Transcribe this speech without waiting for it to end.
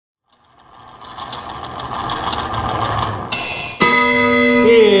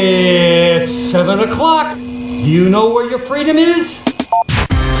7 o'clock. Do you know where your freedom is?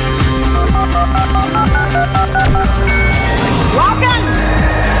 Welcome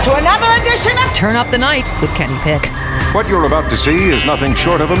to another edition of Turn Up the Night with Kenny Pick. What you're about to see is nothing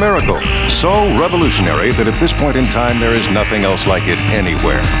short of a miracle. So revolutionary that at this point in time, there is nothing else like it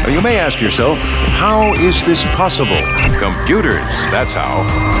anywhere. Now, you may ask yourself, how is this possible? Computers, that's how.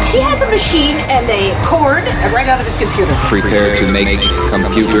 He has a machine and a cord right out of his computer. Prepare to make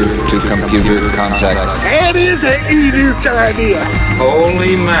computer-to-computer contact. That is an idiot's idea.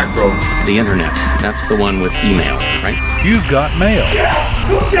 Holy mackerel. The internet, that's the one with email, right? You've got mail.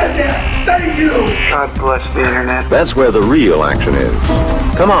 Who said that? Thank you. God bless the internet. That's where the real action is.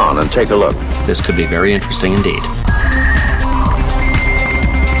 Come on and take a look. This could be very interesting indeed.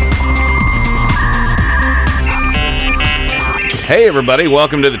 Hey everybody,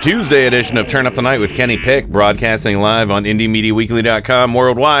 welcome to the Tuesday edition of Turn Up the Night with Kenny Pick, broadcasting live on IndieMediaWeekly.com,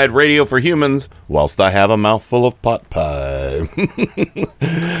 worldwide, radio for humans, whilst I have a mouthful of pot pie.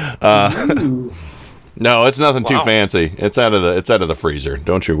 No, it's nothing too fancy. It's out of the freezer.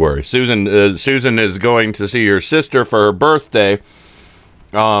 Don't you worry. Susan is going to see her sister for her birthday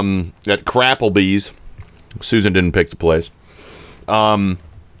at Crapplebee's. Susan didn't pick the place. And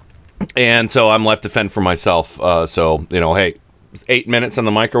so I'm left to fend for myself. So, hey, 8 minutes in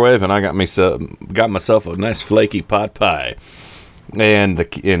the microwave, and I got myself a nice flaky pot pie. And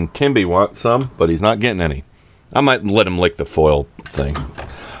Timby wants some, but he's not getting any. I might let him lick the foil thing.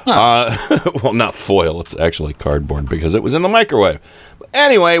 Well, not foil. It's actually cardboard because it was in the microwave.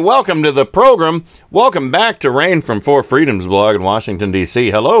 Anyway, welcome to the program. Welcome back to Rain from Four Freedoms blog in Washington, D.C.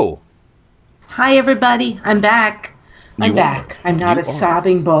 Hello. Hi, everybody. I'm back. I'm back. I'm not a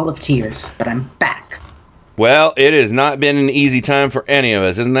sobbing ball of tears, but I'm back. Well, it has not been an easy time for any of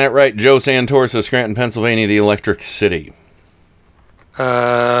us. Isn't that right, Joe Santorsa, Scranton, Pennsylvania, the Electric City?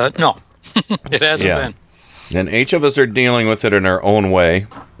 No. It hasn't been. And each of us are dealing with it in our own way.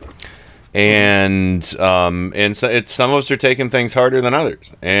 And so some of us are taking things harder than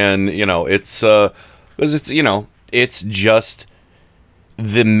others. And, it's just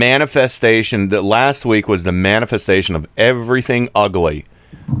the manifestation that last week was the manifestation of everything ugly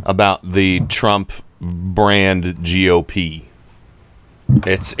about the Trump brand GOP.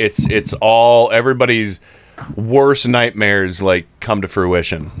 It's all everybody's worst nightmares come to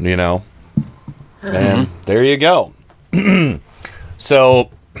fruition, And there you go.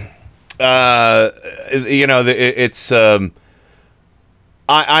 So it's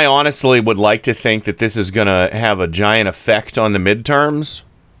I honestly would like to think that this is going to have a giant effect on the midterms,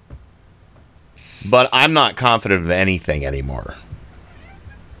 but I'm not confident of anything anymore.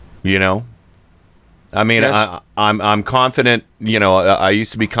 I mean, yes. I'm confident. I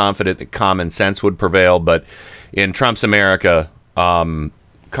used to be confident that common sense would prevail, but in Trump's America,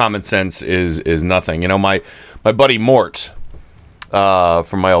 common sense is nothing. My buddy Mort,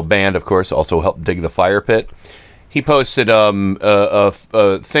 from my old band, of course, also helped dig the fire pit. He posted a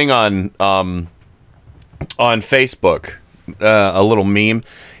thing on Facebook, a little meme,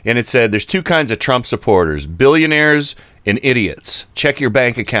 and it said, "There's two kinds of Trump supporters: billionaires and idiots. Check your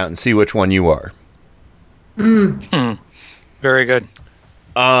bank account and see which one you are." Very good.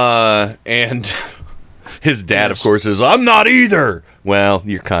 And his dad, of course, is, "I'm not either." Well,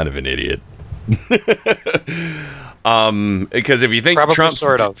 you're kind of an idiot. Because if you think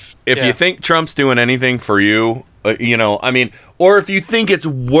you think Trump's doing anything for you, or if you think it's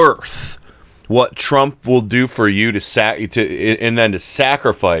worth what Trump will do for you and then to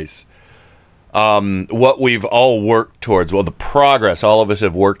sacrifice what we've all worked towards, the progress all of us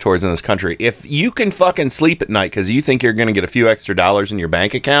have worked towards in this country. If you can fucking sleep at night because you think you're going to get a few extra dollars in your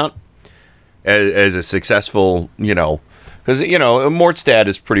bank account as a successful, because, Mort's dad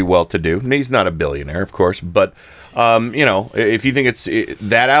is pretty well-to-do. And he's not a billionaire, of course, but, if you think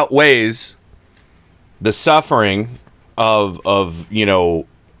that outweighs the suffering of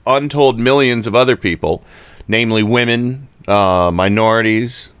untold millions of other people, namely women,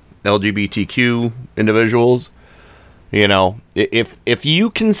 minorities, LGBTQ individuals, if you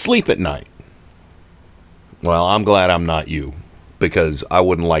can sleep at night, well, I'm glad I'm not you, because I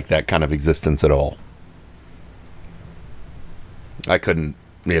wouldn't like that kind of existence at all. I couldn't,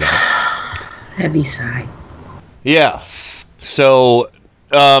 Heavy sigh. Yeah. So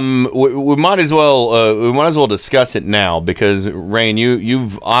we might as well discuss it now, because Rain,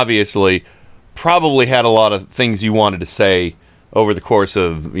 you've obviously probably had a lot of things you wanted to say over the course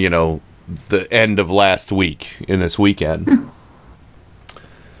of the end of last week in this weekend.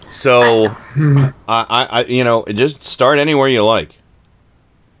 So I just start anywhere you like.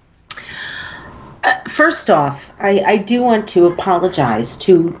 First off, I do want to apologize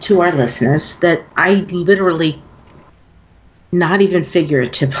to our listeners that I literally, not even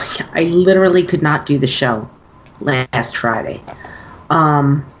figuratively, I literally could not do the show last Friday.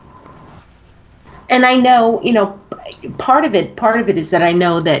 And I know, part of it is that I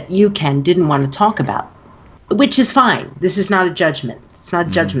know that you, Ken, didn't want to talk about, which is fine. This is not a judgment. It's not a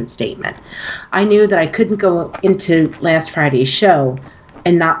judgment statement. I knew that I couldn't go into last Friday's show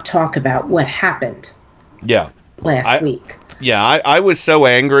and not talk about what happened. Yeah. Last week. Yeah, I was so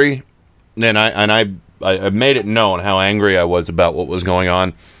angry, and I made it known how angry I was about what was going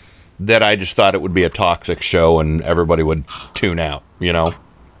on, that I just thought it would be a toxic show and everybody would tune out,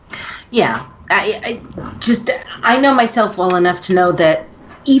 Yeah. I know myself well enough to know that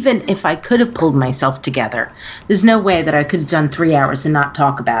even if I could have pulled myself together, there's no way that I could have done 3 hours and not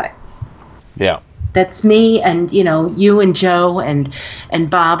talk about it. Yeah. That's me, and you and Joe and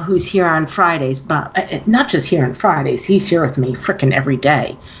Bob, who's here on Fridays. Bob, not just here on Fridays, he's here with me frickin' every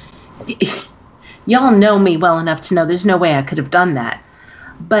day. Y'all know me well enough to know there's no way I could have done that.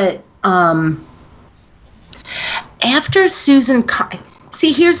 But after Susan,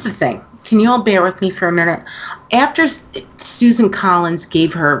 see, here's the thing. Can you all bear with me for a minute? After Susan Collins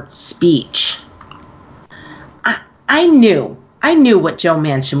gave her speech, I knew what Joe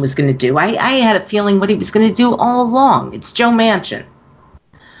Manchin was going to do. I had a feeling what he was going to do all along. It's Joe Manchin.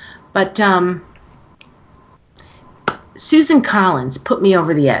 But Susan Collins put me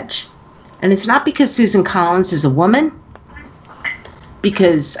over the edge. And it's not because Susan Collins is a woman,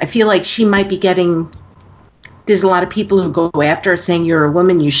 because I feel like she might be getting... There's a lot of people who go after her saying, you're a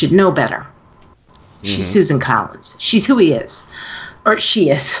woman, you should know better. Mm-hmm. She's Susan Collins. She's who he is. Or she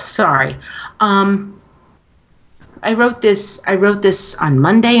is, sorry. I wrote this on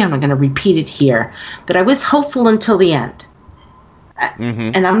Monday, and I'm going to repeat it here, that I was hopeful until the end.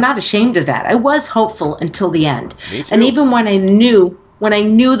 Mm-hmm. And I'm not ashamed of that. I was hopeful until the end. Me too. And even when I knew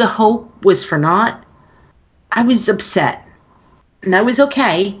the hope was for naught, I was upset. And I was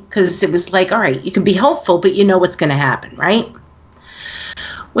okay, because it was like, all right, you can be hopeful, but you know what's going to happen, right?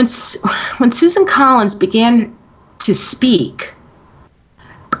 When Susan Collins began to speak,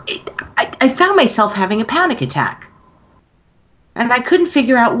 I found myself having a panic attack. And I couldn't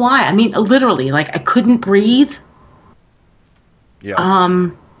figure out why. I mean, literally, like, I couldn't breathe.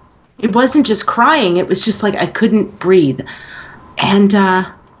 Yeah. It wasn't just crying. It was just like I couldn't breathe. And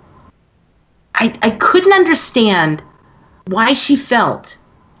I couldn't understand why she felt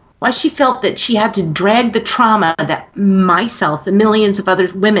that she had to drag the trauma that myself and millions of other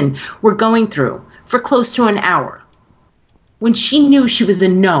women were going through for close to an hour, when she knew she was a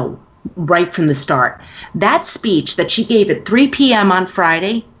no right from the start. That speech that she gave at 3 p.m. on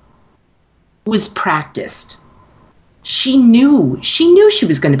Friday was practiced. She knew she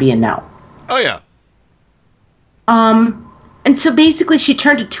was going to be a no. Oh, yeah. And so basically she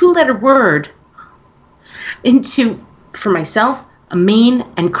turned a 2-letter word into, for myself, a mean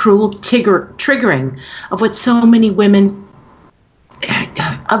and cruel triggering of what so many women,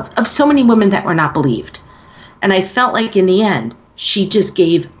 of so many women that were not believed. And I felt like in the end, she just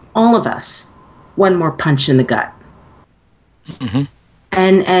gave all of us one more punch in the gut. Mm-hmm.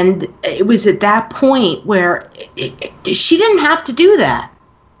 And it was at that point where she didn't have to do that.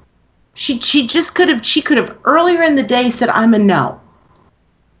 She just could have earlier in the day said, I'm a no.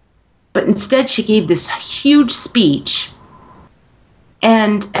 But instead she gave this huge speech,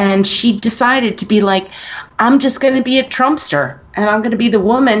 and she decided to be like, I'm just going to be a Trumpster, and I'm going to be the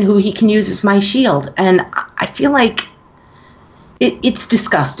woman who he can use as my shield. And I feel like it's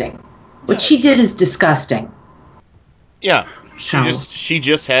disgusting. What she did is disgusting. Yeah. She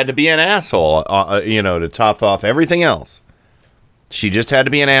just had to be an asshole, to top off everything else. She just had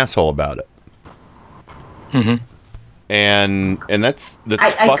to be an asshole about it. Mm-hmm. And that's fucked up and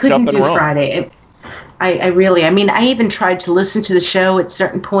wrong. I couldn't do Friday. I even tried to listen to the show at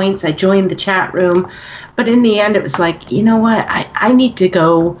certain points. I joined the chat room, but in the end it was like, you know what? I need to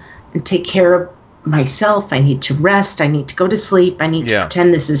go and take care of myself. I need to rest. I need to go to sleep. I need to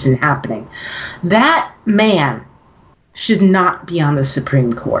pretend this isn't happening. That man should not be on the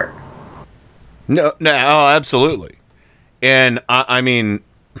Supreme Court. No, absolutely. And I mean,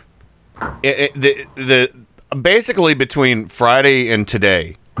 the basically between Friday and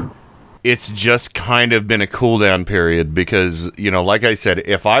today, it's just kind of been a cool down period because, like I said,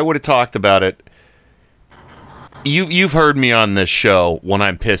 if I would have talked about it, you've heard me on this show when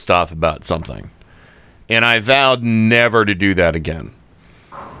I'm pissed off about something, and I vowed never to do that again.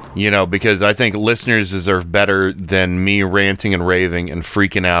 Because I think listeners deserve better than me ranting and raving and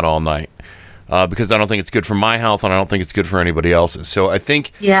freaking out all night. because I don't think it's good for my health, and I don't think it's good for anybody else's. So I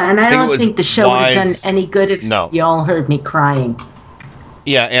think... Yeah, and I don't think the show would have done any good if y'all heard me crying.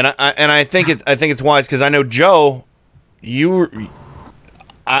 Yeah, and I think it's wise, because I know, Joe, you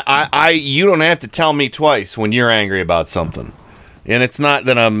don't have to tell me twice when you're angry about something. And it's not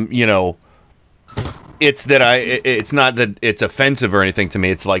that I'm, it's not that it's offensive or anything to me.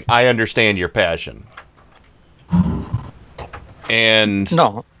 It's like, I understand your passion. And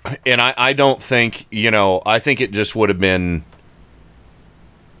no. And I don't think, I think it just would have been,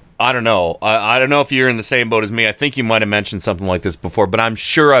 I don't know. I don't know if you're in the same boat as me. I think you might have mentioned something like this before, but I'm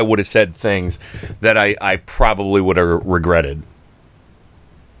sure I would have said things that I probably would have regretted.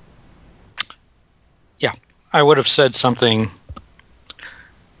 Yeah, I would have said something.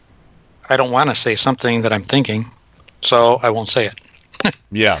 I don't want to say something that I'm thinking, so I won't say it.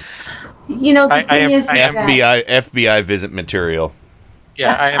 Yeah. The thing is FBI visit material.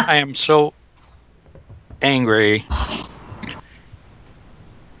 Yeah, I am so angry.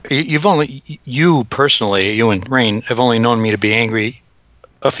 You personally, you and Rain, have only known me to be angry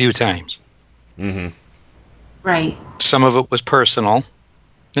a few times. Mm-hmm. Right. Some of it was personal,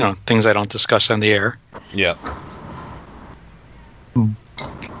 things I don't discuss on the air. Yeah.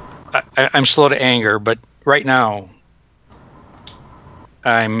 I'm slow to anger, but right now,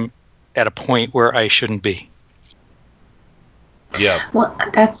 I'm at a point where I shouldn't be. Yeah. Well,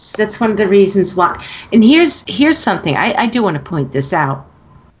 that's one of the reasons why. And here's something. I do want to point this out.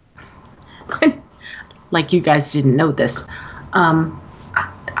 Like you guys didn't know this. I'm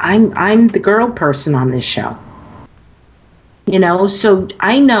the girl person on this show. So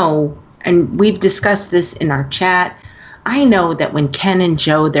I know, and we've discussed this in our chat, I know that when Ken and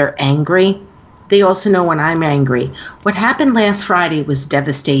Joe, they're angry, they also know when I'm angry. What happened last Friday was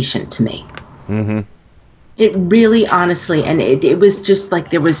devastation to me. Mm-hmm. It really, honestly, and it was just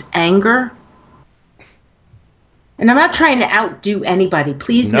like there was anger. And I'm not trying to outdo anybody.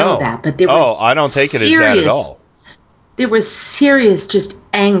 Please know that. But there was I don't take it as that at all. There was serious just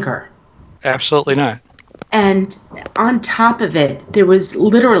anger. Absolutely not. And on top of it, there was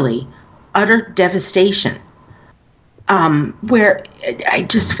literally utter devastation. Where I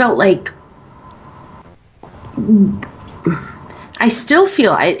just felt like I still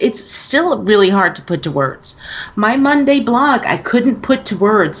feel it's still really hard to put to words. My Monday blog, I couldn't put to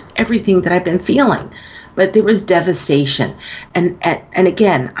words everything that I've been feeling, but there was devastation. And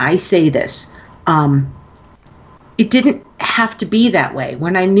again, I say this, it didn't have to be that way.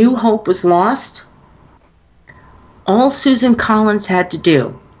 When I knew hope was lost, all Susan Collins had to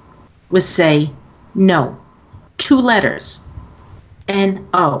do was say no. 2 letters.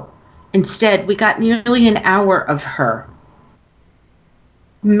 N-O. Instead, we got nearly an hour of her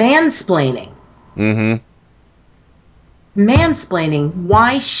mansplaining. Mm-hmm. Mansplaining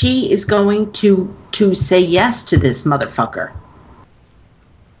why she is going to say yes to this motherfucker.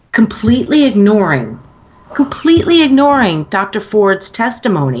 Completely ignoring Dr. Ford's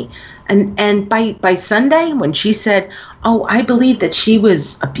testimony. And by Sunday, when she said, I believe that she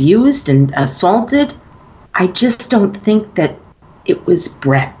was abused and assaulted, I just don't think that it was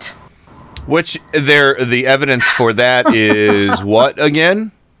Brett. Which the evidence for that is what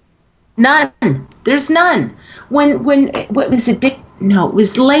again? None. There's none. When what was it? It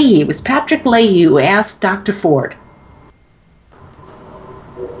was Leahy. It was Patrick Leahy who asked Dr. Ford,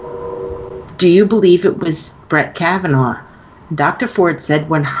 "Do you believe it was Brett Kavanaugh?" And Dr. Ford said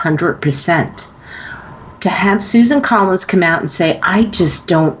 100%. To have Susan Collins come out and say, I just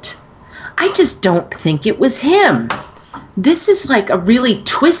don't think it was him. This is like a really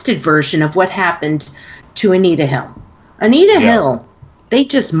twisted version of what happened to Anita Hill. Anita Hill, they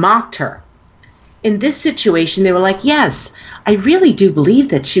just mocked her. In this situation, they were like, yes, I really do believe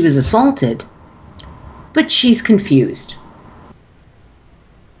that she was assaulted, but she's confused.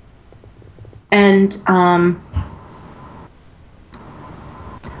 And I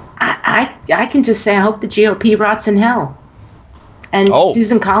can just say I hope the GOP rots in hell. And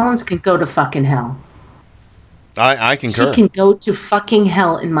Susan Collins can go to fucking hell. I concur. She can go to fucking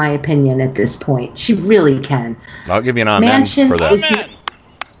hell, in my opinion, at this point. She really can. I'll give you an amen for that.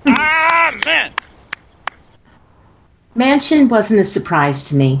 Amen. Manchin wasn't a surprise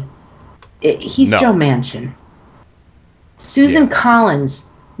to me. He's Joe Manchin. Susan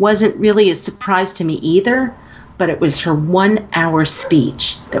Collins wasn't really a surprise to me either, but it was her 1-hour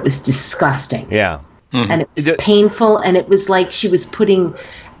speech that was disgusting. Yeah. Mm-hmm. And it was painful, and it was like she was putting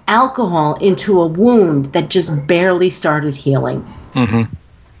alcohol into a wound that just barely started healing. Mm-hmm.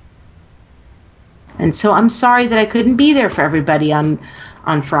 And so I'm sorry that I couldn't be there for everybody on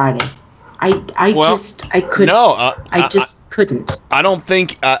Friday. I couldn't. No, I just couldn't. I don't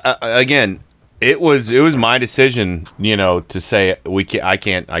think, again, it was my decision, to say I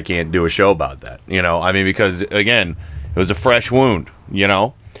can't do a show about that. I mean, because again, it was a fresh wound,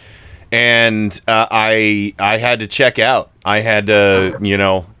 and I had to check out. I had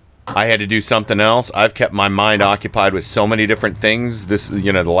to, I had to do something else. I've kept my mind occupied with so many different things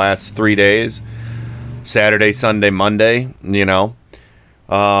the last 3 days, Saturday, Sunday, Monday,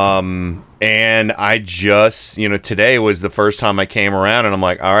 and I just, today was the first time I came around and I'm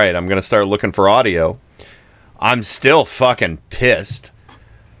like, all right, I'm going to start looking for audio. I'm still fucking pissed.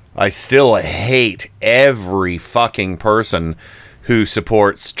 I still hate every fucking person who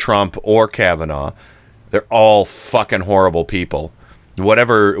supports Trump or Kavanaugh. They're all fucking horrible people.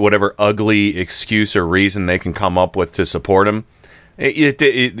 Whatever ugly excuse or reason they can come up with to support him,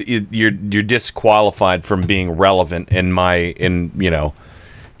 you're disqualified from being relevant in my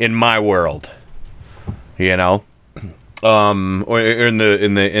world, or in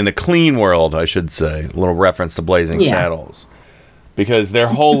the clean world, I should say. A little reference to Blazing Saddles, because they're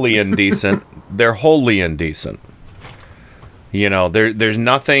wholly indecent. They're wholly indecent. There's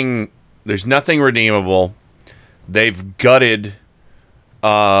nothing redeemable. They've gutted.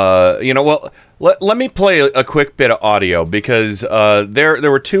 Well, let me play a quick bit of audio, because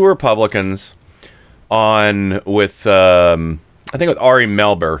there were two Republicans on with I think with Ari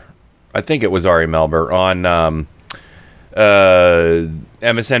Melber. I think it was Ari Melber on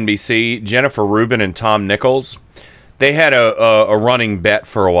MSNBC. Jennifer Rubin and Tom Nichols. They had a running bet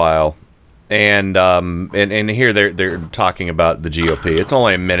for a while, and here they're talking about the GOP. It's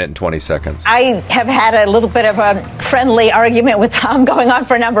only a minute and 20 seconds. I have had a little bit of a friendly argument with Tom going on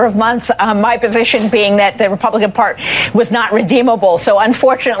for a number of months. My position being that the Republican Party was not redeemable. So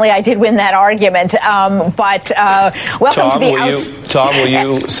unfortunately, I did win that argument. But welcome Tom, to the Tom, will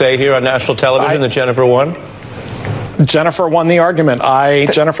you say here on national television that Jennifer won? Jennifer won the argument.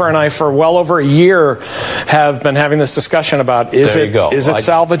 Jennifer and I, for well over a year, have been having this discussion about is it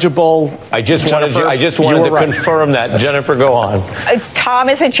salvageable? I just wanted to confirm that. Jennifer, go on. Tom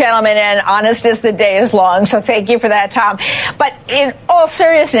is a gentleman, and honest as the day is long. So thank you for that, Tom. But in all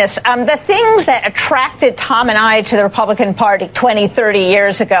seriousness, the things that attracted Tom and I to the Republican Party 20, 30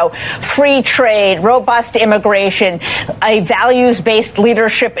 years ago: free trade, robust immigration, a values-based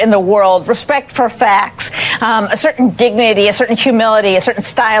leadership in the world, respect for facts, a certain dignity, a certain humility, a certain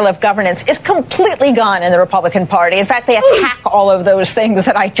style of governance is completely gone in the Republican Party. In fact, they attack all of those things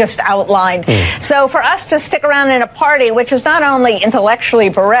that I just outlined. So for us to stick around in a party which is not only intellectually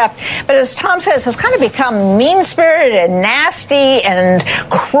bereft, but as Tom says, has kind of become mean-spirited and nasty and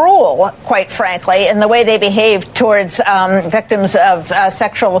cruel, quite frankly, in the way they behave towards victims of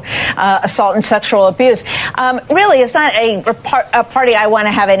sexual assault and sexual abuse, really is not a party I want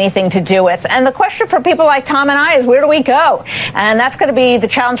to have anything to do with. And the question for people like Tom and I is, where do we go? And that's going to be the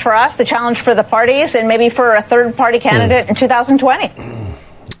challenge for us, the challenge for the parties, and maybe for a third party candidate in 2020.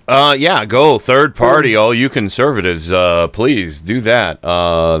 Go third party, all you conservatives. Please do that.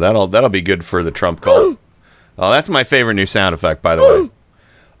 That'll be good for the Trump cult. That's my favorite new sound effect, by the way.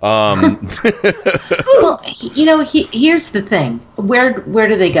 Well, here's the thing. Where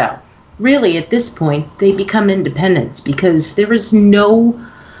do they go? Really, at this point, they become independents, because there is no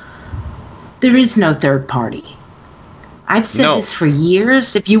third party. I've said this for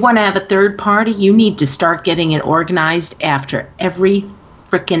years. If you want to have a third party, you need to start getting it organized after every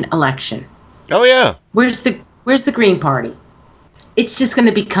frickin' election. Oh yeah. Where's the Green Party? It's just going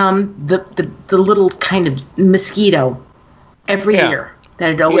to become the little kind of mosquito every year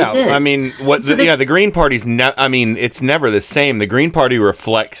that it always is. I mean, the Green Party's it's never the same. The Green Party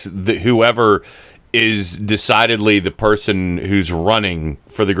reflects whoever is decidedly the person who's running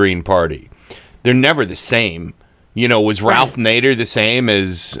for the Green Party. They're never the same. Was Ralph Nader the same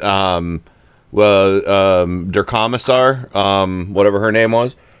as Der Kommissar, whatever her name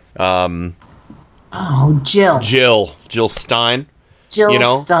was? Jill. Jill Stein.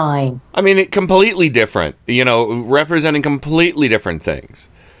 Jill Stein. I mean, completely different. Representing completely different things.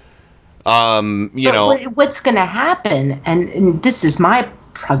 What's going to happen, and this is my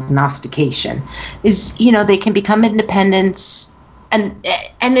prognostication, is they can become independents, and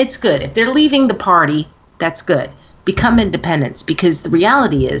it's good if they're leaving the party. That's good. Become independents, because the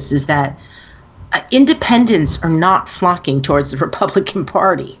reality is that independents are not flocking towards the Republican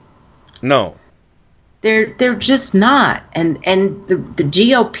Party. No, they're just not, and the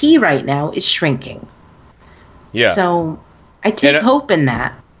GOP right now is shrinking. Yeah. So I take hope in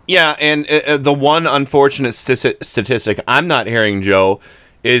that. Yeah, and the one unfortunate statistic I'm not hearing, Joe,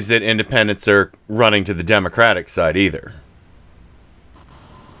 is that independents are running to the Democratic side either.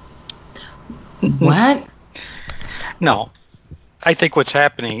 What? No. I think what's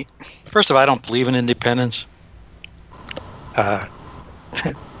happening First of all, I don't believe in independents. They're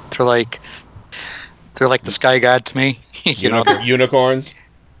like the sky god to me. Unicorns.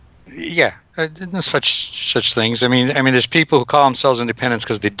 Yeah, no such things. I mean, there's people who call themselves independents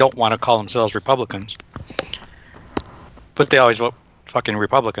because they don't want to call themselves Republicans, but they always vote fucking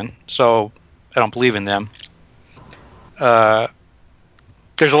Republican. So I don't believe in them. There's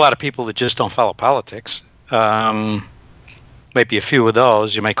a lot of people that just don't follow politics. Maybe a few of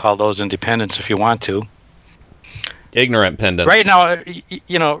those. You might call those independents if you want to. Ignorant pendants. Right now,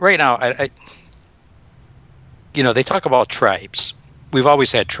 I they talk about tribes. We've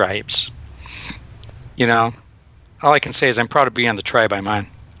always had tribes. All I can say is I'm proud to be on the tribe I'm on.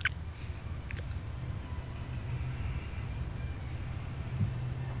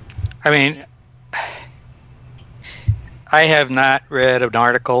 I mean, I have not read an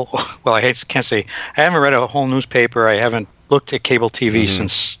article. Well, I can't say. I haven't read a whole newspaper. I haven't looked at cable TV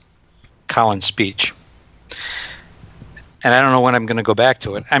since Colin's speech. And I don't know when I'm going to go back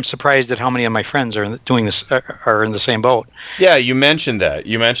to it. I'm surprised at how many of my friends are doing this, are in the same boat. Yeah, you mentioned that.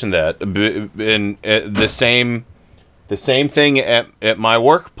 And the same thing at my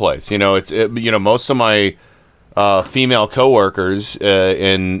workplace. Most of my female coworkers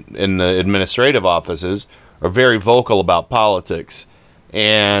in the administrative offices are very vocal about politics,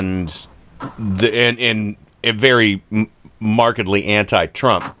 and very markedly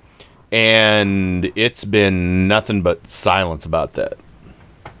anti-Trump. And it's been nothing but silence about that.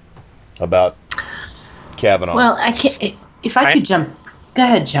 About Kavanaugh. Well, I can't. If I could jump. Go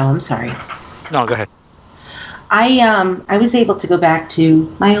ahead, Joe. I'm sorry. No, go ahead. I was able to go back to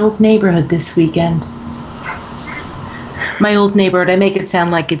my old neighborhood this weekend. My old neighborhood. I make it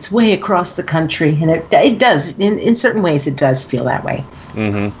sound like it's way across the country, and it does. In certain ways, it does feel that way.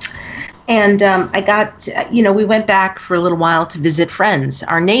 Mm-hmm. And I got, we went back for a little while to visit friends,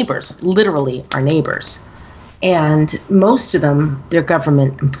 our neighbors, literally our neighbors. And most of them, they're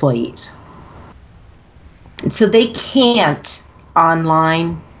government employees. And so they can't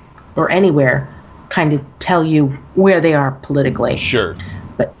online or anywhere kind of tell you where they are politically. Sure.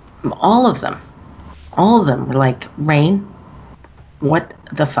 But all of them were like, Rain, what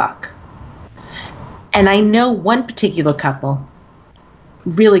the fuck? And I know one particular couple,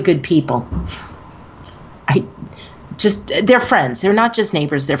 really good people. They're friends. They're not just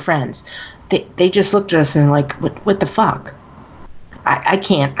neighbors, they're friends. They just looked at us and like, what the fuck? I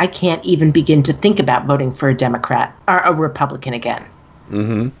can't even begin to think about voting for a Democrat or a Republican again.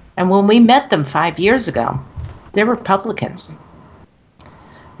 Mm-hmm. And when we met them 5 years ago, they're Republicans.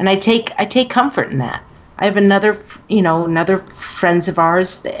 And I take comfort in that. I have another friends of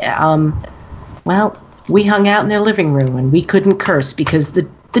ours, we hung out in their living room and we couldn't curse because the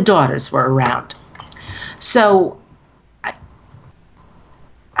daughters were around. So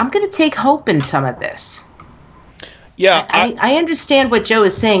I'm going to take hope in some of this. Yeah. I understand what Joe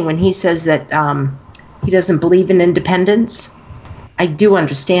is saying when he says that he doesn't believe in independence. I do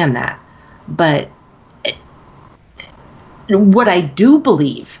understand that. But what I do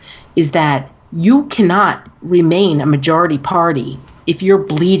believe is that you cannot remain a majority party if you're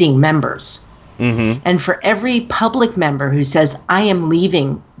bleeding members. Mm-hmm. And for every public member who says, I am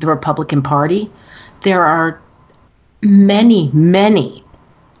leaving the Republican Party, there are many, many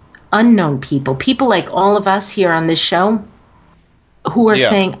unknown people like all of us here on this show, who are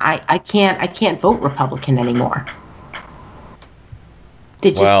saying, I can't vote Republican anymore.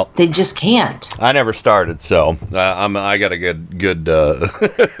 They just can't. I never started, so I got a good.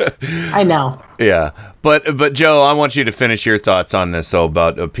 I know. Yeah, but Joe, I want you to finish your thoughts on this, though,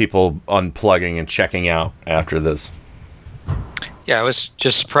 about people unplugging and checking out after this. Yeah, I was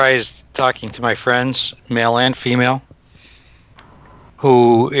just surprised talking to my friends, male and female,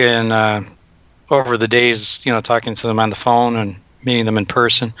 who in over the days, talking to them on the phone and meeting them in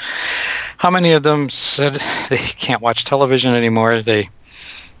person, how many of them said they can't watch television anymore? They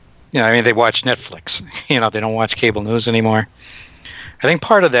watch Netflix. They don't watch cable news anymore. I think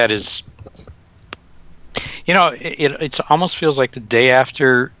part of that is, it almost feels like the day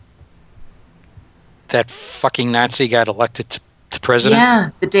after that fucking Nazi got elected to president. Yeah,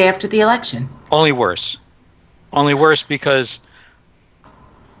 the day after the election. Only worse because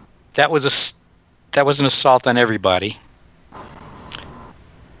that was an assault on everybody.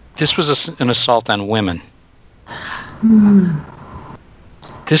 This was an assault on women.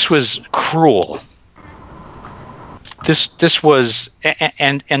 This was cruel. This was,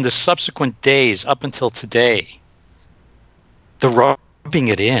 and the subsequent days up until today, the rubbing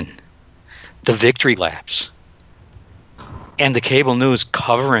it in, the victory laps, and the cable news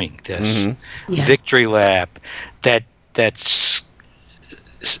covering this victory lap, that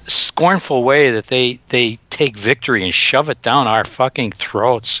scornful way that they take victory and shove it down our fucking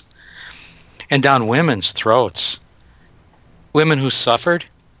throats and down women's throats. Women who suffered,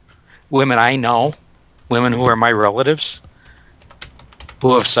 women I know, women who are my relatives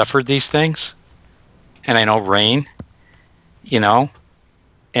who have suffered these things. And I know Rain, you know,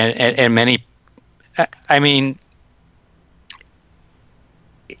 and many, I mean,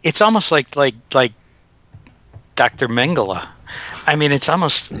 it's almost like Dr. Mengele. I mean, it's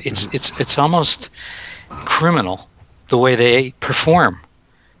almost criminal the way they perform.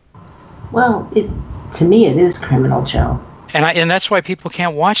 Well, to me it is criminal, Joe. And that's why people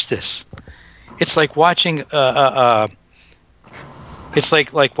can't watch this. It's like watching it's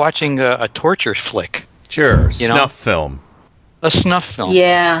like watching a torture flick. Sure, snuff film. A snuff film.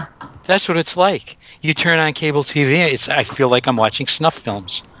 Yeah. That's what it's like. You turn on cable TV, I feel like I'm watching snuff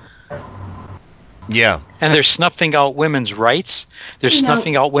films. Yeah. And they're snuffing out women's rights. They're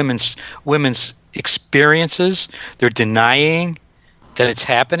snuffing out women's experiences. They're denying that it's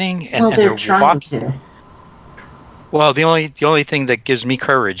happening. And they're trying to. Well, the only thing that gives me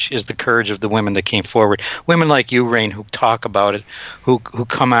courage is the courage of the women that came forward. Women like you, Rain, who talk about it, who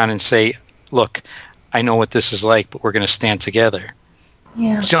come on and say, look, I know what this is like, but we're going to stand together.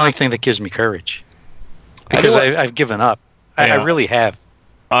 Yeah. It's the only thing that gives me courage. Because I've given up. I really have.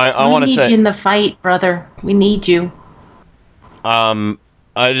 I want to say, we need you in the fight, brother. We need you.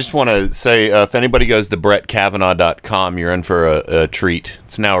 I just want to say, if anybody goes to BrettKavanaugh.com, you're in for a treat.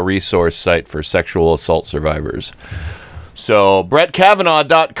 It's now a resource site for sexual assault survivors. So,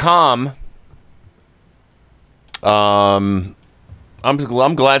 BrettKavanaugh.com. I'm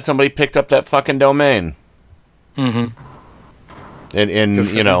glad somebody picked up that fucking domain. Mm-hmm.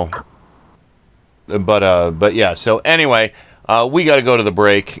 And you know, but yeah. So anyway. We got to go to the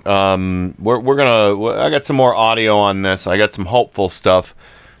break. We're gonna. I got some more audio on this. I got some hopeful stuff.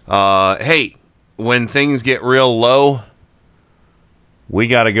 Hey, when things get real low, we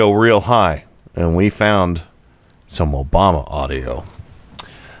got to go real high, and we found some Obama audio.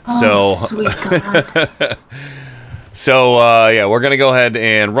 Oh, sweet God. So yeah, we're gonna go ahead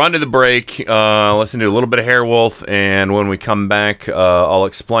and run to the break. Listen to a little bit of Hairwolf, and when we come back, I'll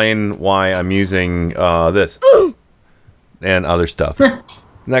explain why I'm using this. And other stuff. Isn't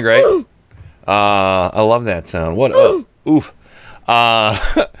that great? I love that sound. What? Oof.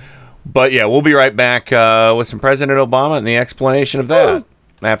 But yeah, we'll be right back with some President Obama and the explanation of that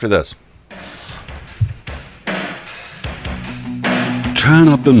after this. Turn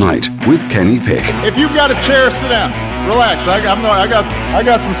up the night with Kenny Pick. If you've got a chair, sit down. Relax. I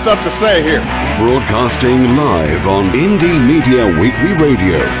got some stuff to say here. Broadcasting live on Indie Media Weekly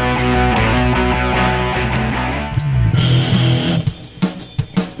Radio.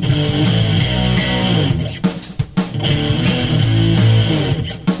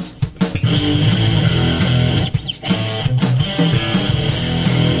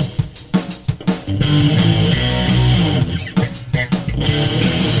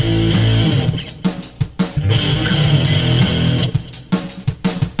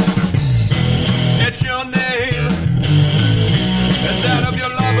 It's your name and that of your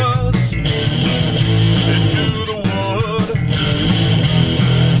lover.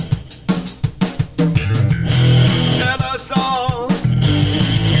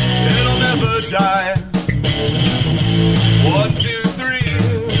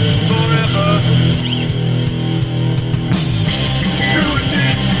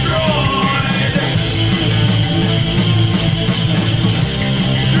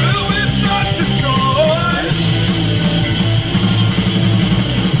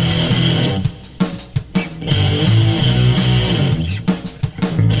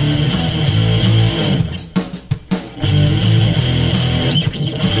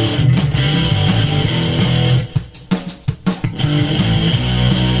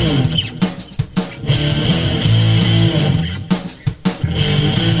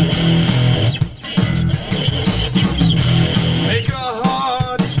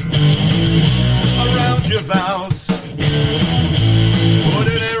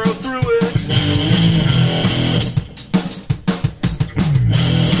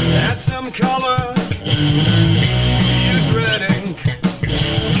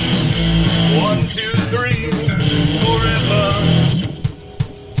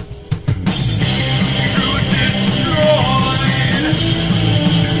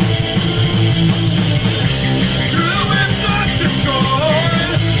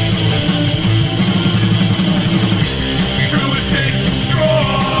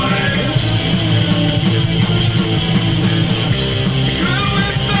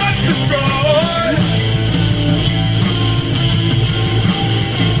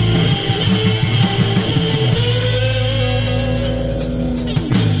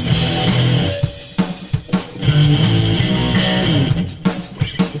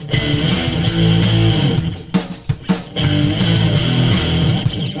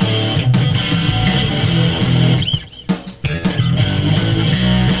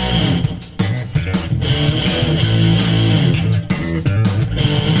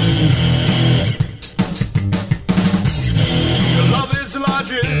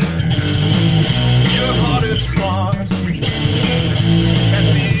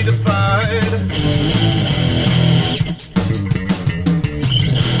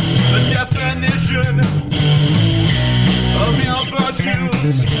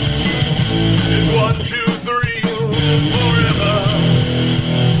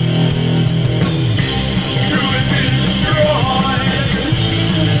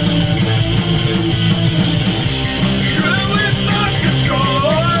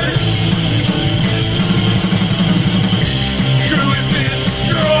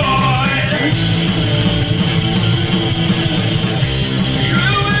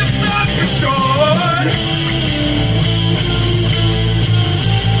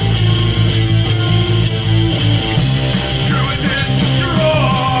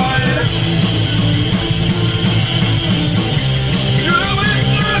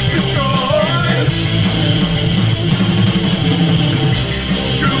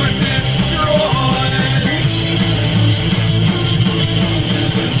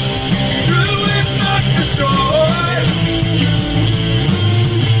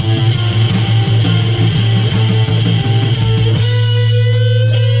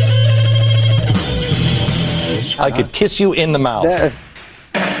 I could kiss you in the mouth.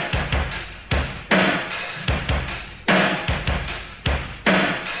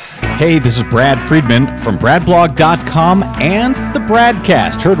 Hey, this is Brad Friedman from BradBlog.com and the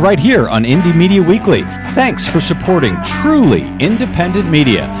Bradcast, heard right here on Indie Media Weekly. Thanks for supporting truly independent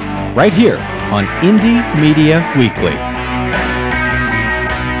media, right here on Indie Media Weekly.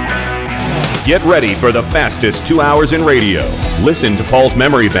 Get ready for the fastest 2 hours in radio. Listen to Paul's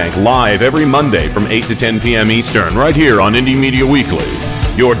Memory Bank live every Monday from 8 to 10 p.m. Eastern, right here on Indie Media Weekly.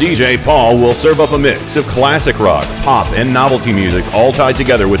 Your DJ, Paul, will serve up a mix of classic rock, pop, and novelty music, all tied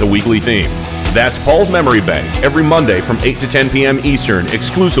together with a weekly theme. That's Paul's Memory Bank, every Monday from 8 to 10 p.m. Eastern,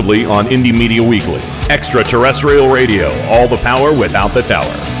 exclusively on Indie Media Weekly. Extraterrestrial Radio, all the power without the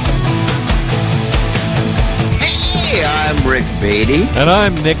tower. Hey, I'm Rick Beatty. And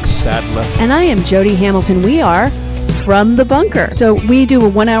I'm Nick Sadler. And I am Jody Hamilton. We are From the Bunker. So we do a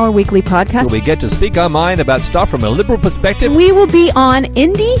 1 hour weekly podcast. We get to speak our mind about stuff from a liberal perspective. We will be on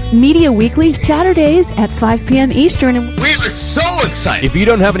Indie Media Weekly Saturdays at 5 p.m. Eastern. We are so excited. If you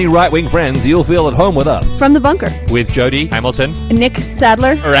don't have any right-wing friends, you'll feel at home with us. From the Bunker. With Jody Hamilton. Nick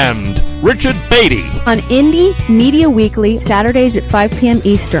Sadler. And Richard Beatty. On Indie Media Weekly Saturdays at 5 p.m.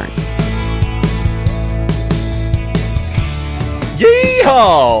 Eastern.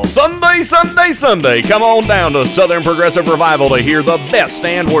 Yeehaw! Sunday, Sunday, Sunday. Come on down to Southern Progressive Revival to hear the best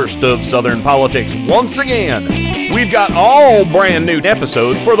and worst of Southern politics once again. We've got all brand new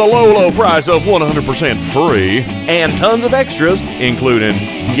episodes for the low, low price of 100% free and tons of extras, including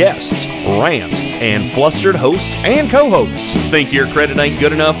guests, rants, and flustered hosts and co-hosts. Think your credit ain't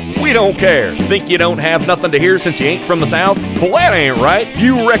good enough? We don't care. Think you don't have nothing to hear since you ain't from the South? Well, that ain't right.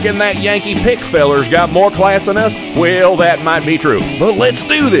 You reckon that Yankee pick feller's got more class than us? Well, that might be true. But let's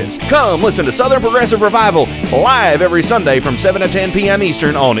do this. Come listen to Southern Progressive Revival live every Sunday from 7 to 10 p.m.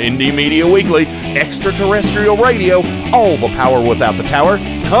 Eastern on Indie Media Weekly, Extraterrestrial Radio, all the power without the tower.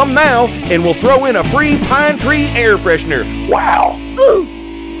 Come now, and we'll throw in a free Pine Tree air freshener. Wow! Ooh.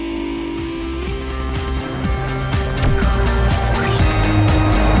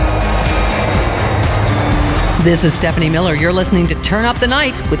 This is Stephanie Miller. You're listening to Turn Up the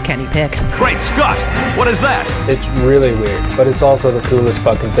Night with Kenny Pick. Great Scott! What is that? It's really weird, but it's also the coolest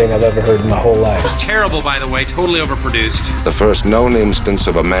fucking thing I've ever heard in my whole life. It's terrible, by the way. Totally overproduced. The first known instance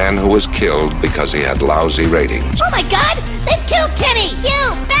of a man who was killed because he had lousy ratings. Oh my God! They've killed Kenny!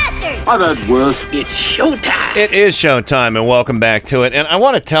 You bastard! I've had worse. It's showtime! It is showtime, and welcome back to it. And I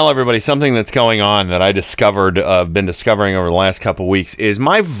want to tell everybody something that's going on that I discovered, been discovering over the last couple weeks, is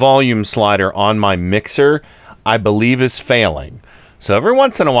my volume slider on my mixer, I believe, is failing. So every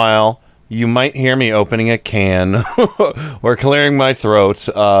once in a while, you might hear me opening a can or clearing my throat,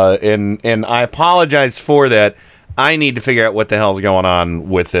 and I apologize for that. I need to figure out what the hell's going on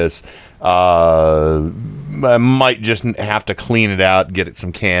with this. I might just have to clean it out, get it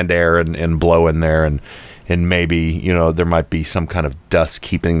some canned air, and blow in there, and maybe, you know, there might be some kind of dust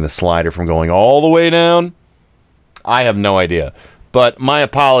keeping the slider from going all the way down. I have no idea. But my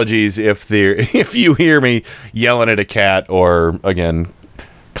apologies if you hear me yelling at a cat or, again,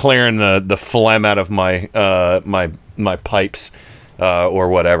 clearing the phlegm out of my my pipes or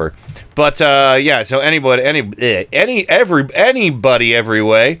whatever. But yeah, so anybody every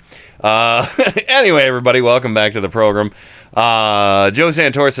way. Anyway, everybody, welcome back to the program. Joe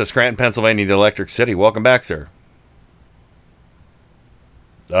Santorsa, Scranton, Pennsylvania, the Electric City. Welcome back, sir.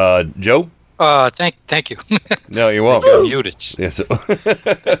 Joe? Thank you. No, you're welcome. Muted. Yes.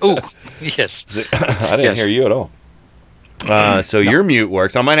 Ooh, yes. I didn't hear you at all. So your mute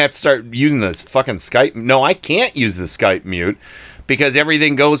works. I might have to start using this fucking Skype. No, I can't use the Skype mute because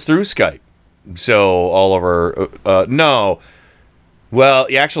everything goes through Skype. So all over. No. Well,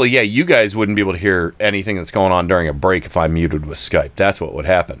 actually, yeah, you guys wouldn't be able to hear anything that's going on during a break if I muted with Skype. That's what would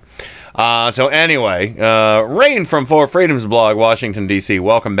happen. So anyway, Rain from For Freedom's blog, Washington, D.C.,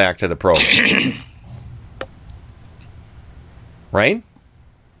 welcome back to the program. Rain?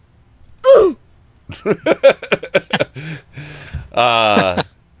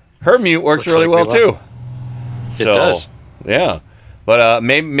 Her mute works really well, too. It does. Yeah. But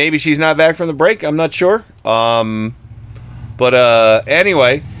maybe she's not back from the break. I'm not sure. But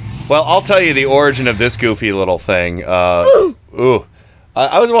anyway, well, I'll tell you the origin of this goofy little thing.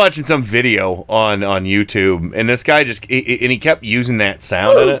 I was watching some video on YouTube, and this guy he kept using that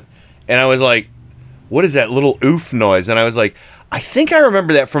sound in it, and I was like, what is that little oof noise? And I was like, I think I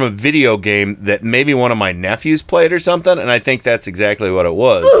remember that from a video game that maybe one of my nephews played or something, and I think that's exactly what it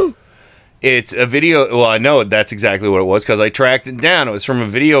was. It's a video, well, I know that's exactly what it was, because I tracked it down. It was from a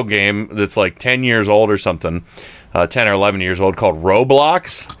video game that's like 10 years old or something, 10 or 11 years old, called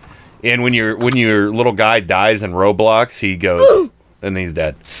Roblox. And when your little guy dies in Roblox, he goes, and he's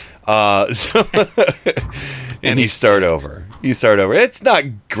dead. And you start over. It's not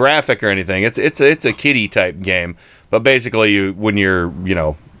graphic or anything. It's a kiddie type game. But basically, if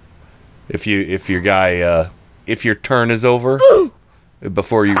your turn is over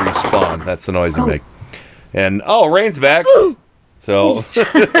before you respawn, that's the noise you make. And Rain's back. So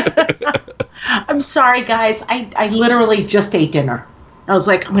I'm sorry, guys. I literally just ate dinner. I was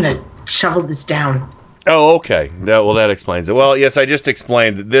like, I'm gonna shovel this down. Oh, okay. That explains it. Well, yes, I just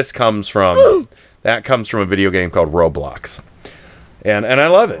explained that this comes from a video game called Roblox, and I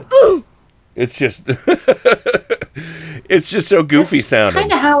love it. It's just it's just so goofy sounding.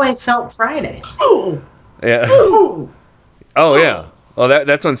 Kind of how I felt Friday. Yeah. Oh yeah. Well,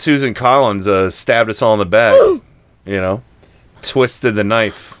 that's when Susan Collins stabbed us all in the back. Twisted the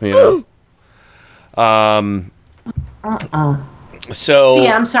knife. So see,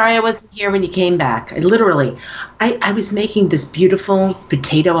 I'm sorry I wasn't here when you came back. I was making this beautiful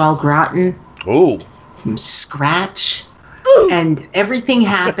potato au gratin. Ooh. From scratch. And everything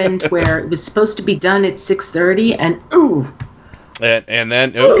happened where it was supposed to be done at 6:30 and and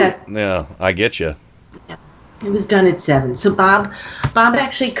then yeah, I get you. It was done at 7. So Bob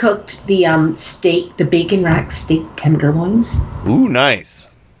actually cooked the steak, the bacon rack steak tenderloins. Ooh, nice.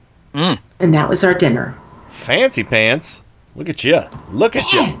 And that was our dinner. Fancy pants. Look at you. It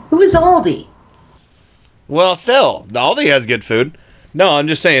was Aldi. Well, still, Aldi has good food. No, I'm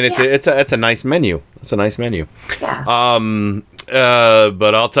just saying it's a nice menu. It's a nice menu. Yeah.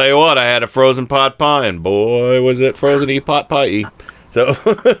 But I'll tell you what, I had a frozen pot pie, and boy, was it frozen pot pie. So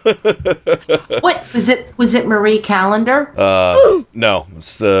what was it? Was it Marie Callender? No.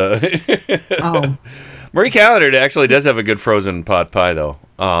 It's, Marie Callender actually does have a good frozen pot pie, though.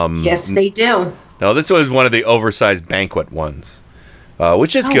 Yes, they do. No, this was one of the oversized banquet ones,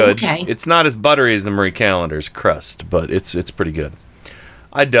 which is good. Okay. It's not as buttery as the Marie Callender's crust, but it's pretty good.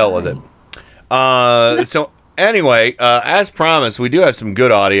 I dealt with it. So anyway, as promised, we do have some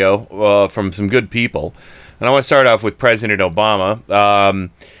good audio from some good people. And I want to start off with President Obama.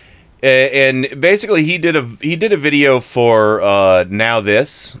 And basically, he did a video for Now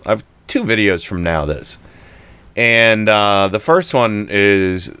This. I have 2 videos from Now This. And the first one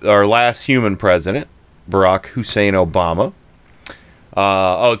is our last human president, Barack Hussein Obama.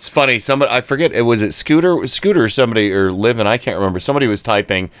 It's funny. Somebody, I forget, was it Scooter or somebody, or Livin', I can't remember. Somebody was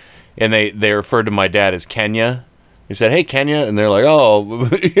typing, and they referred to my dad as Kenya. He said, "Hey, Kenya," and they're like, "Oh,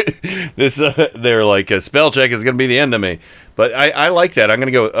 they're like, a spell check is going to be the end of me." But I like that. I'm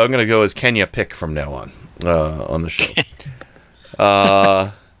gonna go as Kenya Pick from now on the show,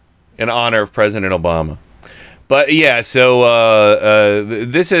 in honor of President Obama. But yeah, so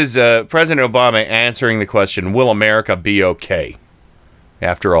this is President Obama answering the question, "Will America be okay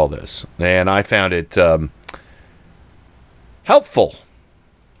after all this?" And I found it helpful.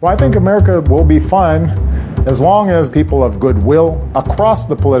 Well, I think America will be fine as long as people of goodwill across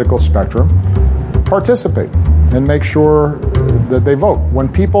the political spectrum participate and make sure that they vote. When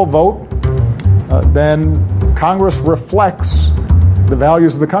people vote, then Congress reflects the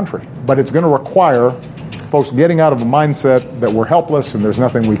values of the country. But it's going to require folks getting out of a mindset that we're helpless and there's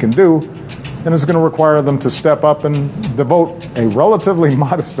nothing we can do, and it's going to require them to step up and devote a relatively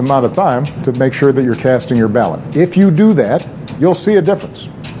modest amount of time to make sure that you're casting your ballot. If you do that, you'll see a difference.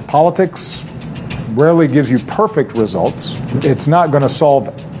 Politics rarely gives you perfect results. It's not going to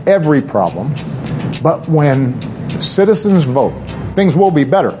solve every problem, but when citizens vote, things will be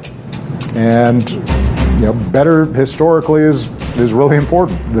better. And better historically is really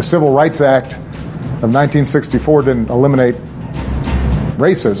important. The Civil Rights Act of 1964 didn't eliminate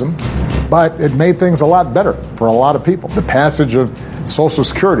racism, but it made things a lot better for a lot of people. The passage of Social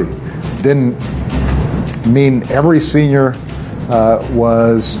Security didn't mean every senior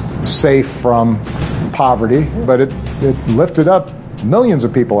was safe from poverty, but it lifted up millions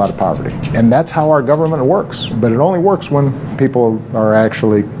of people out of poverty. And that's how our government works. But it only works when people are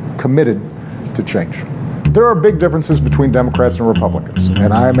actually committed to change. There are big differences between Democrats and Republicans,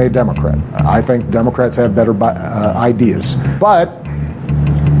 and I am a Democrat. I think Democrats have better ideas. But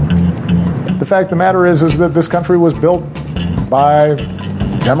the fact of the matter is that this country was built by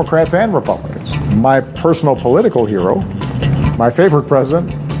Democrats and Republicans. My personal political hero, my favorite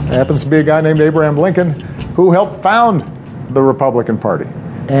president, happens to be a guy named Abraham Lincoln, who helped found the Republican Party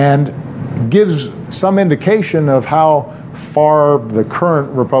and gives some indication of how far the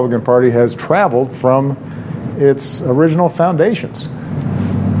current Republican Party has traveled from its original foundations.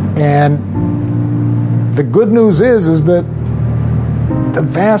 And the good news is that the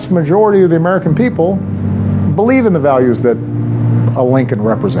vast majority of the American people believe in the values that a Lincoln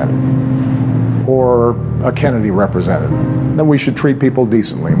represented or a Kennedy represented, then we should treat people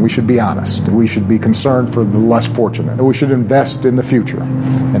decently, and we should be honest, and we should be concerned for the less fortunate, and we should invest in the future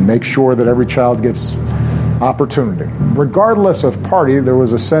and make sure that every child gets opportunity. Regardless of party, there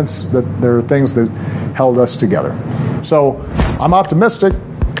was a sense that there are things that held us together. So I'm optimistic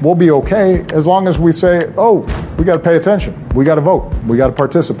we'll be okay as long as we say, oh, we got to pay attention. We got to vote. We got to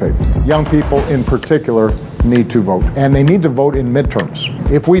participate. Young people in particular need to vote, and they need to vote in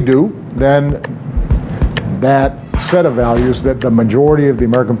midterms. If we do, then that set of values that the majority of the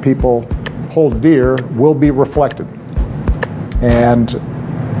American people hold dear will be reflected. And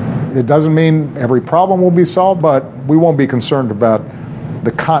it doesn't mean every problem will be solved, but we won't be concerned about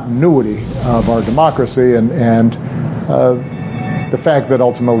the continuity of our democracy and the fact that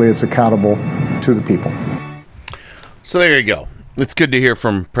ultimately it's accountable to the people. So there you go. It's good to hear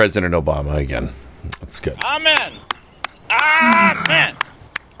from President Obama again. That's good. Amen. Amen.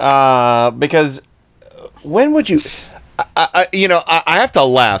 Because when would you... I have to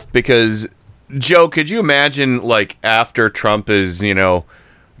laugh because, Joe, could you imagine, like, after Trump is,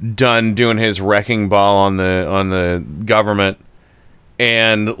 done doing his wrecking ball on the government,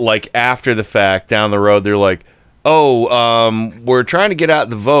 and, like, after the fact, down the road, they're like, we're trying to get out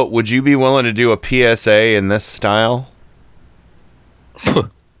the vote. Would you be willing to do a PSA in this style?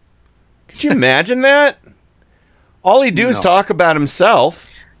 Could you imagine that? All he'd do is talk about himself.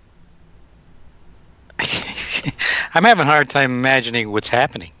 I'm having a hard time imagining what's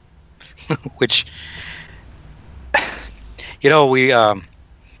happening. Which, we've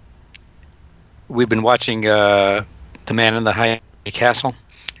been watching The Man in the High Castle.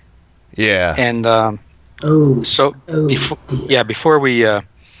 Yeah. And before we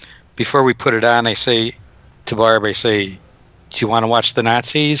put it on, I say to Barb, do you want to watch the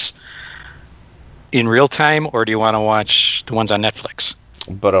Nazis in real time, or do you want to watch the ones on Netflix?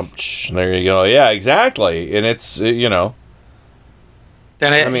 But there you go. Yeah, exactly. And it's And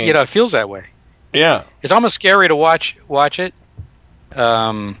it feels that way. Yeah. It's almost scary to watch it.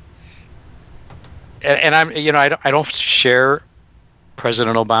 And I'm I don't share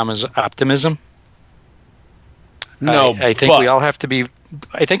President Obama's optimism. No, I think we all have to be.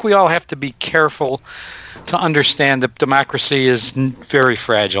 I think we all have to be careful to understand that democracy is very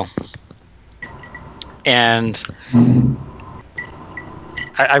fragile, and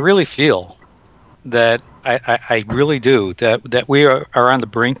I really feel that I really do that we are on the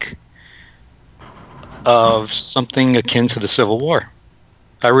brink of something akin to the Civil War.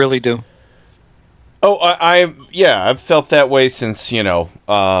 I really do. Oh, I've felt that way since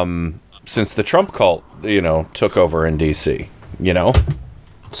since the Trump cult took over in DC.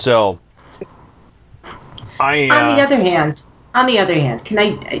 So on the other hand, can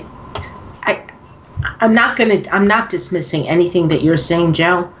I'm not dismissing anything that you're saying,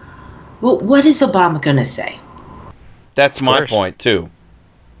 Joe. Well, what is Obama going to say? That's my point too.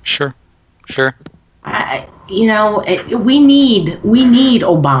 Sure. We need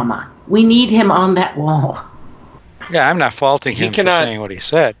Obama. We need him on that wall. Yeah, I'm not faulting him for saying what he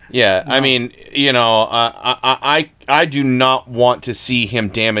said. Yeah, no. I mean, I do not want to see him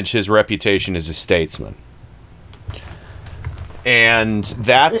damage his reputation as a statesman. And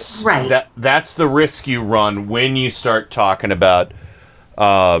that's right. That's the risk you run when you start talking about,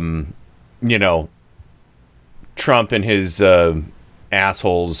 Trump and his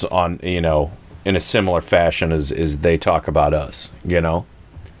assholes on, in a similar fashion as they talk about us. I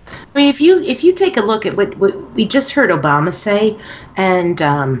mean, if you take a look at what we just heard Obama say, and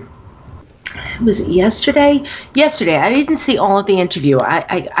was it yesterday? Yesterday, I didn't see all of the interview.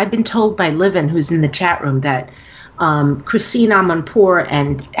 I've been told by Livin, who's in the chat room, that Christine Amanpour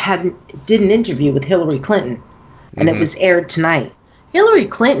did an interview with Hillary Clinton, and it was aired tonight. Hillary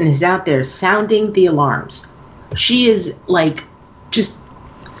Clinton is out there sounding the alarms. She is like just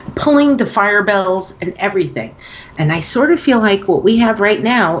pulling the fire bells and everything. And I sort of feel like what we have right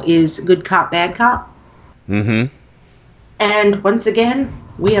now is good cop, bad cop. Mm-hmm. And once again,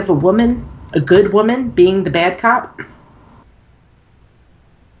 we have a good woman being the bad cop,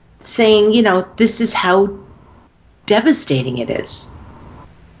 saying, this is how devastating it is.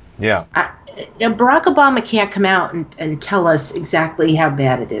 Yeah. Barack Obama can't come out and tell us exactly how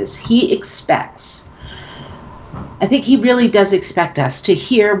bad it is. I think he really does expect us to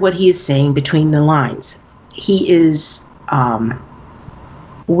hear what he is saying between the lines. He is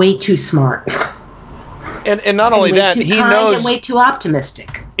way too smart. And not only that, he knows, and way too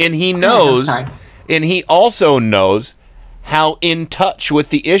optimistic. And he knows, and he also knows how in touch with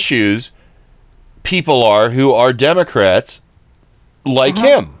the issues people are who are Democrats like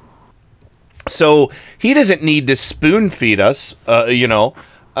him. So he doesn't need to spoon feed us, he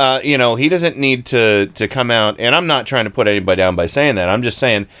doesn't need to come out, and I'm not trying to put anybody down by saying that. I'm just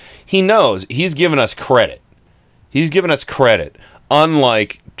saying he knows. He's given us credit. He's given us credit,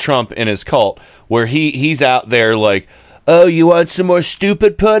 unlike Trump and his cult, where he's out there like, oh, you want some more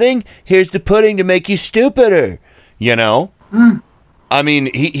stupid pudding? Here's the pudding to make you stupider, I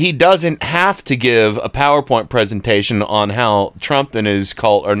mean, he doesn't have to give a PowerPoint presentation on how Trump and his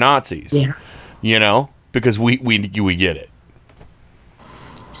cult are Nazis, because we get it.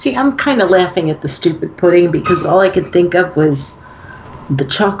 See, I'm kind of laughing at the stupid pudding because all I could think of was the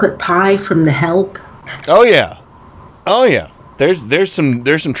chocolate pie from The Help. Oh yeah. There's some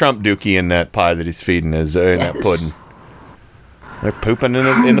Trump dookie in that pie that he's feeding that pudding. They're pooping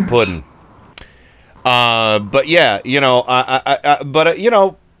in the pudding. But yeah,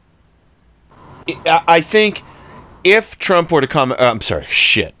 I think if Trump were to come, I'm sorry,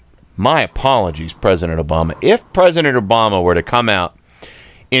 shit. My apologies, President Obama. If President Obama were to come out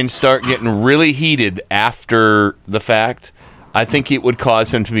and start getting really heated after the fact, I think it would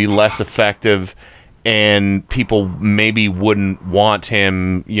cause him to be less effective, and people maybe wouldn't want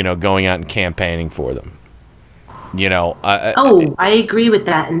him, going out and campaigning for them. I agree with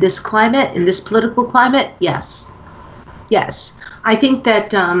that. In this climate, in this political climate, yes. I think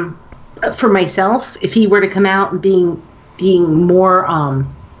that for myself, if he were to come out and being more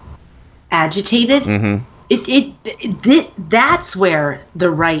agitated, that's where the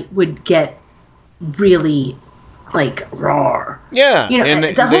right would get really raw. Yeah, and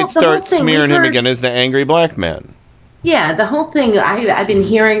they'd start smearing him again as the angry black man. Yeah, the whole thing I've been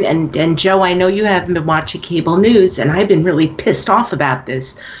hearing, and Joe, I know you haven't been watching cable news, and I've been really pissed off about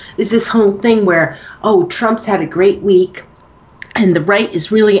this, is this whole thing where, Trump's had a great week, and the right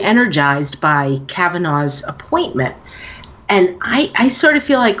is really energized by Kavanaugh's appointment. And I sort of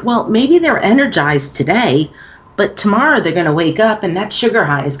feel like, well, maybe they're energized today, but tomorrow they're going to wake up and that sugar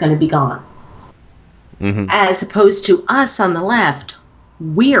high is going to be gone. Mm-hmm. As opposed to us on the left,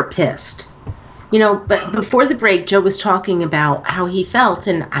 we're pissed. But before the break, Joe was talking about how he felt,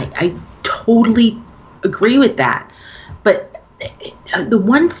 and I totally agree with that. But the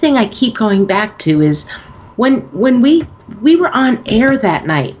one thing I keep going back to is when we were on air that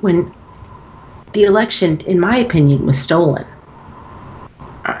night, when the election, in my opinion, was stolen.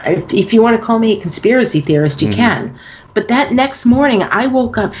 If you want to call me a conspiracy theorist, you can. But that next morning, I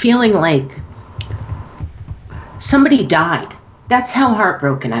woke up feeling like somebody died. That's how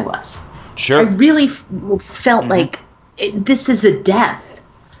heartbroken I was. Sure. I really felt like this is a death.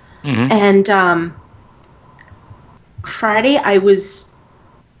 Mm-hmm. And Friday, I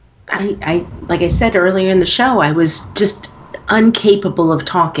like I said earlier in the show, I was just incapable of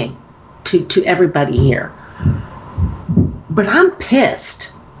talking to everybody here. But I'm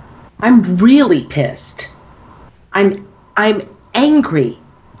pissed. I'm really pissed. I'm angry,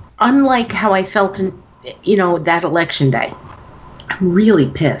 unlike how I felt in that election day. I'm really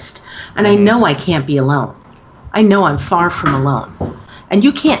pissed. And I know I can't be alone. I know I'm far from alone. And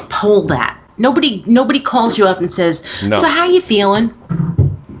you can't poll that. Nobody calls you up and says, no. So how you feeling?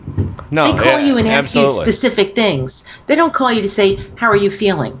 No, they call you and ask you specific things. They don't call you to say, how are you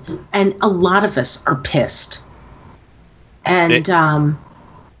feeling? And a lot of us are pissed. And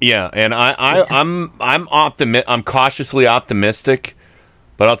yeah, and I'm I'm cautiously optimistic,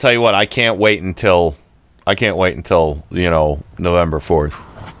 but I'll tell you what, I can't wait until November 4th.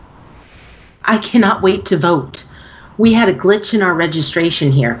 I cannot wait to vote. We had a glitch in our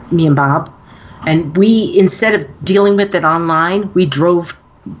registration here, me and Bob, and we, instead of dealing with it online, we drove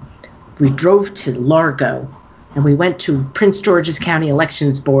to Largo, and we went to Prince George's County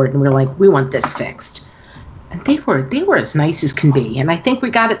Elections Board, and we were like, we want this fixed. And they were as nice as can be, and I think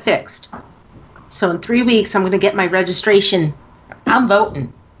we got it fixed. So in 3 weeks, I'm going to get my registration. I'm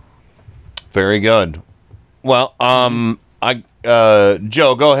voting. Very good. Well,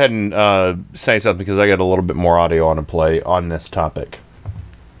 Joe, go ahead and say something, because I got a little bit more audio on to play on this topic.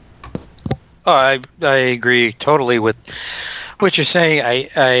 Oh, I agree totally with what you're saying.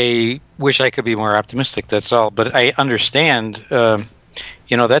 I wish I could be more optimistic. That's all. But I understand.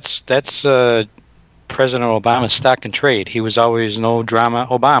 That's President Obama's stock and trade. He was always no drama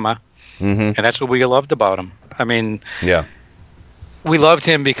Obama, and that's what we loved about him. I mean, yeah, we loved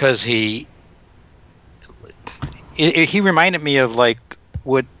him because he reminded me of like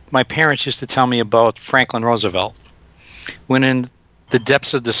what my parents used to tell me about Franklin Roosevelt. When in the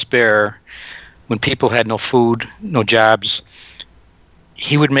depths of despair, when people had no food, no jobs,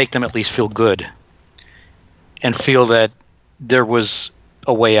 he would make them at least feel good and feel that there was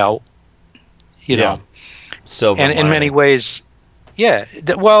a way out. You know, so and in many ways, yeah.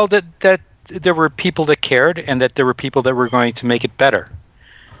 That there were people that cared, and that there were people that were going to make it better,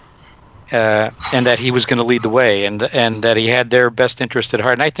 and that he was going to lead the way, and that he had their best interest at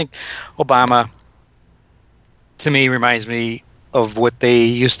heart. And I think Obama, to me, reminds me of what they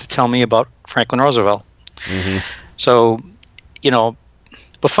used to tell me about Franklin Roosevelt. Mm-hmm. So,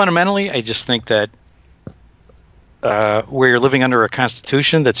 but fundamentally, I just think that we're living under a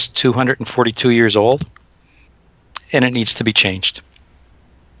constitution that's 242 years old, and it needs to be changed.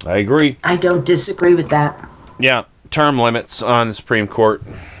 I agree. I don't disagree with that. Yeah, term limits on the Supreme Court.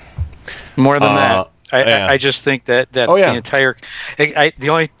 More than that, I just think that the entire, the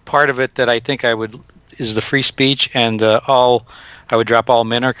only part of it that I think I would is the free speech, and I would drop all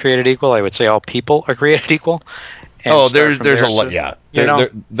men are created equal. I would say all people are created equal. There's a lot. Yeah,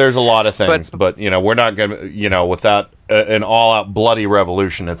 there's a lot of things, but we're not gonna, without an all-out bloody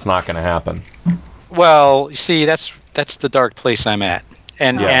revolution, it's not going to happen. Well, you see, that's the dark place I'm at,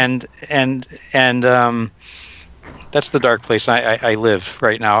 and that's the dark place I live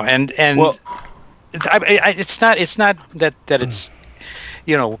right now, and well, it's not that it's,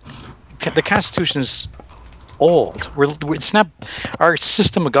 the Constitution's old. It's not, our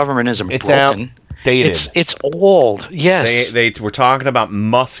system of government isn't broken. Dated. It's old. Yes. They were talking about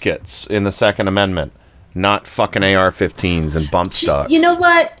muskets in the Second Amendment, not fucking AR-15s and bump stocks. You know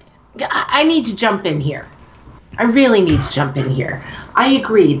what? I need to jump in here. I really need to jump in here. I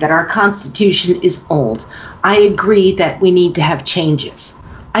agree that our Constitution is old. I agree that we need to have changes.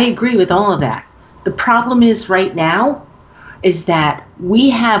 I agree with all of that. The problem is right now is that we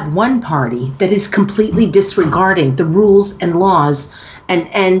have one party that is completely disregarding the rules and laws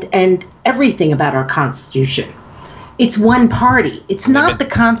and everything about our Constitution. It's one party. It's not the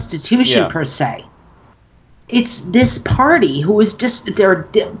Constitution per se. It's this party who is they're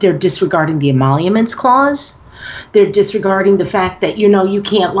disregarding the Emoluments Clause. They're disregarding the fact that, you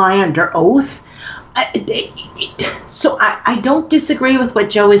can't lie under oath. So I don't disagree with what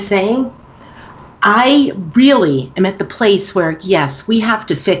Joe is saying. I really am at the place where, yes, we have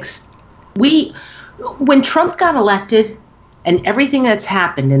to fix. When Trump got elected and everything that's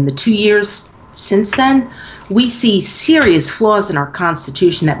happened in the 2 years since then, we see serious flaws in our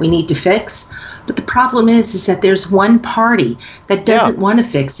Constitution that we need to fix. But the problem is that there's one party that doesn't want to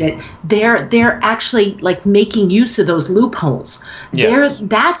fix it. They're actually making use of those loopholes. Yes.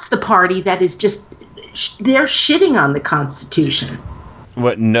 That's the party that is they're shitting on the Constitution.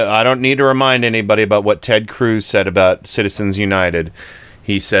 No, I don't need to remind anybody about what Ted Cruz said about Citizens United.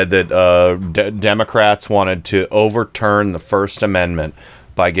 He said that Democrats wanted to overturn the First Amendment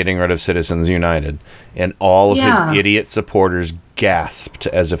by getting rid of Citizens United, and all of his idiot supporters gasped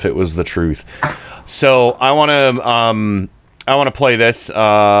as if it was the truth. So I want to play this.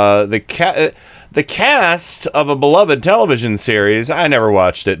 The cast of a beloved television series. I never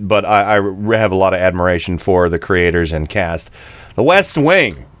watched it, but I have a lot of admiration for the creators and cast. The West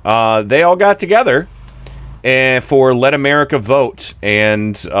Wing. They all got together for Let America Vote,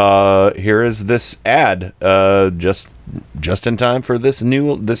 and here is this ad just in time for this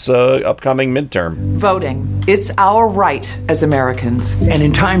upcoming midterm. Voting. It's our right as Americans. And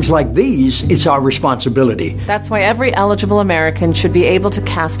in times like these, it's our responsibility. That's why every eligible American should be able to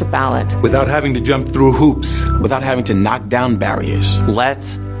cast a ballot. Without having to jump through hoops. Without having to knock down barriers. Let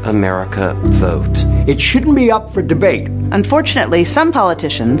America vote. It shouldn't be up for debate. Unfortunately, some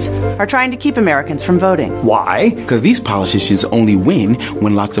politicians are trying to keep Americans from voting. Why? Because these politicians only win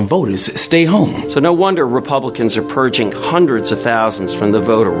when lots of voters stay home. So no wonder Republicans are purging hundreds of thousands from the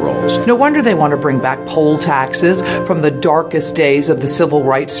voter rolls. No wonder they want to bring back poll taxes from the darkest days of the civil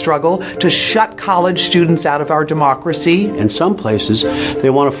rights struggle to shut college students out of our democracy. In some places,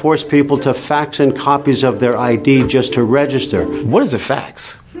 they want to force people to fax in copies of their ID just to register. What is a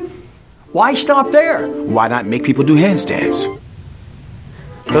fax? Why stop there? Why not make people do handstands?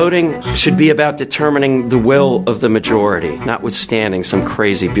 Voting should be about determining the will of the majority, notwithstanding some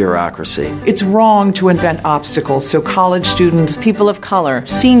crazy bureaucracy. It's wrong to invent obstacles so college students, people of color,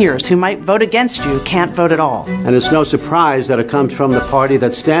 seniors who might vote against you can't vote at all. And it's no surprise that it comes from the party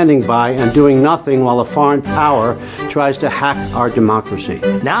that's standing by and doing nothing while a foreign power tries to hack our democracy.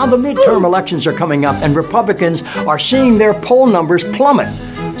 Now the midterm elections are coming up and Republicans are seeing their poll numbers plummet.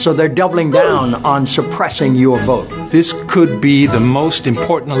 So they're doubling down on suppressing your vote. This could be the most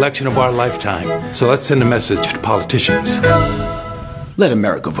important election of our lifetime. So let's send a message to politicians. Let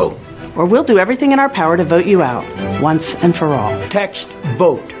America vote. Or we'll do everything in our power to vote you out, once and for all. Text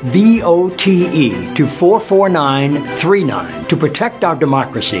VOTE, V-O-T-E, to 44939 to protect our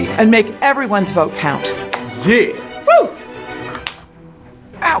democracy. And make everyone's vote count. Yeah. Woo!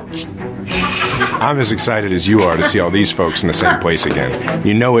 Ouch. I'm as excited as you are to see all these folks in the same place again.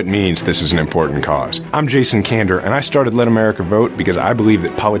 You know it means this is an important cause. I'm Jason Kander, and I started Let America Vote because I believe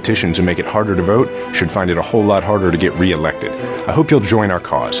that politicians who make it harder to vote should find it a whole lot harder to get reelected. I hope you'll join our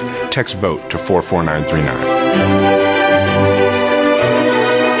cause. Text VOTE to 44939.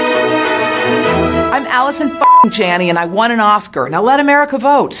 I'm Allison Janney, and I won an Oscar. Now let America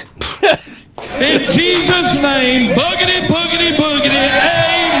vote. In Jesus' name, boogity, boogity, boogity,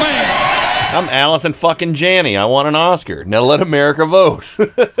 amen. I'm Allison fucking Janney. I won an Oscar. Now let America vote.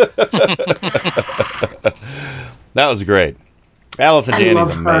 That was great. Allison Janney's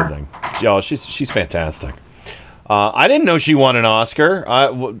amazing. Yo, she's fantastic. I didn't know she won an Oscar.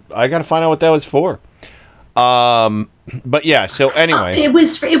 I got to find out what that was for. But yeah. So anyway, it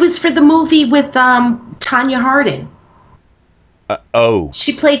was for the movie with Tanya Harding.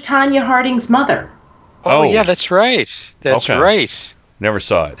 She played Tanya Harding's mother. Oh, yeah, that's right. That's okay. right. Never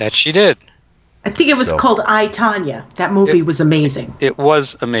saw it. That she did. I think it was called I, Tanya. That movie was amazing. It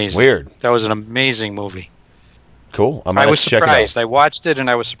was amazing. Weird. That was an amazing movie. Cool. I was surprised. I watched it and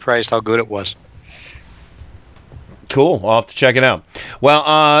I was surprised how good it was. Cool. I'll have to check it out.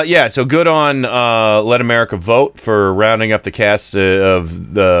 Well, yeah, so good on Let America Vote for rounding up the cast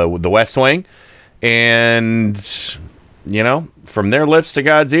of the West Wing. And, you know, from their lips to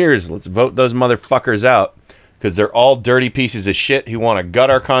God's ears, let's vote those motherfuckers out. Because they're all dirty pieces of shit who want to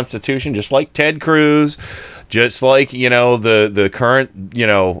gut our Constitution, just like Ted Cruz, just like, you know, the current, you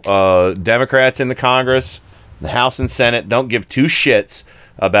know, Democrats in the Congress, the House and Senate don't give two shits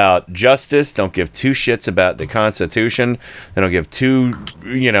about justice, don't give two shits about the Constitution. They don't give two,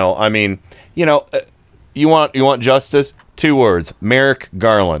 you know, I mean, you know, you want justice? 2 words, Merrick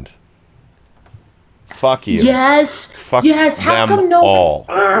Garland. Fuck you. Yes. Fuck yes. How them come no? all.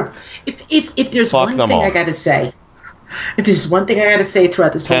 If there's Fuck one them thing all. I gotta say,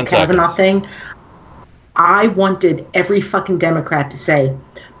 throughout this whole 10 Kavanaugh seconds. thing, I wanted every fucking Democrat to say,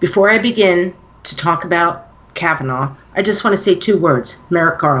 before I begin to talk about Kavanaugh, I just want to say 2 words: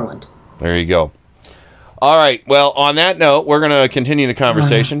 Merrick Garland. There you go. All right. Well, on that note, we're going to continue the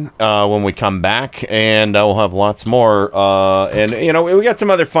conversation when we come back, and we'll have lots more. And, you know, we got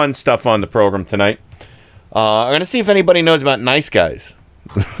some other fun stuff on the program tonight. I'm going to see if anybody knows about Nice Guys.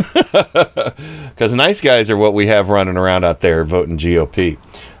 Because Nice Guys are what we have running around out there voting GOP.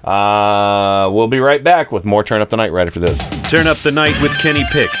 We'll be right back with more Turn Up the Night right after this. Turn Up the Night with Kenny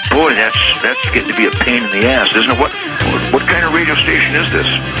Pick. Boy, that's getting to be a pain in the ass, isn't it? What kind of radio station is this?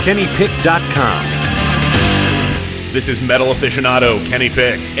 KennyPick.com. This is metal aficionado Kenny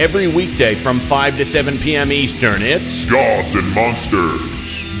Pick. Every weekday from 5 to 7 p.m. Eastern, it's Gods and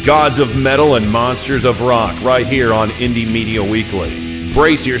Monsters. Gods of Metal and Monsters of Rock, right here on Indie Media Weekly.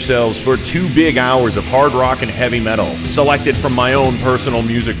 Brace yourselves for 2 big hours of hard rock and heavy metal, selected from my own personal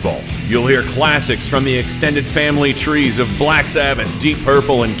music vault. You'll hear classics from the extended family trees of Black Sabbath, Deep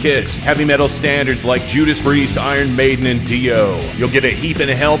Purple, and Kiss, heavy metal standards like Judas Priest, Iron Maiden, and Dio. You'll get a heap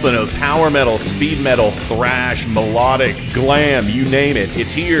and a helping of power metal, speed metal, thrash, melodic, glam, you name it,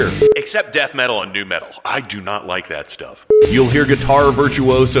 it's here. Except death metal and nu metal. I do not like that stuff. You'll hear guitar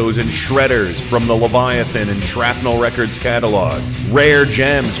virtuosos and shredders from the Leviathan and Shrapnel Records catalogs. Rare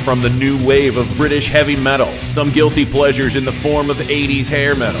gems from the new wave of British heavy metal. Some guilty pleasures in the form of 80s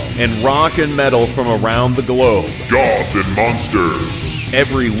hair metal. And rock and metal from around the globe. Gods and Monsters.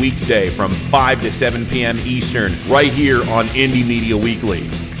 Every weekday from 5 to 7 p.m. Eastern, right here on Indie Media Weekly.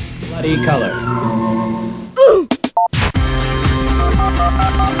 Bloody color.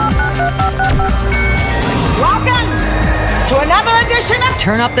 Welcome to another edition of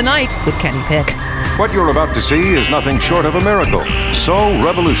Turn Up the Night with Kenny Pick. What you're about to see is nothing short of a miracle. So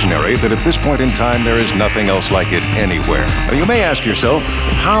revolutionary that at this point in time there is nothing else like it anywhere. Now, you may ask yourself,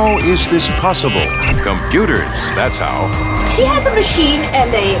 how is this possible? Computers, that's how. He has a machine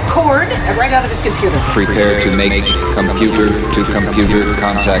and a cord right out of his computer. Prepare to make computer-to-computer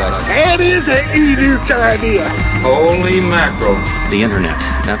contact. That is an idiot idea. Holy mackerel. The internet.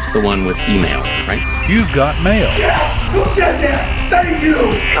 That's the one with email, right? You've got mail. Yeah, who said that? Thank you.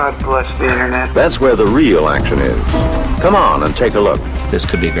 God bless the internet. That's where the real action is. Come on and take a look. This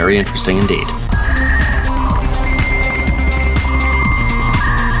could be very interesting indeed.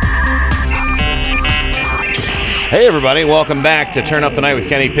 Hey everybody, welcome back to Turn Up the Night with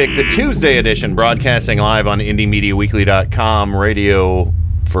Kenny Pick, the Tuesday edition, broadcasting live on IndieMediaWeekly.com, radio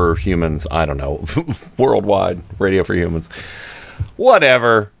for humans, I don't know, worldwide, radio for humans.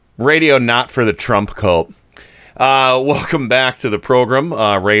 Whatever, radio not for the Trump cult. Welcome back to the program,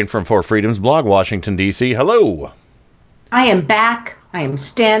 Rain from Four Freedoms blog, Washington, D.C. Hello. I am back. I am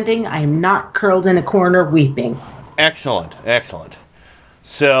standing. I am not curled in a corner weeping. Excellent, excellent.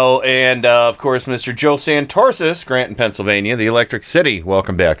 So, and of course, Mr. Joe Santorsis, Granton, Pennsylvania, the Electric City.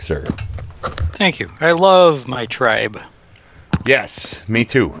 Welcome back, sir. Thank you. I love my tribe. Yes, me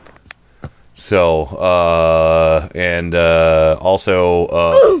too. So, and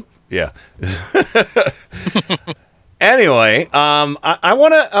also, yeah. Anyway, I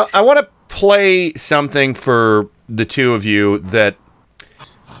wanna play something for the two of you that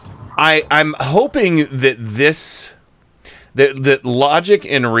I'm hoping that that logic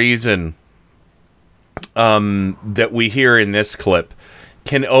and reason that we hear in this clip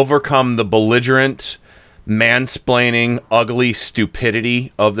can overcome the belligerent, mansplaining, ugly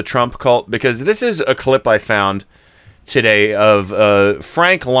stupidity of the Trump cult, because this is a clip I found today of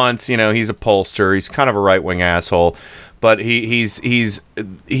Frank Luntz. You know, he's a pollster. He's kind of a right-wing asshole, but he's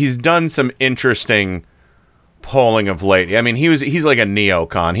done some interesting polling of late. I mean, he's like a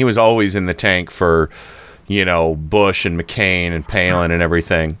neocon. He was always in the tank for, you know, Bush and McCain and Palin and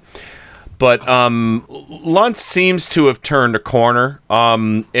everything. But Luntz seems to have turned a corner,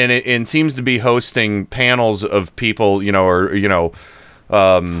 and seems to be hosting panels of people, you know, or, you know,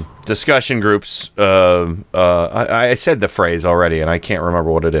 discussion groups. I said the phrase already, and I can't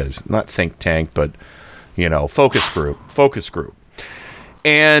remember what it is. Not think tank, but, you know, focus group.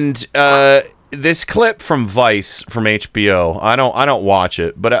 And this clip from Vice, from HBO, I don't watch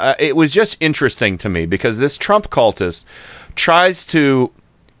it, but it was just interesting to me because this Trump cultist tries to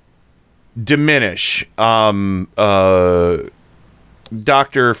diminish Dr.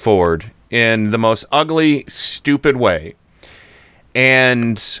 Ford in the most ugly, stupid way.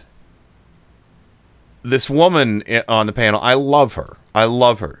 And this woman on the panel, I love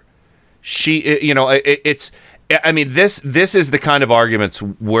her. She, you know, it's, I mean, this is the kind of arguments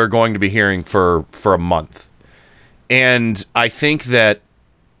we're going to be hearing for a month. And I think that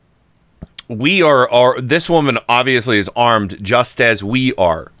we are this woman obviously is armed just as we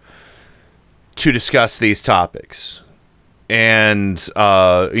are to discuss these topics. And,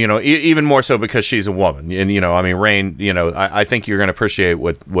 you know, even more so because she's a woman. And, you know, I mean, Rain, you know, I think you're going to appreciate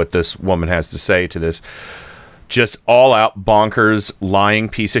what this woman has to say to this just all-out bonkers, lying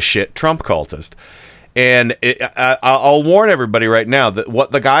piece of shit Trump cultist. And I'll warn everybody right now that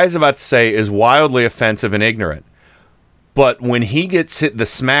what the guy is about to say is wildly offensive and ignorant. But when he gets the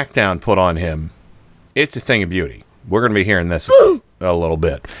smackdown put on him, it's a thing of beauty. We're going to be hearing this a little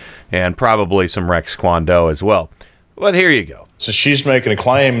bit. And probably some Rex Kwon Do as well. But here you go. So she's making a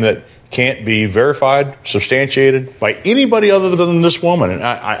claim that can't be verified, substantiated by anybody other than this woman. And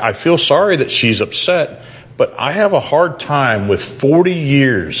I feel sorry that she's upset, but I have a hard time with 40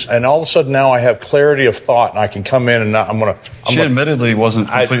 years. And all of a sudden now I have clarity of thought and I can come in and I'm going to... She admittedly wasn't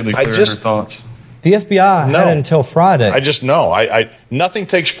completely clear in her thoughts. The FBI had until Friday. I just know. Nothing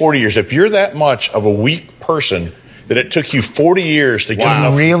takes 40 years. If you're that much of a weak person that it took you 40 years to get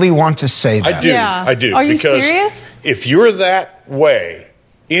enough... I really want to say that. I do. Are you because serious? If you're that way,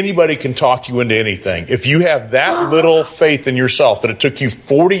 anybody can talk you into anything. If you have that little faith in yourself that it took you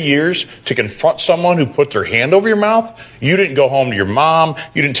 40 years to confront someone who put their hand over your mouth, you didn't go home to your mom,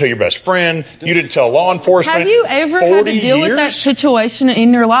 you didn't tell your best friend, you didn't tell law enforcement. Have you ever had to deal with that situation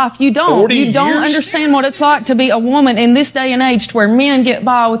in your life? You don't. You don't understand what it's like to be a woman in this day and age to where men get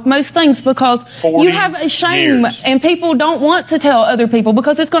by with most things because you have a shame and people don't want to tell other people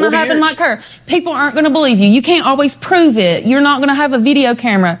because it's going to happen like her. People aren't going to believe you. You can't always prove it. You're not going to have a video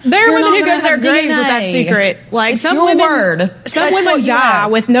camera. There are women who go to their graves with that secret. Like some women die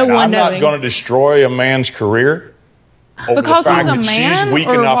with no one knowing. I'm not going to destroy a man's career over because the fact he's a that man she's weak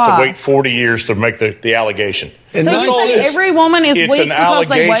or enough what? to wait 40 years to make the allegation. And so you say every woman is weak because they wait? It's an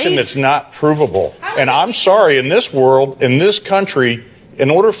allegation that's not provable. And I'm sorry, in this world, in this country, in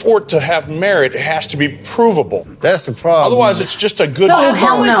order for it to have merit, it has to be provable. That's the problem. Otherwise, it's just a good So start. as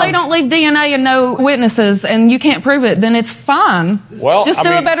long as they don't leave DNA and no witnesses and you can't prove it, then it's fine. Well, just do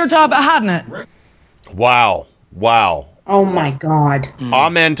a better job at hiding it. Wow. Oh my God.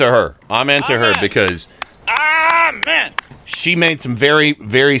 Amen to her. Amen to her because she made some very,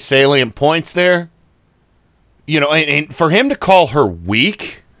 very salient points there. You know, and for him to call her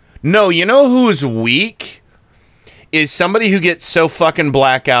weak, no, you know who's weak? Is somebody who gets so fucking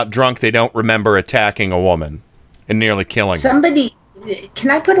blackout drunk they don't remember attacking a woman and nearly killing her.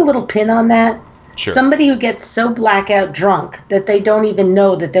 Can I put a little pin on that? Sure. Somebody who gets so blackout drunk that they don't even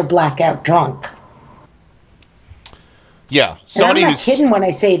know that they're blackout drunk. Yeah. And I'm not kidding when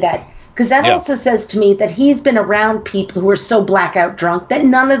I say that. Because that also says to me that he's been around people who are so blackout drunk that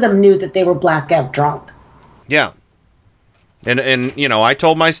none of them knew that they were blackout drunk. Yeah. And you know, I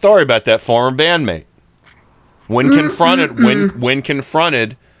told my story about that former bandmate. When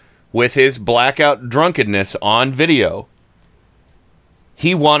confronted with his blackout drunkenness on video,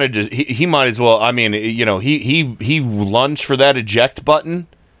 he wanted to. He might as well. I mean, he lunged for that eject button.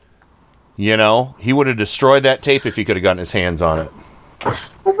 He would have destroyed that tape if he could have gotten his hands on it.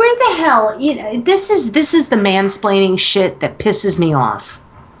 Well, where the hell? This is the mansplaining shit that pisses me off.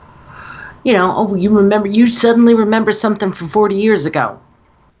 You suddenly remember something from 40 years ago.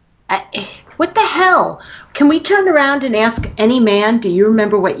 What the hell? Can we turn around and ask any man, do you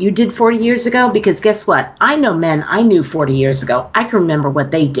remember what you did 40 years ago? Because guess what? I know men I knew 40 years ago. I can remember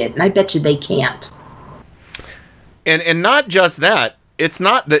what they did, and I bet you they can't. And not just that. It's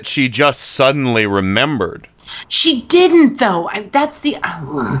not that she just suddenly remembered. She didn't, though.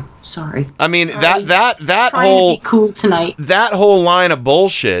 Sorry. I mean, sorry. that Trying whole to be cool tonight. That whole line of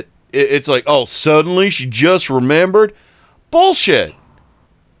bullshit. It's like, oh, suddenly she just remembered. Bullshit.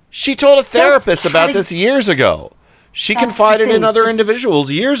 She told a therapist about this years ago. She confided in other individuals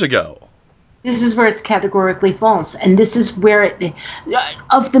years ago. This is where it's categorically false, and this is where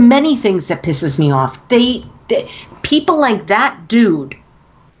of the many things that pisses me off, people like that dude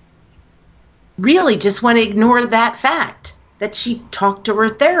really just want to ignore that fact that she talked to her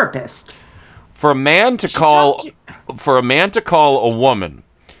therapist. For a man to call a woman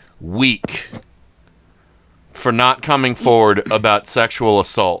weak for not coming forward about sexual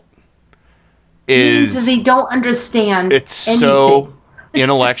assault means they don't understand. It's anything. So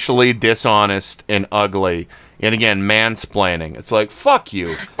intellectually dishonest and ugly. And again, mansplaining. It's like, fuck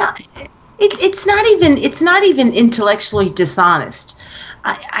you. It's not even intellectually dishonest.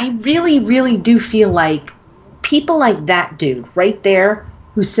 I really, really do feel like people like that dude right there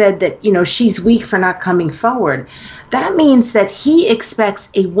who said that, she's weak for not coming forward. That means that he expects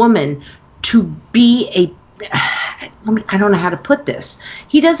a woman to be I don't know how to put this.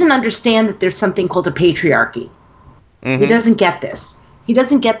 He doesn't understand that there's something called a patriarchy. Mm-hmm. He doesn't get this. He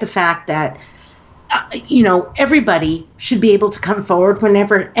doesn't get the fact that, everybody should be able to come forward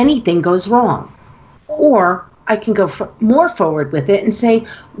whenever anything goes wrong. Or I can go more forward with it and say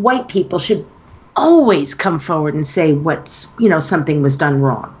white people should always come forward and say something was done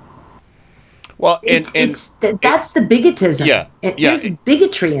wrong. Well, that's the bigotism. Yeah, There's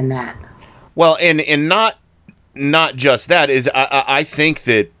bigotry in that. Well, and not just that is I think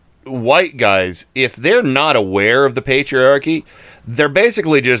that white guys, if they're not aware of the patriarchy, they're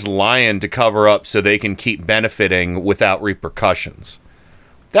basically just lying to cover up so they can keep benefiting without repercussions.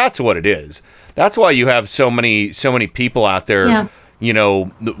 That's what it is. That's why you have so many people out there,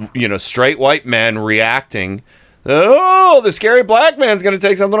 straight white men reacting. Oh, the scary black man's going to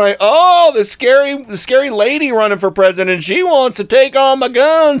take something away. Oh, the scary lady running for president. She wants to take all my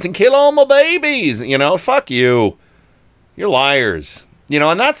guns and kill all my babies. Fuck you. You're liars.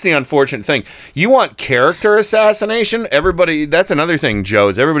 And that's the unfortunate thing. You want character assassination? Everybody, that's another thing, Joe,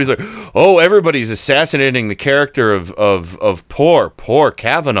 is everybody's like, oh, everybody's assassinating the character of poor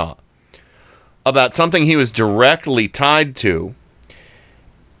Kavanaugh about something he was directly tied to.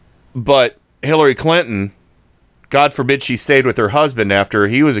 But Hillary Clinton, God forbid she stayed with her husband after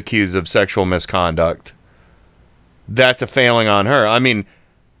he was accused of sexual misconduct. That's a failing on her. I mean,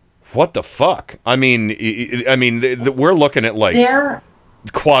 what the fuck? I mean, we're looking at like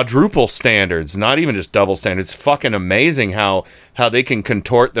quadruple standards, not even just double standards. It's fucking amazing how they can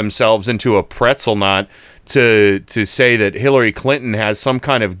contort themselves into a pretzel knot to say that Hillary Clinton has some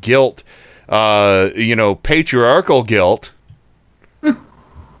kind of guilt, patriarchal guilt.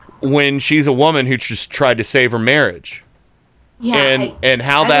 When she's a woman who just tried to save her marriage. Yeah. And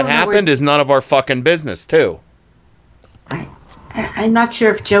how that happened is none of our fucking business, too. I'm not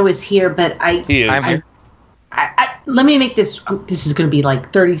sure if Joe is here, but he is. Let me make this. This is going to be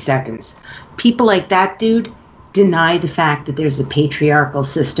like 30 seconds. People like that dude deny the fact that there's a patriarchal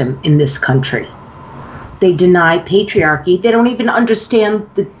system in this country. They deny patriarchy. They don't even understand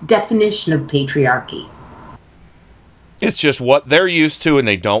the definition of patriarchy. It's just what they're used to, and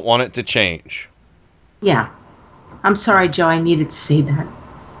they don't want it to change. Yeah. I'm sorry, Joe. I needed to say that.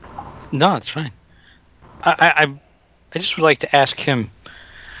 No, it's fine. I just would like to ask him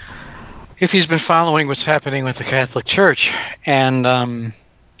if he's been following what's happening with the Catholic Church and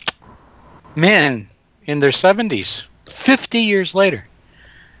men in their 70s, 50 years later,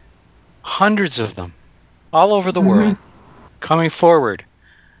 hundreds of them all over the world coming forward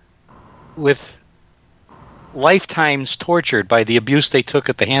with lifetimes tortured by the abuse they took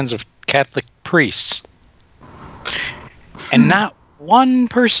at the hands of Catholic priests. And not one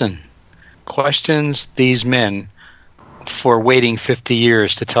person questions these men for waiting 50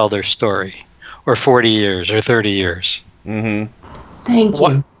 years to tell their story, or 40 years, or 30 years. Mm-hmm. Thank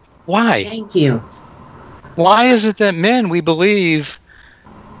you. Why? Thank you. Why is it that men, we believe,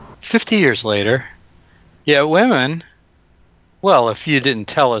 50 years later, yet women Well, if you didn't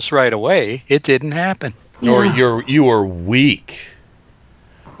tell us right away, it didn't happen. Yeah. Or you were weak.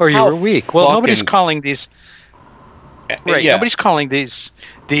 Or you were weak. Well, nobody's calling these. Right. Yeah. Nobody's calling these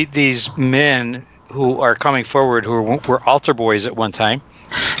men who are coming forward who were altar boys at one time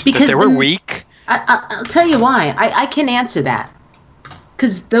because they were weak. I'll tell you why. I can answer that.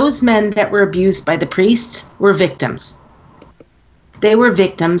 Because those men that were abused by the priests were victims. They were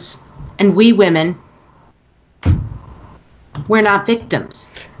victims, and we women, we're not victims.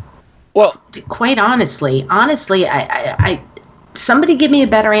 Well, quite honestly, I somebody give me a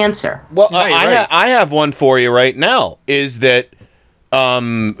better answer. Well, I have one for you right now. Is that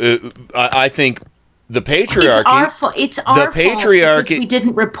I think the patriarchy. It's our fault because we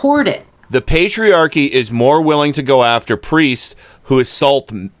didn't report it. The patriarchy is more willing to go after priests who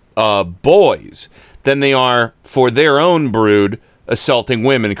assault boys than they are for their own brood assaulting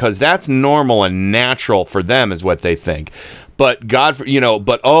women, because that's normal and natural for them, is what they think. But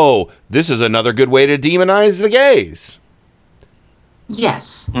this is another good way to demonize the gays.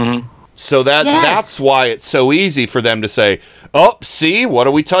 Yes. Mm-hmm. So that's why it's so easy for them to say, "Oh, see, what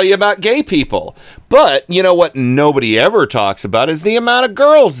do we tell you about gay people?" But you know what nobody ever talks about is the amount of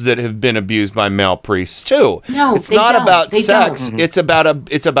girls that have been abused by male priests too. No, it's not about sex. Mm-hmm.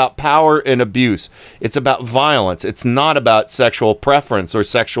 It's about power and abuse. It's about violence. It's not about sexual preference or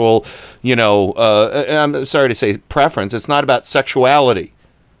sexual, I'm sorry to say preference. It's not about sexuality.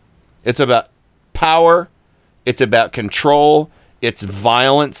 It's about power. It's about control. It's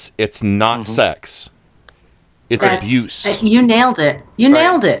violence. It's not sex. It's abuse. You nailed it.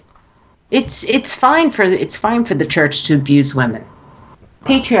 Nailed it. It's fine for the church to abuse women.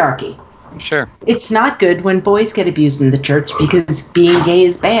 Patriarchy. Sure. It's not good when boys get abused in the church because being gay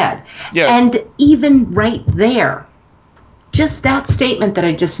is bad. Yeah. And even right there, just that statement that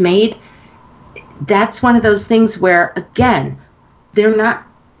I just made, that's one of those things where, again, they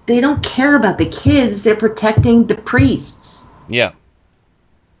don't care about the kids. They're protecting the priests. Yeah.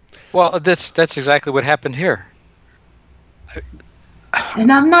 Well, that's exactly what happened here.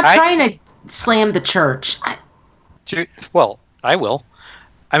 And I'm not trying to slam the church. Well, I will.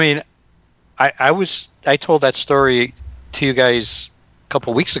 I mean, I told that story to you guys a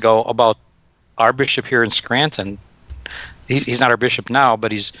couple weeks ago about our bishop here in Scranton. He's not our bishop now,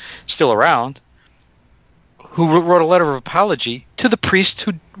 but he's still around. Who wrote a letter of apology to the priest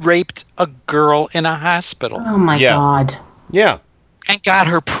who raped a girl in a hospital. Oh my God. Yeah. And got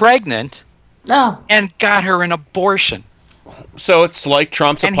her pregnant. No. And got her an abortion. So it's like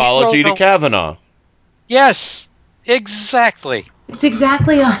Trump's apology to Kavanaugh. Yes, exactly. It's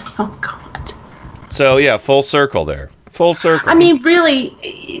exactly oh God. So yeah, full circle there. Full circle. I mean, really,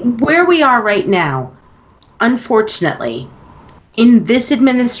 where we are right now, unfortunately, in this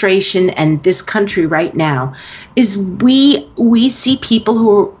administration and this country right now, is we see people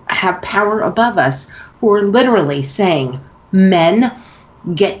who have power above us who are literally saying men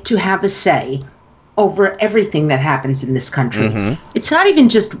get to have a say over everything that happens in this country. Mm-hmm. It's not even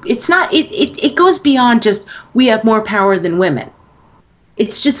just, it goes beyond just we have more power than women.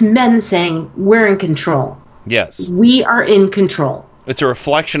 It's just men saying we're in control. Yes. We are in control. It's a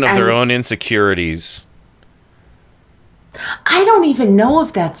reflection of their own insecurities. I don't even know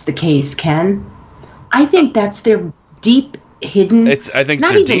if that's the case, Ken. I think that's their deep hidden. I think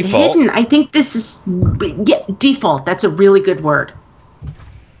not it's even default. Hidden. I think this is default. That's a really good word.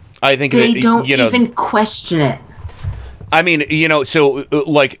 I think they don't even question it. I mean, so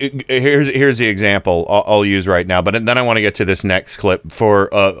like here's the example I'll use right now, but then I want to get to this next clip for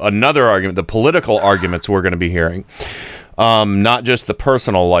another argument, the political arguments we're going to be hearing, not just the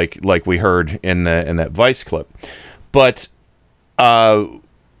personal like we heard in that Vice clip, but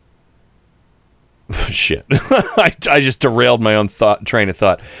shit, I just derailed my own train of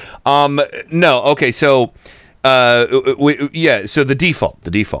thought. No, okay, so. So the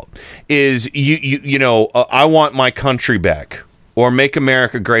default is I want my country back or make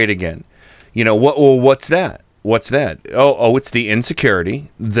America great again. What's that? Oh, it's the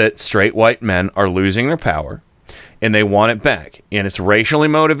insecurity that straight white men are losing their power and they want it back. And it's racially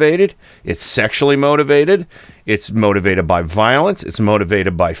motivated. It's sexually motivated. It's motivated by violence. It's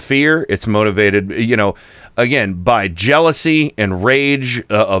motivated by fear. It's motivated, again, by jealousy and rage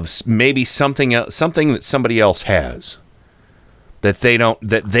of maybe something else, something that somebody else has that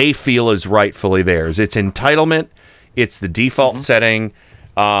they feel is rightfully theirs. It's entitlement. It's the default setting.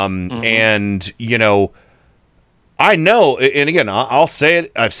 And, I know, and again, I'll say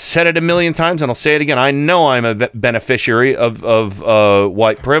it. I've said it a million times and I'll say it again. I know I'm a beneficiary of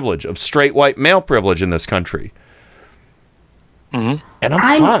white privilege, of straight white male privilege in this country. Mm-hmm. And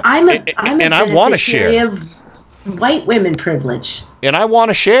I'm fine. I'm a I want to share. White women privilege. And I want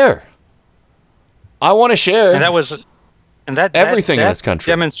to share. And that was, and that everything that in this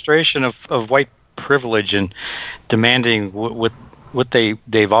country. Demonstration of white privilege and demanding what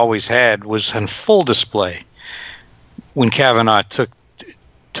they've always had was on full display when Kavanaugh took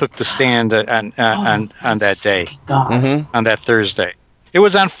the stand on that day, on that Thursday. It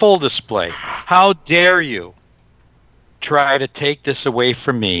was on full display. How dare you try to take this away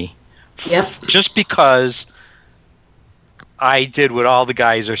from me? Yep. Just because I did what all the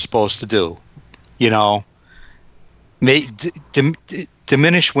guys are supposed to do,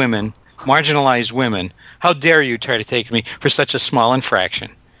 diminish women, marginalize women. How dare you try to take me for such a small infraction?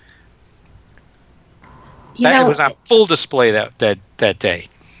 It was on full display that day.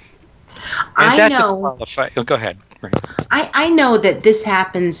 Go ahead. I know that this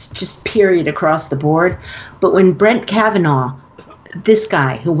happens just period across the board, but when Brett Kavanaugh, this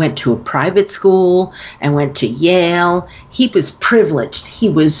guy who went to a private school and went to Yale, he was privileged. He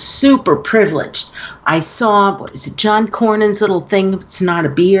was super privileged. I saw, John Cornyn's little thing, it's not a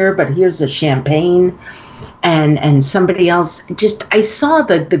beer, but here's a champagne, and somebody else, I saw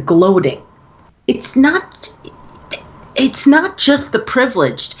the gloating. It's not just the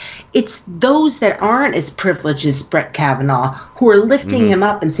privileged. It's those that aren't as privileged as Brett Kavanaugh who are lifting him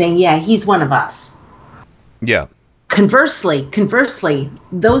up and saying, yeah, he's one of us. Yeah. Conversely,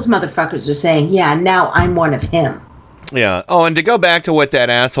 those motherfuckers are saying, yeah, now I'm one of him. Yeah. Oh, and to go back to what that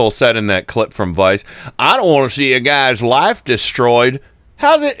asshole said in that clip from Vice, I don't want to see a guy's life destroyed.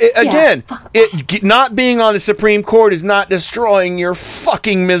 How's it? Again, it not being on the Supreme Court is not destroying your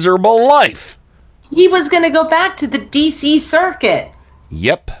fucking miserable life. He was going to go back to the D.C. circuit.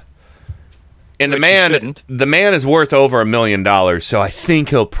 Yep. And the man is worth over $1 million, so I think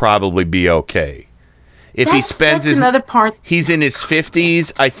he'll probably be okay. If he spends another part. He's in his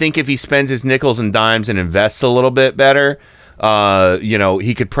 50s. I think if he spends his nickels and dimes and invests a little bit better,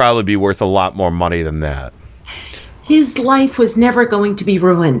 he could probably be worth a lot more money than that. His life was never going to be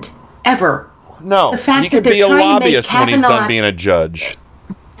ruined, ever. No, the fact he could be a lobbyist when he's done being a judge.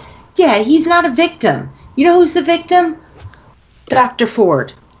 Yeah, he's not a victim. You know who's the victim? Dr.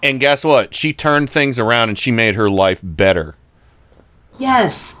 Ford. And guess what? She turned things around and she made her life better.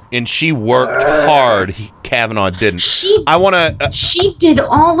 Yes. And she worked hard. Kavanaugh didn't. She did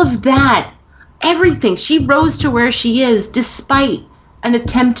all of that. Everything. She rose to where she is despite an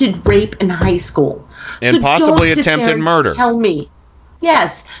attempted rape in high school. And so possibly attempted murder. Tell me.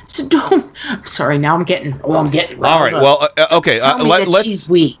 Yes. So don't. Sorry, now I'm getting. All right. Well, okay. Let's. She's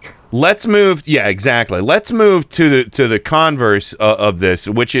weak. Let's move. Yeah, exactly. Let's move to the converse of this,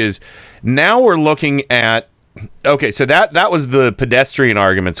 which is now we're looking at. Okay, so that was the pedestrian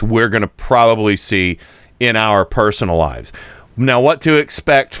arguments we're going to probably see in our personal lives. Now, what to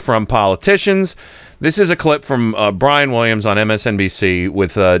expect from politicians? This is a clip from Brian Williams on MSNBC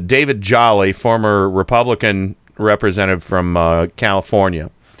with David Jolly, former Republican representative from Florida.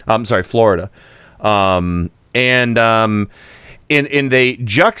 And they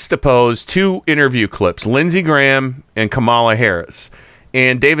juxtapose two interview clips, Lindsey Graham and Kamala Harris.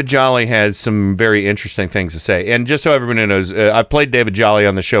 And David Jolly has some very interesting things to say. And just so everyone knows, I've played David Jolly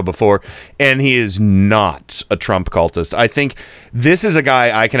on the show before, and he is not a Trump cultist. I think this is a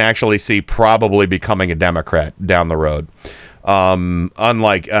guy I can actually see probably becoming a Democrat down the road.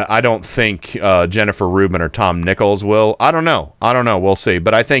 Unlike, I don't think Jennifer Rubin or Tom Nichols will. I don't know. We'll see.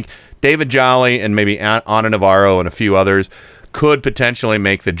 But I think David Jolly and maybe Ana Navarro and a few others could potentially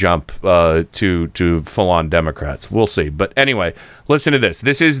make the jump to full-on Democrats. We'll see. But anyway, listen to this.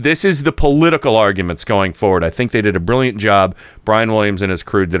 This is the political arguments going forward. I think they did a brilliant job. Brian Williams and his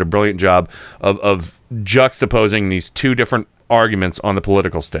crew did a brilliant job of juxtaposing these two different arguments on the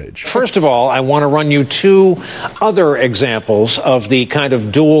political stage. First of all, I want to run you two other examples of the kind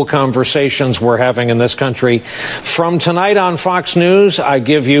of dual conversations we're having in this country. From tonight on Fox News, I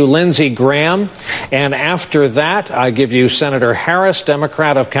give you Lindsey Graham, and after that, I give you Senator Harris,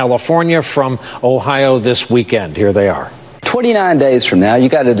 Democrat of California from Ohio this weekend. Here they are. 29 days from now, you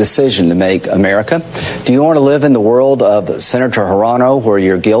got a decision to make, America. Do you want to live in the world of Senator Hirono, where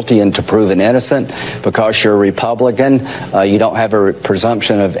you're guilty until proven innocent because you're a Republican, you don't have a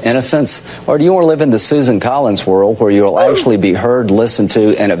presumption of innocence? Or do you want to live in the Susan Collins world, where you'll actually be heard, listened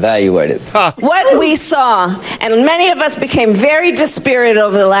to, and evaluated? What we saw, and many of us became very dispirited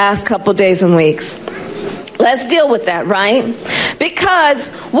over the last couple days and weeks. Let's deal with that, right?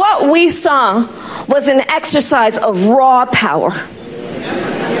 Because what we saw was an exercise of raw power.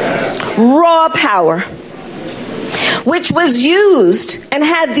 Raw power. Which was used and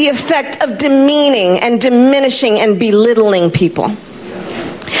had the effect of demeaning and diminishing and belittling people.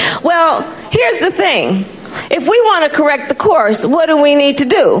 Well, here's the thing. If we want to correct the course, what do we need to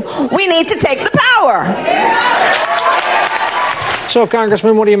do? We need to take the power. So,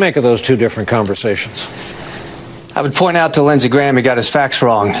 Congressman, what do you make of those two different conversations? I would point out to Lindsey Graham he got his facts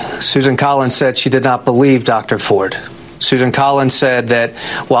wrong. Susan Collins said she did not believe Dr. Ford. Susan Collins said that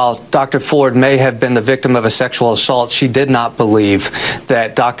while Dr. Ford may have been the victim of a sexual assault, she did not believe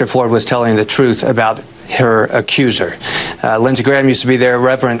that Dr. Ford was telling the truth about her accuser. Lindsey Graham used to be the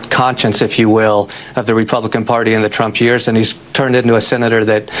irreverent conscience, if you will, of the Republican Party in the Trump years, and he's turned into a senator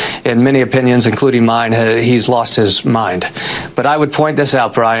that, in many opinions, including mine, he's lost his mind. But I would point this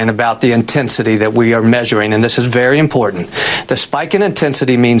out, Brian, about the intensity that we are measuring, and this is very important. The spike in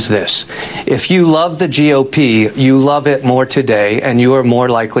intensity means this. If you love the GOP, you love it more today, and you are more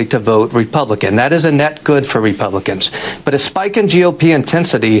likely to vote Republican. That is a net good for Republicans. But a spike in GOP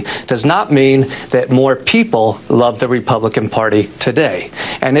intensity does not mean that more people love the Republican Party today.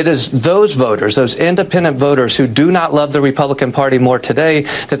 And it is those voters, those independent voters who do not love the Republican Party more today,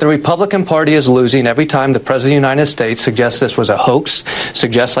 that the Republican Party is losing every time the President of the United States suggests this was a hoax,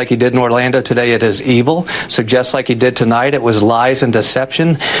 suggests like he did in Orlando today it is evil, suggests like he did tonight it was lies and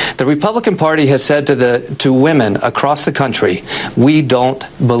deception. The Republican Party has said to women across the country, we don't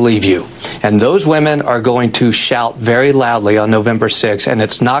believe you. And those women are going to shout very loudly on November 6th, and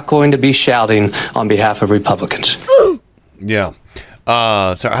it's not going to be shouting on behalf of Republicans. Yeah.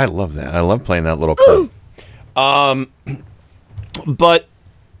 So I love that. I love playing that little clip. But,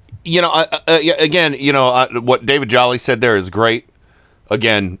 you know, again, you know, what David Jolly said there is great.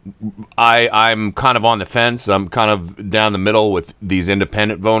 Again, I'm kind of on the fence. I'm kind of down the middle with these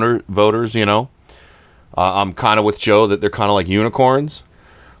independent voters, you know. I'm kind of with Joe that they're kind of like unicorns.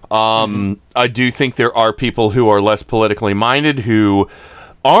 I do think there are people who are less politically minded who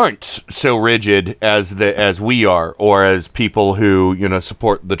aren't so rigid as we are, or as people who, you know,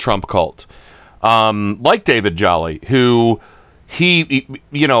 support the Trump cult, like David Jolly, who he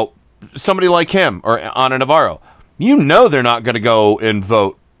you know, somebody like him or Ana Navarro, you know, they're not going to go and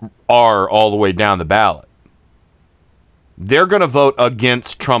vote R all the way down the ballot. They're going to vote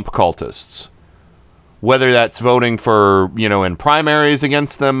against Trump cultists, whether that's voting for, you know, in primaries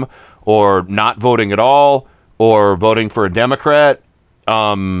against them, or not voting at all, or voting for a Democrat.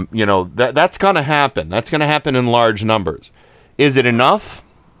 You know, that's going to happen. That's going to happen in large numbers. Is it enough?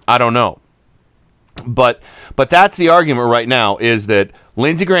 I don't know. But that's the argument right now, is that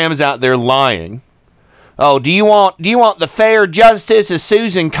Lindsey Graham is out there lying. Oh, do you want the fair justice of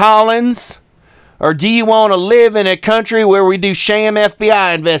Susan Collins? Or do you want to live in a country where we do sham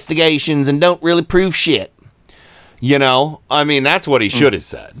FBI investigations and don't really prove shit? You know, I mean, that's what he should have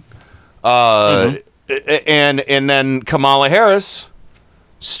said. And then Kamala Harris,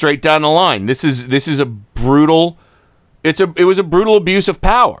 straight down the line. This is a brutal. It was a brutal abuse of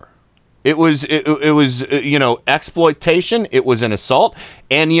power. It was you know, exploitation. It was an assault.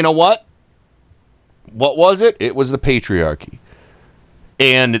 And you know what? What was it? It was the patriarchy.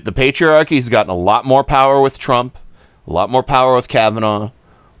 And the patriarchy has gotten a lot more power with Trump, a lot more power with Kavanaugh, a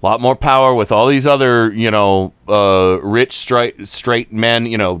lot more power with all these other, you know, rich straight men.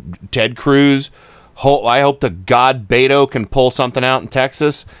 You know, Ted Cruz. I hope to God Beto can pull something out in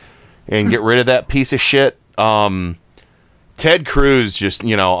Texas and get rid of that piece of shit. Ted Cruz, just,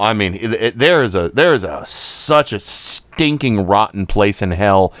 you know, I mean, there is such a stinking rotten place in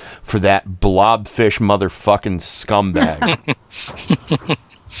hell for that blobfish motherfucking scumbag.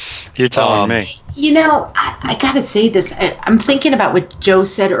 You're telling me. You know, I got to say this. I'm thinking about what Joe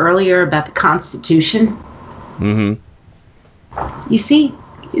said earlier about the Constitution. Mm-hmm. You see,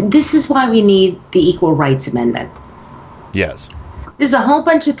 this is why we need the Equal Rights Amendment. Yes. There's a whole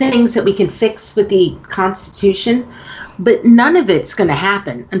bunch of things that we can fix with the Constitution, but none of it's going to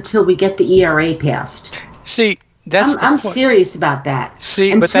happen until we get the ERA passed. See, I'm serious about that.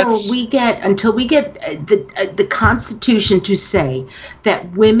 See, until we get the Constitution to say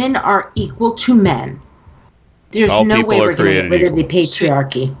that women are equal to men, there's no way we're going to get rid of the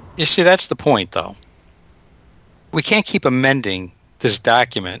patriarchy. You see, that's the point, though. We can't keep amending this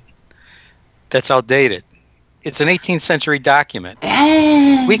document that's outdated. It's an 18th century document.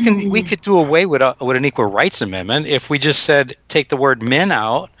 We could do away with an equal rights amendment if we just said, take the word men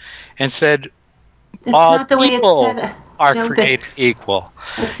out and said that's all not the people way it's said, are Joe, created equal.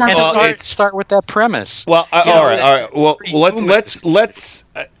 It's not and start with that premise. Well, all right. Well, let's.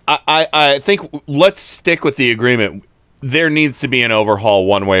 I think let's stick with the agreement. There needs to be an overhaul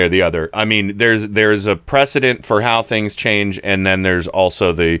one way or the other. I mean, there's a precedent for how things change, and then there's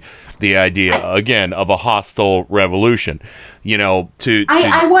also the idea again of a hostile revolution. You know,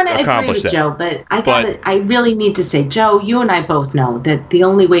 I want to agree accomplish with that. Joe, but I really need to say, Joe, you and I both know that the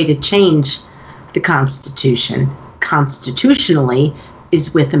only way to change the Constitution constitutionally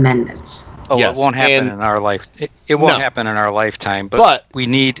is with amendments. Oh, Yes, it won't happen and- in our life. It won't No. happen in our lifetime. But we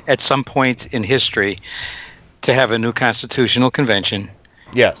need, at some point in history, to have a new constitutional convention.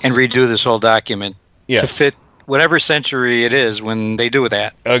 Yes. And redo this whole document to Yes. fit whatever century it is when they do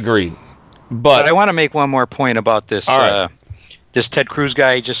that. Agreed. But I want to make one more point about this. All right. This Ted Cruz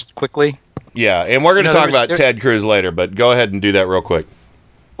guy, just quickly. Yeah, and we're going to You know, talk about Ted Cruz later, but go ahead and do that real quick.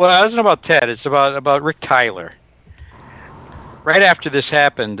 Well, it isn't about Ted. It's about Rick Tyler. Right after this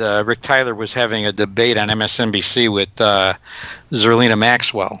happened, Rick Tyler was having a debate on MSNBC with Zerlina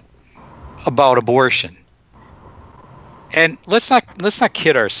Maxwell about abortion. And let's not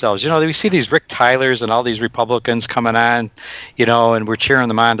kid ourselves. You know, we see these Rick Tylers and all these Republicans coming on, you know, and we're cheering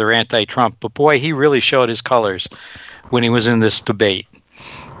them on. They're anti-Trump. But boy, he really showed his colors when he was in this debate,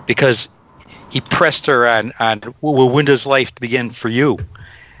 because he pressed her on well, when does life begin for you?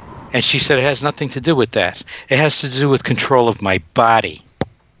 And she said it has nothing to do with that. It has to do with control of my body.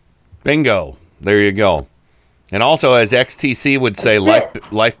 Bingo. There you go. And also, as XTC would say,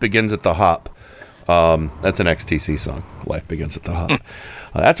 life begins at the hop. That's an XTC song. Life begins at the hop.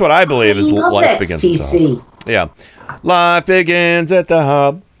 That's what I believe is life begins at the hop. Yeah. Life begins at the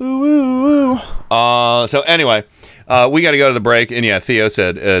hop. Ooh, ooh, ooh. So anyway, we got to go to the break. And yeah, Theo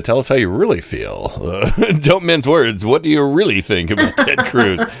said, tell us how you really feel. Don't mince words. What do you really think about Ted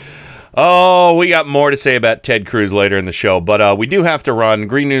Cruz? Oh, we got more to say about Ted Cruz later in the show, but we do have to run.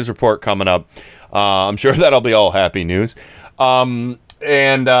 Green News Report coming up. I'm sure that'll be all happy news. And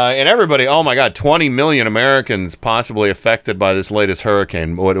everybody, oh my God, 20 million Americans possibly affected by this latest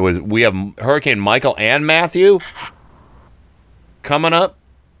hurricane. We have Hurricane Michael and Matthew coming up.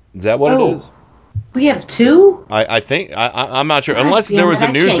 Is that what it is? We have two? I think I'm not sure, unless there was a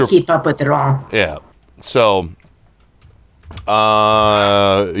news report. I can't keep up with it all. Yeah. So,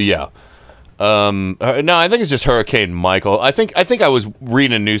 yeah. No, I think it's just Hurricane Michael. I think I was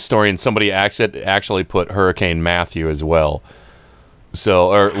reading a news story and somebody actually put Hurricane Matthew as well. So,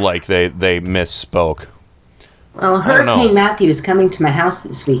 or like they misspoke. Well, Hurricane Matthew is coming to my house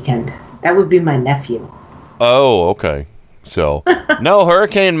this weekend. That would be my nephew. Oh, okay. So, no,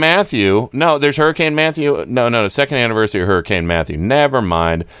 Hurricane Matthew. No, there's Hurricane Matthew. No, the second anniversary of Hurricane Matthew. Never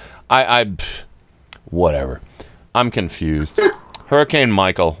mind. Whatever. I'm confused. Hurricane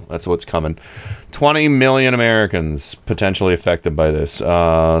Michael. That's what's coming. 20 million Americans potentially affected by this.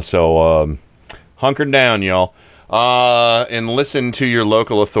 So, hunker down, y'all. And listen to your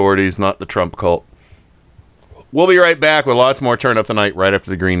local authorities, not the Trump cult. We'll be right back with lots more Turn Up the Night right after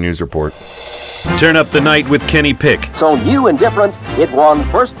the Green News Report. Turn Up the Night with Kenny Pick. So new and different, it won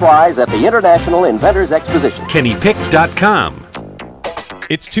first prize at the International Inventors Exposition. KennyPick.com.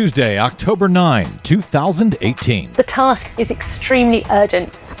 It's Tuesday, October 9, 2018. The task is extremely urgent,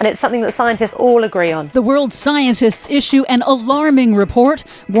 and it's something that scientists all agree on. The world's scientists issue an alarming report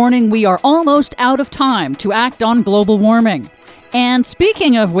warning we are almost out of time to act on global warming. And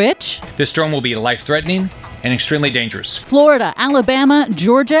speaking of which, this storm will be life-threatening and extremely dangerous. Florida, Alabama,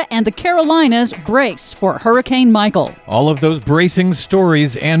 Georgia, and the Carolinas brace for Hurricane Michael. All of those bracing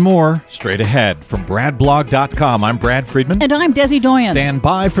stories and more straight ahead from BradBlog.com. I'm Brad Friedman. And I'm Desi Doyen. Stand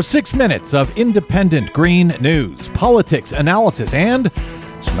by for 6 minutes of independent green news, politics, analysis, and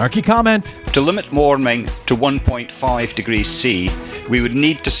snarky comment. To limit warming to 1.5 degrees C, we would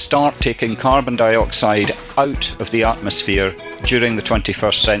need to start taking carbon dioxide out of the atmosphere during the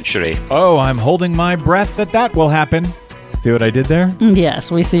 21st century. Oh, I'm holding my breath that will happen. See what I did there?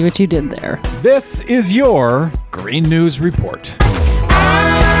 Yes, we see what you did there. This is your Green News Report.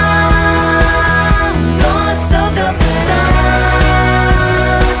 I'm gonna soak up the sun.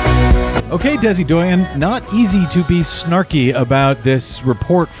 Okay, Desi Doyen, not easy to be snarky about this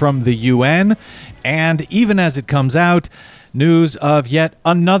report from the UN, and even as it comes out, news of yet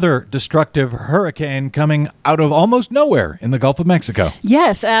another destructive hurricane coming out of almost nowhere in the Gulf of Mexico.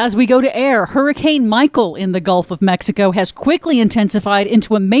 Yes, as we go to air, Hurricane Michael in the Gulf of Mexico has quickly intensified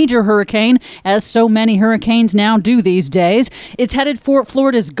into a major hurricane, as so many hurricanes now do these days. It's headed for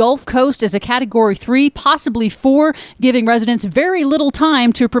Florida's Gulf Coast as a Category 3, possibly 4, giving residents very little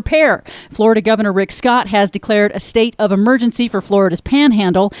time to prepare. Florida Governor Rick Scott has declared a state of emergency for Florida's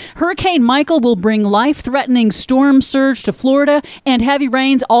Panhandle. Hurricane Michael will bring life-threatening storm surge to Florida and heavy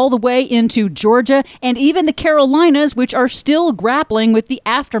rains all the way into Georgia and even the Carolinas, which are still grappling with the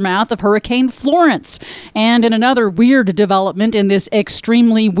aftermath of Hurricane Florence. And in another weird development in this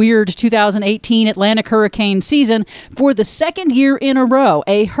extremely weird 2018 Atlantic hurricane season, for the second year in a row,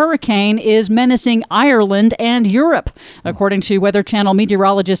 a hurricane is menacing Ireland and Europe. According to Weather Channel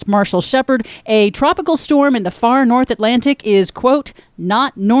meteorologist Marshall Shepard, a tropical storm in the far North Atlantic is, quote,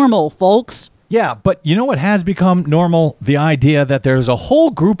 not normal, folks. Yeah, but you know what has become normal? The idea that there's a whole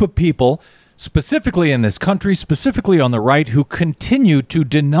group of people, specifically in this country, specifically on the right, who continue to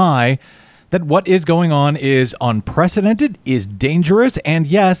deny that what is going on is unprecedented, is dangerous, and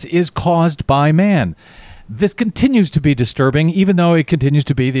yes, is caused by man. This continues to be disturbing, even though it continues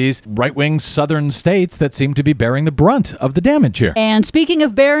to be these right-wing southern states that seem to be bearing the brunt of the damage here. And speaking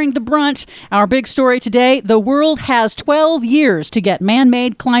of bearing the brunt, our big story today, the world has 12 years to get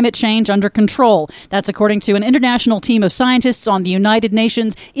man-made climate change under control. That's according to an international team of scientists on the United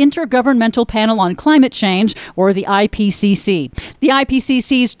Nations Intergovernmental Panel on Climate Change, or the IPCC. The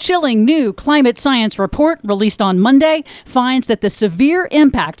IPCC's chilling new climate science report, released on Monday, finds that the severe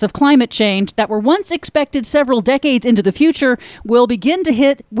impacts of climate change that were once expected several decades into the future will begin to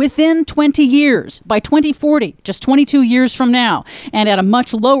hit within 20 years, by 2040, just 22 years from now, and at a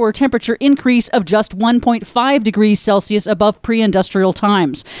much lower temperature increase of just 1.5 degrees Celsius above pre-industrial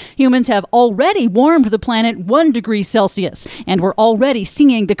times. Humans have already warmed the planet 1 degree Celsius, and we're already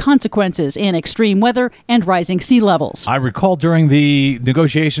seeing the consequences in extreme weather and rising sea levels. I recall during the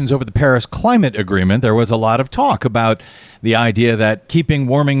negotiations over the Paris Climate Agreement, there was a lot of talk about the idea that keeping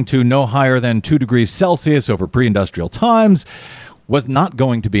warming to no higher than 2 degrees Celsius over pre-industrial times was not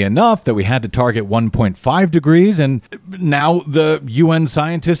going to be enough, that we had to target 1.5 degrees. And now the UN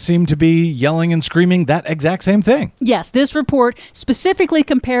scientists seem to be yelling and screaming that exact same thing. Yes, this report specifically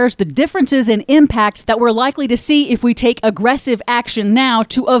compares the differences in impacts that we're likely to see if we take aggressive action now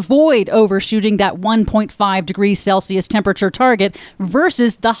to avoid overshooting that 1.5 degrees Celsius temperature target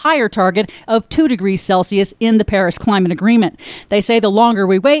versus the higher target of 2 degrees Celsius in the Paris Climate Agreement. They say the longer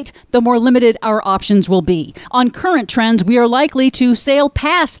we wait, the more limited our options will be. On current trends, we are likely to sail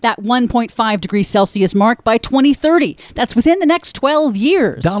past that 1.5 degrees Celsius mark by 2030. That's within the next 12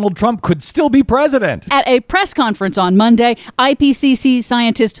 years. Donald Trump could still be president. At a press conference on Monday, IPCC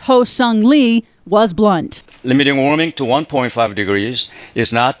scientist Ho Sung Lee was blunt. Limiting warming to 1.5 degrees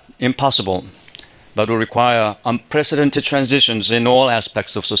is not impossible, but will require unprecedented transitions in all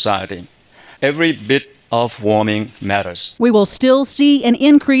aspects of society. Every bit of warming matters. We will still see an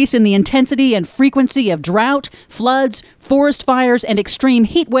increase in the intensity and frequency of drought, floods, forest fires, and extreme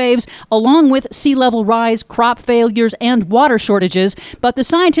heat waves, along with sea level rise, crop failures, and water shortages. But the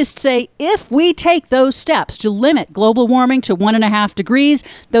scientists say if we take those steps to limit global warming to 1.5 degrees,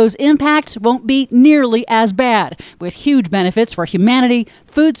 those impacts won't be nearly as bad, with huge benefits for humanity,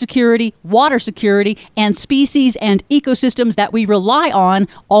 food security, water security, and species and ecosystems that we rely on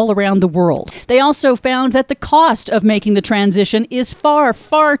all around the world. They also found that the cost of making the transition is far,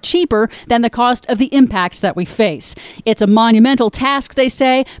 far cheaper than the cost of the impacts that we face. It's a monumental task, they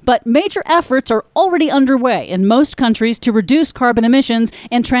say, but major efforts are already underway in most countries to reduce carbon emissions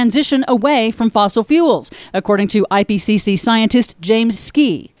and transition away from fossil fuels, according to IPCC scientist James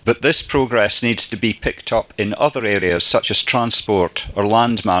Skee. But this progress needs to be picked up in other areas such as transport or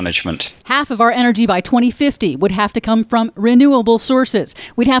land management. Half of our energy by 2050 would have to come from renewable sources.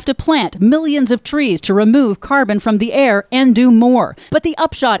 We'd have to plant millions of trees to remove carbon from the air and do more. But the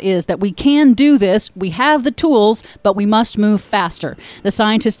upshot is that we can do this, we have the tools, but we must move faster. The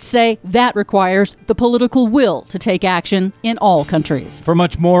scientists say that requires the political will to take action in all countries. For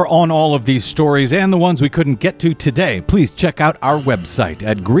much more on all of these stories and the ones we couldn't get to today, please check out our website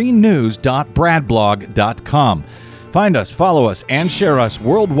at greennews.bradblog.com. Find us, follow us, and share us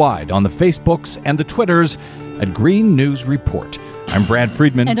worldwide on the Facebooks and the Twitters at Green News Report. I'm Brad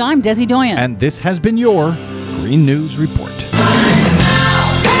Friedman. And I'm Desi Doyen. And this has been your Green News Report.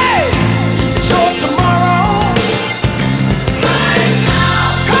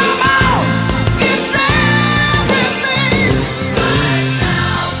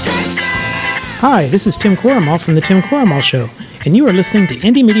 Hi, this is Tim Quirrell from The Tim Quirrell Show, and you are listening to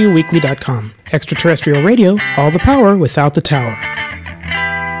IndieMediaWeekly.com. Extraterrestrial radio, all the power without the tower.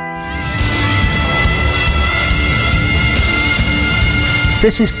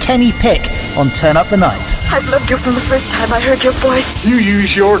 This is Kenny Pick on Turn Up the Night. I've loved you from the first time I heard your voice. You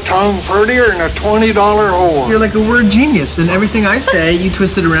use your tongue prettier than a $20 whore. You're like a word genius, and everything I say, you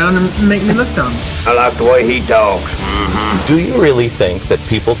twist it around and make me look dumb. I like the way he talks. Mm-hmm. Do you really think that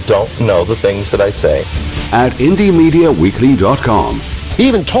people don't know the things that I say? At IndieMediaWeekly.com. He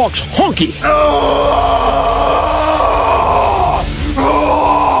even talks honky.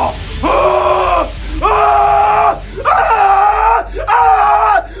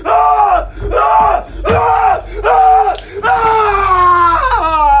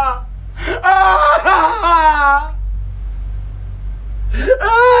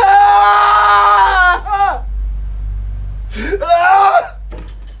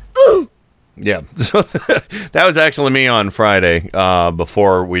 Yeah, so that was actually me on Friday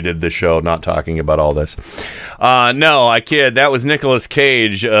before we did the show, not talking about all this. No, I kid. That was Nicolas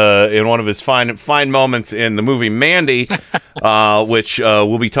Cage in one of his fine moments in the movie Mandy, which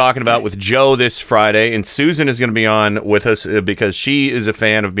we'll be talking about with Joe this Friday. And Susan is going to be on with us because she is a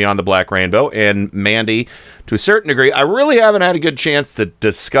fan of Beyond the Black Rainbow and Mandy to a certain degree. I really haven't had a good chance to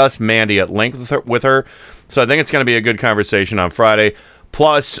discuss Mandy at length with her, so I think it's going to be a good conversation on Friday.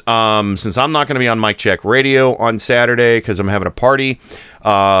 Plus, since I'm not going to be on Mic Check Radio on Saturday because I'm having a party,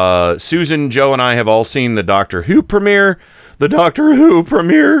 Susan, Joe, and I have all seen the Doctor Who premiere.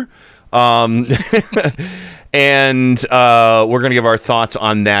 And we're going to give our thoughts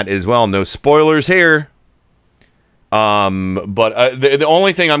on that as well. No spoilers here. But the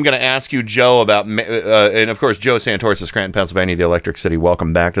only thing I'm going to ask you, Joe, about, and of course, Joe Santoris of Scranton, Pennsylvania, the Electric City,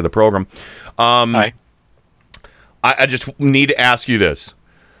 welcome back to the program. Hi. I just need to ask you this.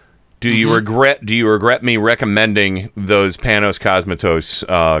 Do you regret me recommending those Panos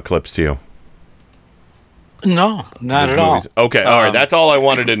Cosmatos clips to you? No, not those at movies? all. Okay, all right. That's all I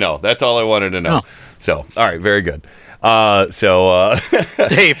wanted to know. No. So, all right, very good.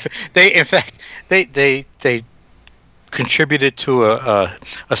 They contributed to a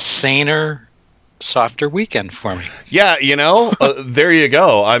saner, softer weekend for me. Yeah, there you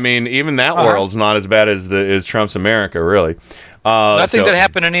go. I mean, even that world's not as bad as Trump's America, really. Nothing that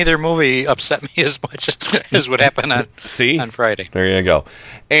happened in either movie upset me as much as what happened on Friday. There you go.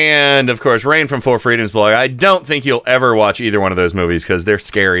 And, of course, Rain from Four Freedoms blog. I don't think you'll ever watch either one of those movies because they're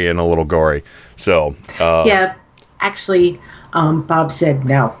scary and a little gory. So, yeah, actually, Bob said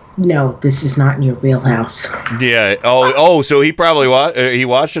no. No, this is not in your wheelhouse. Yeah. So he probably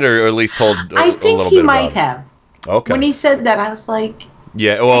watched it, or at least told a little bit about it. I think he might have. Okay. When he said that, I was like,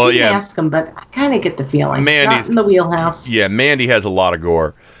 yeah. Well, I didn't ask him, but I kind of get the feeling. Not in the wheelhouse. Yeah, Mandy has a lot of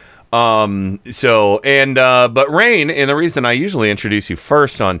gore. But Rain, and the reason I usually introduce you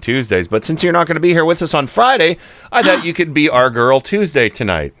first on Tuesdays, but since you're not going to be here with us on Friday, I thought you could be our girl Tuesday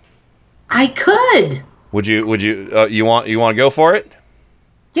tonight. I could. Would you? You want to go for it?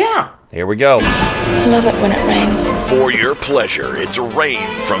 Yeah. Here we go. I love it when it rains. For your pleasure, it's Rain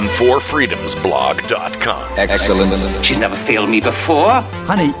from FourFreedomsBlog.com. Excellent. She's never failed me before.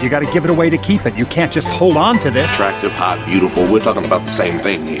 Honey, you gotta give it away to keep it. You can't just hold on to this. Attractive, hot, beautiful. We're talking about the same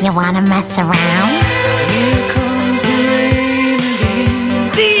thing here. You wanna mess around? Here comes the rain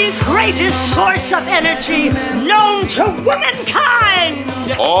again. The greatest source of energy known to womankind!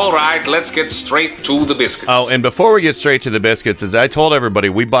 All right, let's get straight to the biscuits. Oh, and before we get straight to the biscuits, as I told everybody,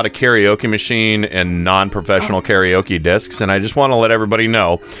 we bought a karaoke machine and non-professional karaoke discs, and I just want to let everybody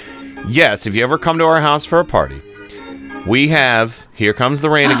know, yes, if you ever come to our house for a party, we have Here Comes the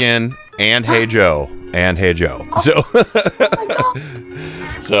Rain Again and Hey Joe.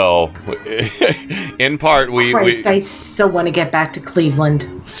 So, in part, Christ, I so want to get back to Cleveland.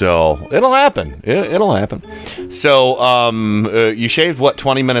 So it'll happen. It'll happen. So, you shaved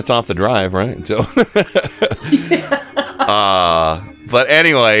 20 minutes off the drive, right? So, but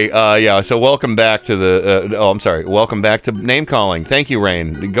anyway, yeah. So welcome back to welcome back to name calling. Thank you,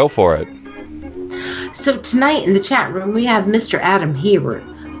 Rain. Go for it. So tonight in the chat room we have Mr. Adam Hebert.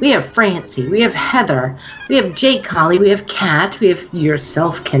 We have Francie, we have Heather, we have Jake Colley, we have Kat, we have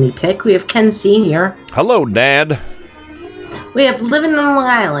yourself, Kenny Pick, we have Ken Sr. Hello, Dad. We have Living on Long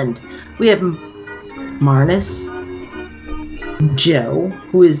Island. We have Marnus, Joe,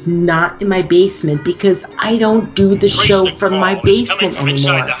 who is not in my basement because I don't do the show from my basement anymore.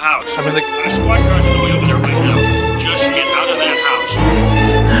 Inside the house. I mean, the squad cars are going over there right now. Just get out of that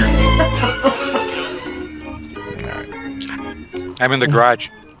house. I'm in the garage.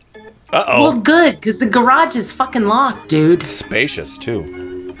 Uh-oh. Well, good, because the garage is fucking locked, dude. It's spacious, too.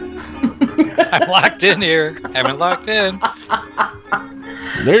 I'm locked in here. I haven't locked in.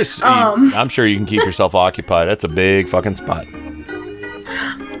 I'm sure you can keep yourself occupied. That's a big fucking spot.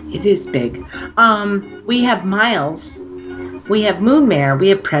 It is big. We have Miles. We have Moonmare. We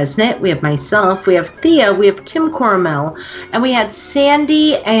have Presnet. We have myself. We have Thea. We have Tim Cormel. And we had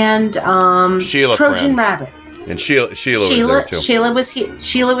Sandy and Sheila Trojan Rabbit. And Sheila was there too. Sheila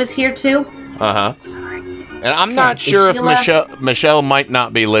was here too. Uh-huh. Sorry. And I'm not sure if Michelle might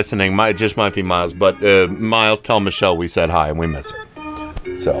not be listening. Might be Miles, but Miles, tell Michelle we said hi and we miss her.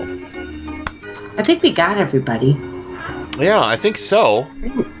 So. I think we got everybody. Yeah, I think so.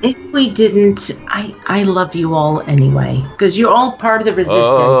 If we didn't, I love you all anyway, because you're all part of the resistance.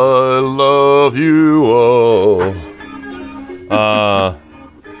 I love you all.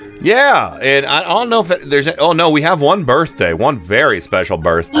 Yeah, and I don't know if there's... Oh, no, we have one very special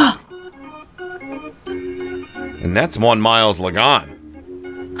birthday. And that's one Miles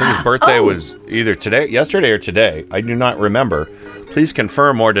Lagan. I think his birthday was either yesterday or today. I do not remember. Please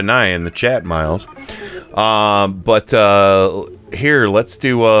confirm or deny in the chat, Miles. But here, let's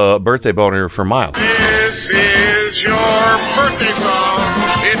do a birthday boner for Miles. This is your birthday song.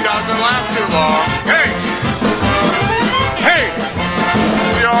 It doesn't last too long. Hey! Hey!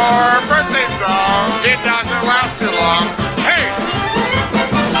 Your birthday song. It doesn't last too long. Hey!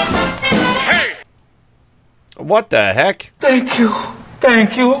 Hey! What the heck? Thank you.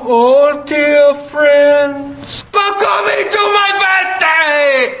 Thank you, all dear friends, for coming to my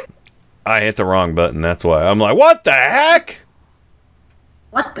birthday! I hit the wrong button, that's why. I'm like, what the heck?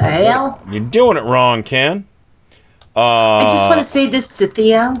 What the hell? You're doing it wrong, Ken. I just want to say this to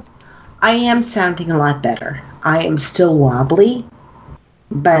Theo. I am sounding a lot better. I am still wobbly,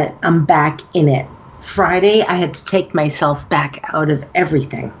 but I'm back in it. Friday, I had to take myself back out of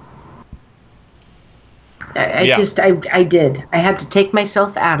everything. I did. I had to take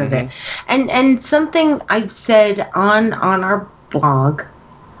myself out of it. And something I've said on our blog,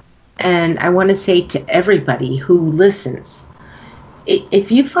 and I want to say to everybody who listens,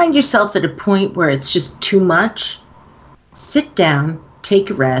 if you find yourself at a point where it's just too much, sit down, take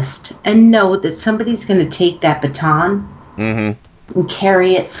a rest, and know that somebody's going to take that baton and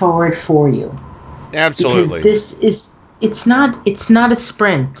carry it forward for you. Absolutely. Because it's not a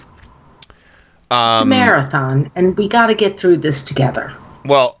sprint. It's a marathon, and we got to get through this together.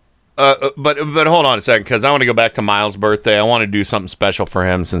 Well, but hold on a second, because I want to go back to Miles' birthday. I want to do something special for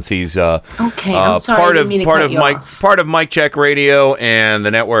him since he's okay. I'm sorry, part of Mike Check Radio and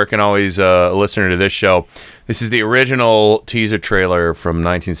the network, and always a listener to this show. This is the original teaser trailer from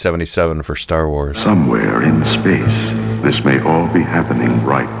 1977 for Star Wars. Somewhere in space, this may all be happening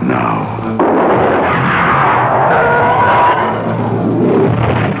right now.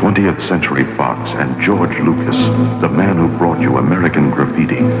 20th Century Fox and George Lucas, the man who brought you American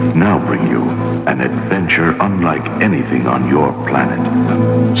Graffiti, now bring you an adventure unlike anything on your planet.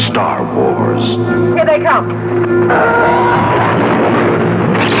 Star Wars. Here they come.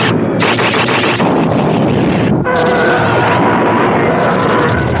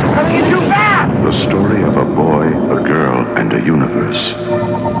 Coming in too fast. The story of a boy, a girl, and a universe.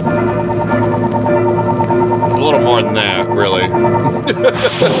 It's a little more than that, really.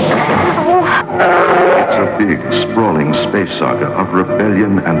 It's a big, sprawling space saga of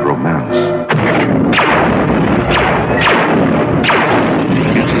rebellion and romance.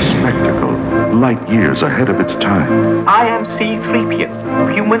 It's a spectacle, light years ahead of its time. I am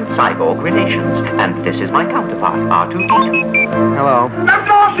C-3PO, human cyborg relations, and this is my counterpart, R2-D2. Hello. No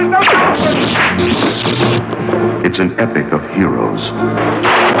sauces, no sauces! It's an epic of heroes.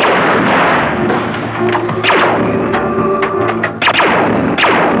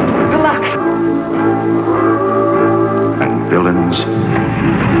 Villains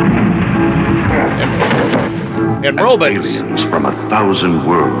and robots aliens from 1,000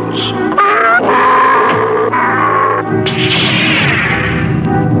 worlds.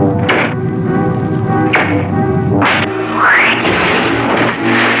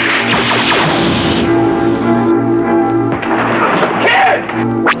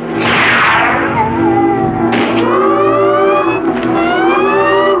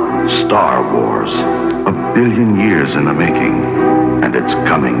 Star Wars. 1 billion years in the making, and it's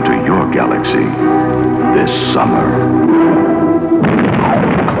coming to your galaxy this summer.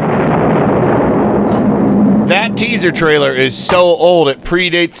 That teaser trailer is so old it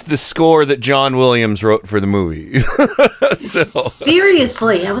predates the score that John Williams wrote for the movie.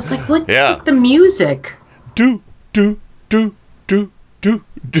 Seriously, I was like, what's with the music? Do.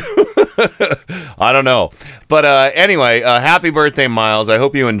 I don't know. But anyway, happy birthday, Miles. I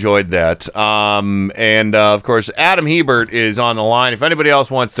hope you enjoyed that. And of course, Adam Hebert is on the line. If anybody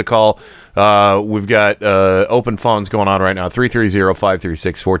else wants to call, we've got open phones going on right now,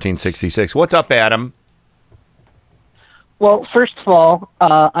 330-536-1466. What's up, Adam? Well, first of all,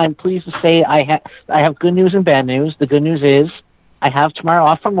 I'm pleased to say I have good news and bad news. The good news is I have tomorrow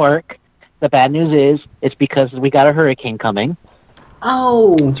off from work. The bad news is it's because we got a hurricane coming.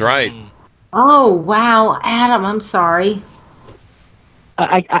 Oh. That's right. Oh, wow. Adam, I'm sorry.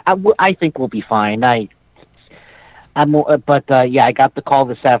 I think we'll be fine. I got the call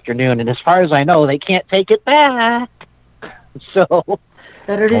this afternoon, and as far as I know, they can't take it back. So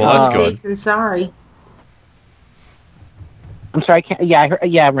better to be safe than sorry. I'm sorry,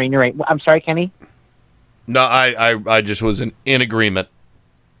 Rain, you're right. I'm sorry, Kenny. No, I just was in agreement.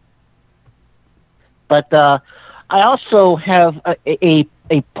 But I also have a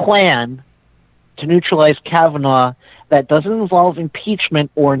plan to neutralize Kavanaugh that doesn't involve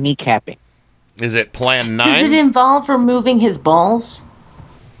impeachment or kneecapping. Is it Plan 9? Does it involve removing his balls?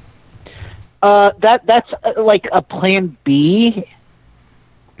 That's like a plan B.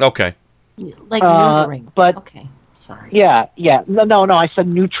 Okay. Like neutering. But okay, sorry. Yeah. No. I said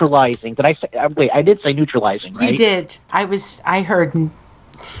neutralizing. Did I say? Wait, I did say neutralizing, right? You did. I heard.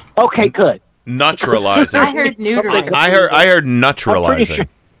 Okay, good. Neutralizing. I heard neutering. I heard neutralizing.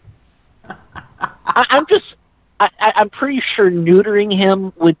 I'm pretty sure neutering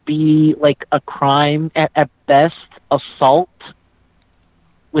him would be like a crime at best, assault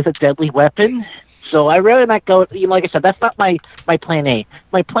with a deadly weapon. So I really not go. Like I said, that's not my plan A.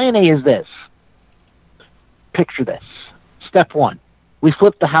 My plan A is this. Picture this. Step 1, we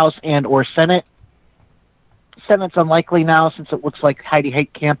flip the House and/or Senate. Senate's unlikely now since it looks like Heidi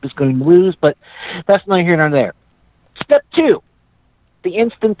Heitkamp is going to lose, but that's neither here nor there. Step 2, the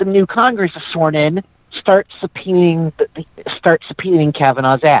instant the new Congress is sworn in, start subpoenaing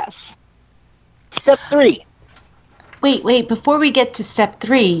Kavanaugh's ass. Step 3. Wait, before we get to step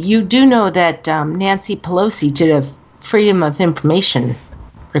 3, you do know that Nancy Pelosi did a Freedom of Information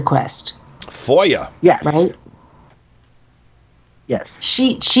request. FOIA. Yes. Right? Yes.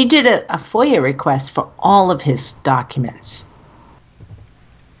 She did a FOIA request for all of his documents.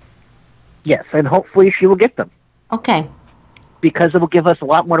 Yes, and hopefully she will get them. Okay. Because it will give us a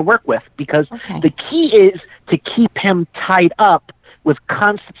lot more to work with. Because the key is to keep him tied up with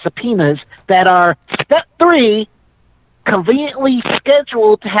constant subpoenas that are, step 3, conveniently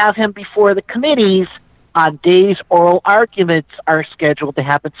scheduled to have him before the committees on days oral arguments are scheduled to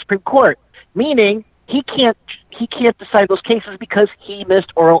happen at the Supreme Court. Meaning he can't decide those cases because he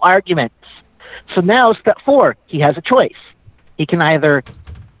missed oral arguments. So now, step 4, he has a choice. He can either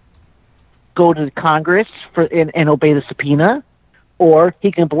go to Congress and obey the subpoena, or he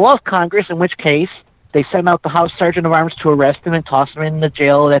can blow off Congress, in which case they send out the House Sergeant of Arms to arrest him and toss him in the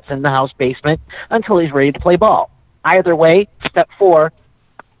jail that's in the House basement until he's ready to play ball. Either way, step 4,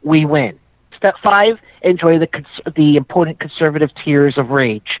 we win. Step 5, enjoy the impotent conservative tears of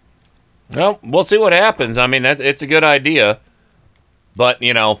rage. Well, we'll see what happens. I mean, it's a good idea, but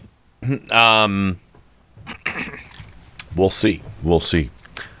we'll see. We'll see.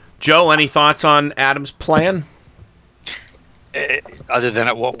 Joe, any thoughts on Adam's plan? Other than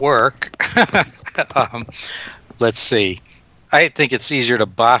it won't work. Let's see. I think it's easier to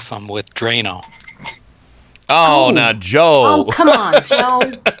buff him with Drano. Oh, now Joe. Oh, come on,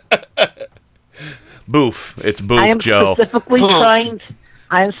 Joe. Boof. It's Boof, Joe.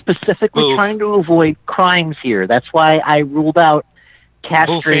 I am specifically trying to avoid crimes here. That's why I ruled out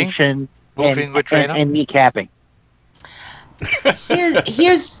castration and kneecapping. I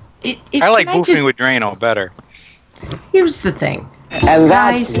like boofing with Drano better. Here's the thing. And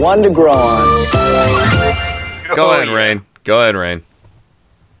that's one to grow on. Go ahead, Rain. Go ahead, Rain.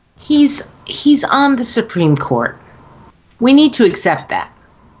 He's on the Supreme Court. We need to accept that.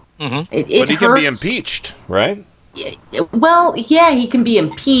 Mm-hmm. But he can be impeached, right? Well, yeah, he can be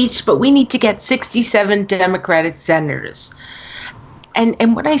impeached, but we need to get 67 Democratic senators.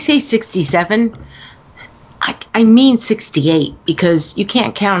 And when I say 67, I mean 68, because you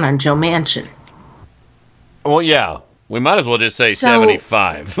can't count on Joe Manchin. Well, yeah. We might as well just say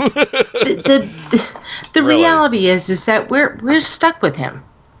 75. The really? Reality is that we're stuck with him.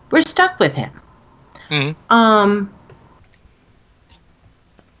 We're stuck with him. Mm-hmm.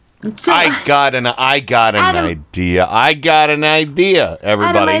 So, I got an idea. I got an idea,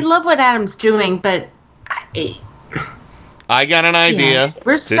 everybody. Adam, I love what Adam's doing, but I got an idea. Yeah,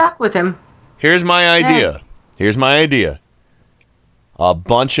 we're stuck with him. Here's my idea. Here's my idea. A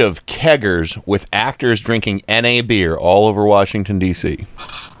bunch of keggers with actors drinking NA beer all over Washington, D.C.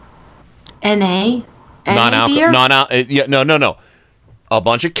 NA beer? No. A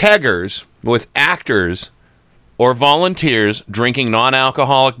bunch of keggers with actors or volunteers drinking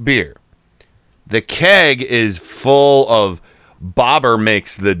non-alcoholic beer. The keg is full of... Bobber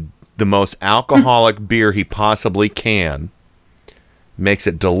makes the most alcoholic beer he possibly can. Makes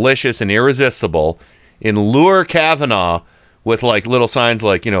it delicious and irresistible. And lure Kavanaugh with like little signs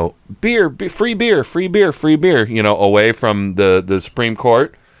like, beer, free beer, free beer, free beer, away from the Supreme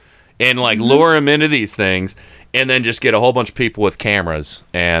Court. And like lure him into these things. And then just get a whole bunch of people with cameras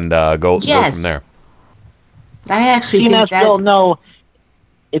and go from there. I actually think that... Well, no,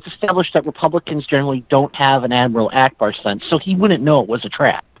 it's established that Republicans generally don't have an Admiral Akbar sense, so he wouldn't know it was a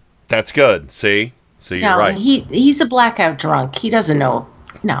trap. That's good. See, you're right. He's a blackout drunk. He doesn't know.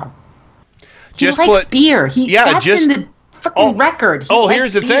 No. Just he likes beer. That's in the freaking record.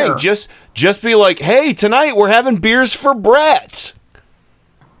 Here's the thing. Just be like, hey, tonight we're having beers for Brett.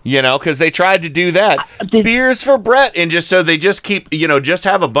 Because they tried to do that. Beers for Brett. And just so they just keep, just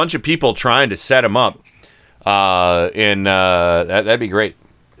have a bunch of people trying to set him up. That'd be great.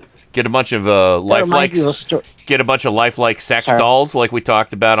 Get a bunch of lifelike sex dolls like we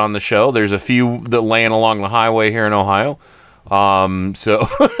talked about on the show. There's a few that laying along the highway here in Ohio. So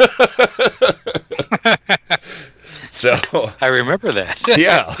I remember that.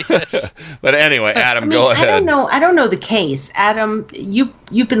 Yeah. Yes. But anyway, Adam, go ahead. I don't know the case. Adam,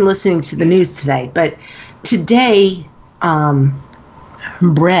 you've been listening to the news today, but today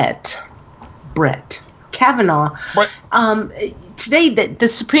Brett Kavanaugh. Today, the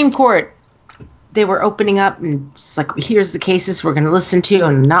Supreme Court, they were opening up and it's like, here's the cases we're going to listen to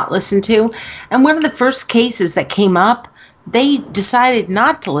and not listen to. And one of the first cases that came up, they decided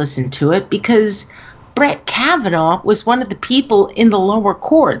not to listen to it because Brett Kavanaugh was one of the people in the lower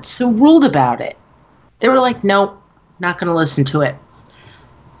courts who ruled about it. They were like, nope, not going to listen to it.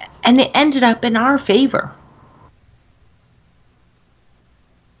 And it ended up in our favor.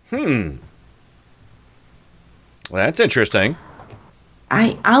 Well, that's interesting.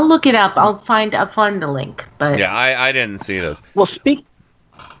 I'll look it up. I'll find the link. But yeah, I didn't see this. Well,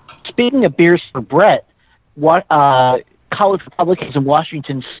 speaking of beers for Brett, what college Republicans in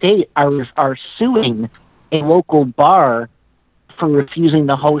Washington State are suing a local bar for refusing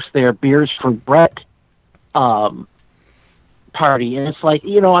to host their Beers for Brett party. And it's like,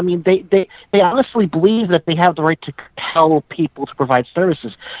 I mean, they honestly believe that they have the right to compel people to provide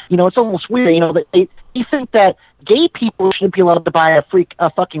services. It's almost weird, that they think that gay people shouldn't be allowed to buy a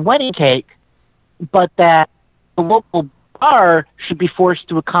fucking wedding cake, but that the local bar should be forced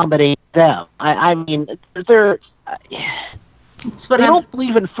to accommodate them. I mean, they don't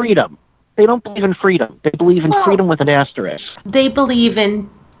believe in freedom. They don't believe in freedom. They believe in freedom with an asterisk. They believe in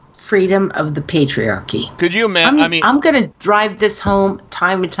freedom of the patriarchy. Could you imagine? I'm going to drive this home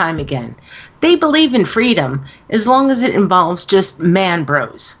time and time again. They believe in freedom as long as it involves just man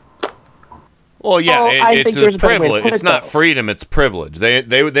bros. Well, yeah, it's a privilege. It's not freedom; it's privilege.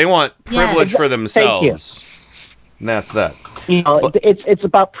 They want privilege for themselves. And that's that. It's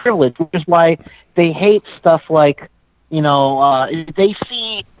about privilege, which is why they hate stuff like, they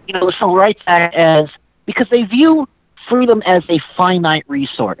see, the Civil Rights Act as, because they view freedom as a finite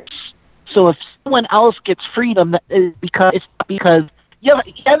resource. So if someone else gets freedom, it's not because you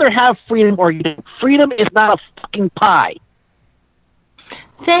either have freedom or you don't. Freedom is not a fucking pie.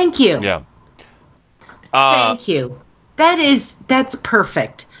 Thank you. Yeah. Thank you. That's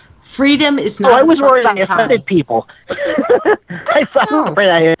perfect. Freedom is not. I was worried I offended people. I thought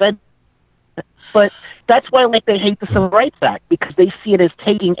I offended, but that's why they hate the Civil Rights Act, because they see it as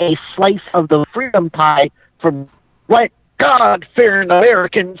taking a slice of the freedom pie from white God-fearing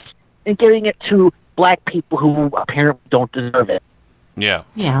Americans and giving it to black people who apparently don't deserve it. Yeah.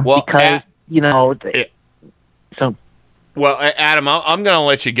 Yeah. Well, because Well, Adam, I'm going to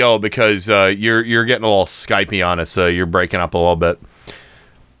let you go because you're getting a little Skypey on us. You're breaking up a little bit.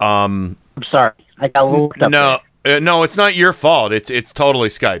 I'm sorry. I got a little up no, it's not your fault. It's totally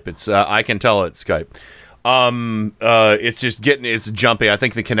Skype. It's I can tell it's Skype. It's just it's jumpy. I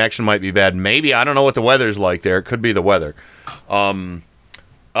think the connection might be bad. Maybe, I don't know what the weather's like there. It could be the weather. Cloud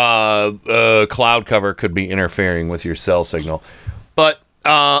cover could be interfering with your cell signal. But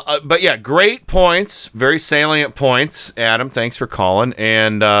yeah, great points, very salient points, Adam. Thanks for calling.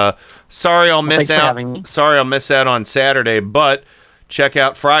 And sorry I'll miss out. Sorry I'll miss out on Saturday, but check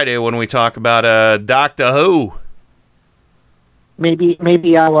out Friday when we talk about Doctor Who.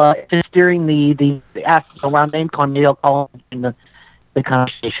 Maybe I'll just during the around name call, maybe I'll call in the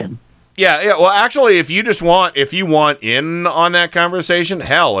conversation. Yeah. Well, actually, if you want in on that conversation,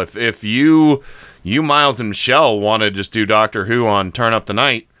 hell, if you Miles and Michelle want to just do Doctor Who on Turn Up the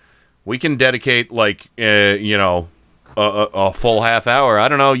Night, we can dedicate a full half hour. I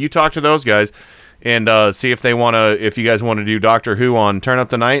don't know. You talk to those guys and see if you guys want to do Doctor Who on Turn Up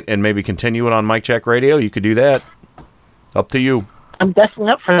the Night and maybe continue it on Mike Check Radio. You could do that. Up to you. I'm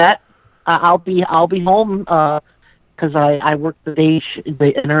definitely up for that. I'll be home because I work an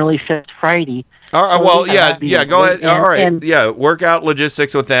early shift Friday. All right. Well, yeah. Go ahead. All right. Work out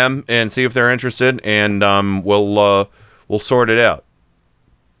logistics with them and see if they're interested, and we'll sort it out.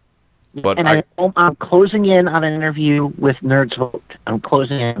 But I'm closing in on an interview with Nerds Vote. I'm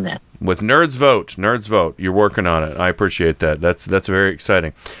closing in on that. With Nerds Vote. You're working on it. I appreciate that. That's very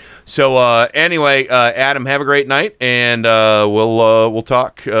exciting. So anyway, Adam, have a great night, and we'll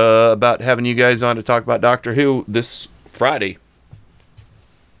talk about having you guys on to talk about Doctor Who this Friday.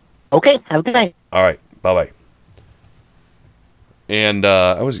 Okay, have a good night. All right, bye-bye. And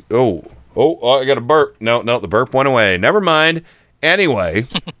I got a burp. No, the burp went away. Never mind. Anyway,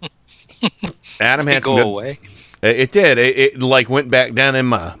 Adam had some good... away. It did. It went back down in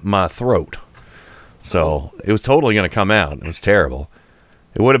my throat. So it was totally going to come out. It was terrible.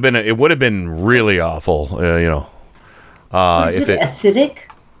 It would have been really awful, Was if it acidic?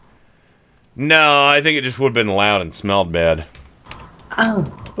 No, I think it just would have been loud and smelled bad. Oh,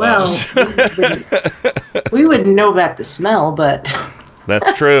 well, we wouldn't know about the smell, but...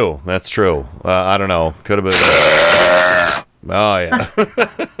 That's true. I don't know. Could have been... Oh, yeah.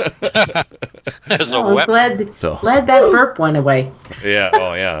 I'm glad that burp went away. Yeah,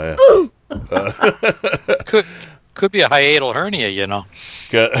 oh, yeah. Could be a hiatal hernia,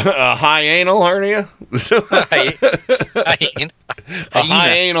 A high anal hernia? A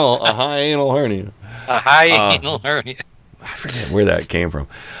high anal hernia. A high anal hernia. I forget where that came from.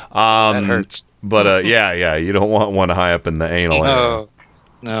 That hurts. But yeah, you don't want one high up in the anal area.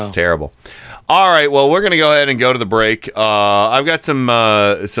 No. It's terrible. All right, well, we're going to go ahead and go to the break. I've got some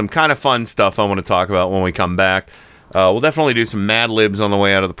kind of fun stuff I want to talk about when we come back. We'll definitely do some Mad Libs on the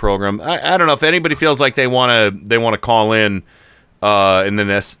way out of the program. I don't know if anybody feels like they want to call in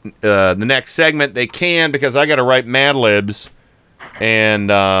the next segment. They can, because I got to write Mad Libs, and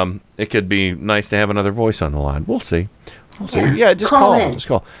it could be nice to have another voice on the line. We'll see. Yeah, just call in. Just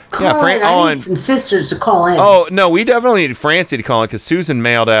call. I need some sisters to call in. Oh no, we definitely need Francie to call in because Susan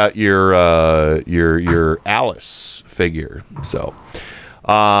mailed out your Alice figure. So,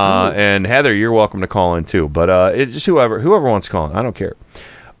 and Heather, you're welcome to call in too. But it's just whoever wants to call in. I don't care.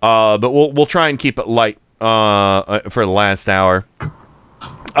 But we'll try and keep it light for the last hour.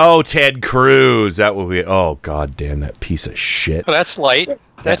 Oh, Ted Cruz. That will be. Oh, god damn that piece of shit. Oh, that's light.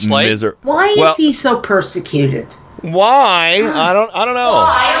 That's light. Why is he so persecuted? Why? I don't know.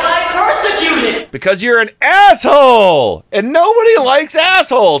 Why am I persecuted? Because you're an asshole! And nobody likes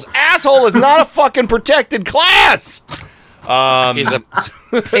assholes! Asshole is not a fucking protected class! He's a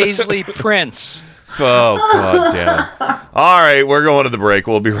Paisley Prince. Oh, god damn it. Alright, we're going to the break.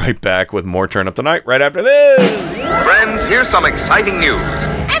 We'll be right back with more Turn Up the Night right after this! Friends, here's some exciting news.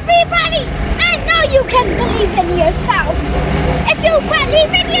 Everybody, I know you can believe in yourself. If you believe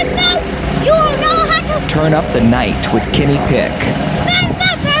in yourself, you will know how to Turn Up the Night with Kenny Pick. Thumbs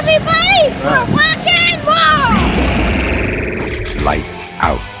up, everybody, for rock and roll! Light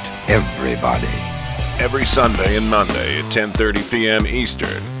out, everybody. Every Sunday and Monday at 10:30 p.m.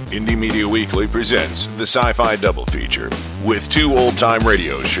 Eastern, Indie Media Weekly presents the Sci-Fi Double Feature with two old-time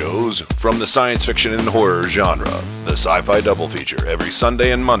radio shows from the science fiction and horror genre. The Sci-Fi Double Feature every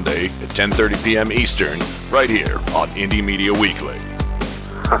Sunday and Monday at 10:30 p.m. Eastern, right here on Indie Media Weekly.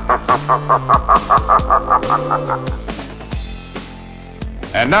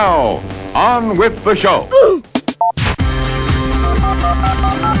 And now, on with the show.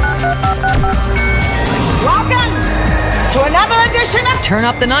 Welcome to another edition of Turn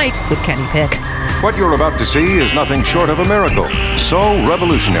Up the Night with Kenny Pick. What you're about to see is nothing short of a miracle. So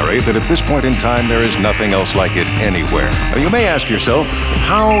revolutionary that at this point in time, there is nothing else like it anywhere. Now, you may ask yourself,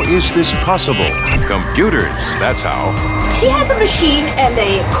 how is this possible? Computers, that's how. He has a machine and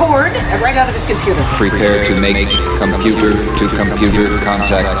a cord right out of his computer. Prepare to make computer-to-computer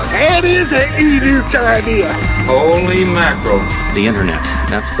contact. That is an Enuke idea. Holy mackerel. The internet,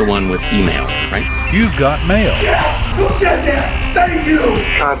 that's the one with email, right? You've got mail. Yeah, who said that? Thank you.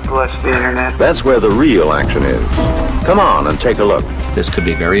 God bless the internet. That's where the real action is. Come on and take a look. This could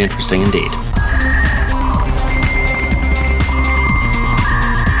be very interesting indeed.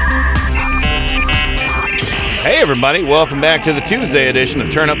 Hey everybody, welcome back to the Tuesday edition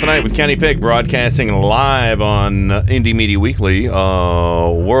of Turn Up the Night with Kenny Pick, broadcasting live on Indie Media Weekly,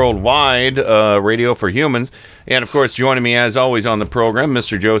 worldwide radio for humans. And of course, joining me as always on the program,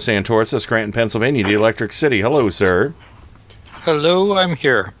 Mr. Joe Santorsa, Scranton, Pennsylvania, the Electric City. Hello, sir. Hello, I'm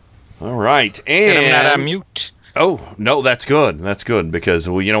here. All right, and I'm not on mute. Oh no, that's good. That's good because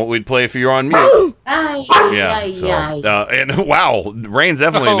you know what we'd play if you're on mute. And wow, Rain's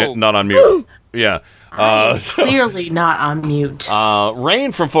definitely not on mute. Yeah. Clearly not on mute.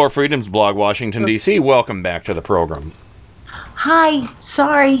 Rain from Four Freedoms blog, Washington, D.C. Welcome back to the program. Hi.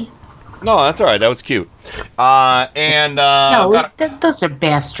 Sorry. No, that's all right. That was cute. No, those are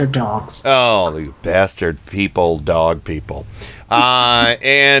bastard dogs. Oh, you bastard people, dog people.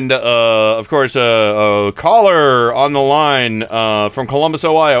 Of course, a caller on the line from Columbus,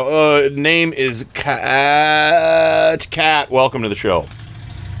 Ohio. Name is Cat. Cat, welcome to the show.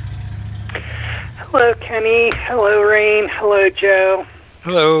 Hello, Kenny. Hello, Rain. Hello, Joe.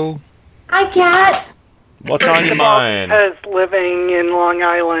 Hello. Hi, Cat. What's on your mind? Because living in Long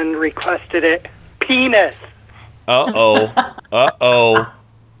Island requested it. Penis. Uh-oh. Uh-oh.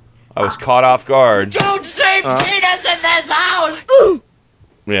 I was caught off guard. Don't say penis in this house!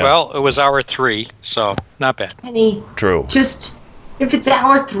 Yeah. Well, it was hour 3, so not bad. Penny. True. Just, if it's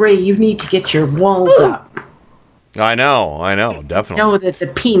hour 3, you need to get your walls up. I know, definitely. Know that the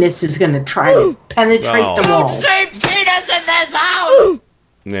penis is going to try to penetrate the wall. Don't say penis in this house!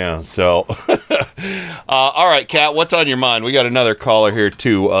 Yeah, so. All right, Kat, what's on your mind? We got another caller here,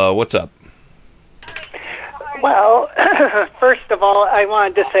 too. What's up? Well, first of all, I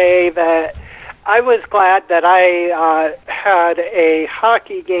wanted to say that I was glad that I had a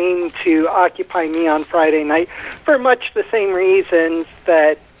hockey game to occupy me on Friday night for much the same reasons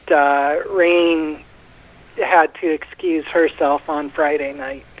that Rain had to excuse herself on Friday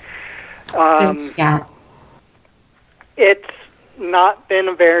night. Thanks, Kat. It's not been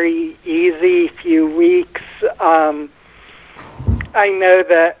a very easy few weeks. I know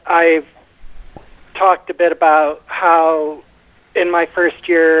that I've talked a bit about how in my first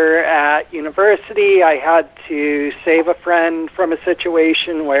year at university I had to save a friend from a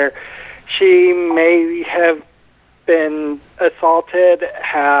situation where she may have been assaulted,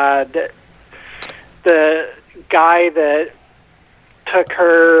 had the guy that took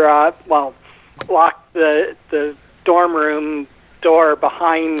her, locked the dorm room door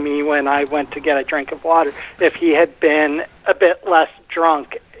behind me when I went to get a drink of water. If he had been a bit less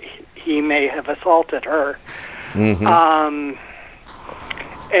drunk, he may have assaulted her. Mm-hmm.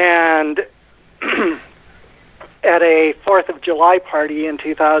 And at a 4th of July party in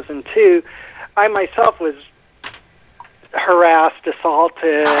 2002, I myself was harassed,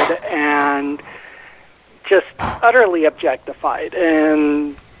 assaulted, and just utterly objectified.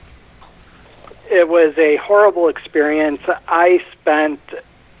 And it was a horrible experience. I spent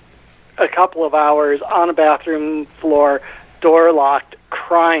a couple of hours on a bathroom floor, door locked,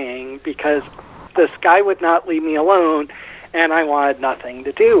 crying because this guy would not leave me alone, and I wanted nothing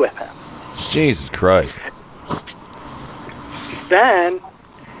to do with him. Jesus Christ. Then,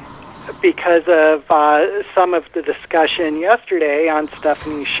 because of some of the discussion yesterday on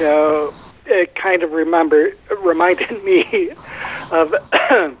Stephanie's show, it kind of reminded me of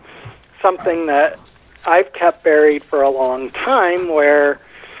something that I've kept buried for a long time, where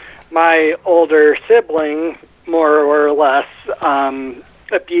my older sibling, more or less,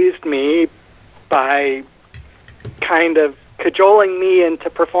 abused me by kind of cajoling me into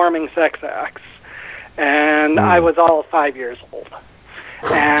performing sex acts. And I was all 5 years old.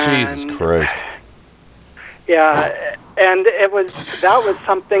 And, Jesus Christ. Yeah, and that was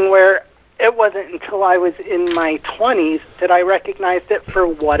something where it wasn't until I was in my 20s that I recognized it for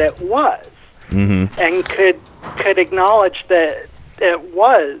what it was. Mm-hmm. And could acknowledge that it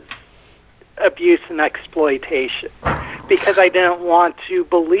was abuse and exploitation, because I didn't want to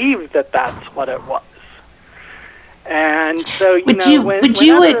believe that that's what it was. And so, would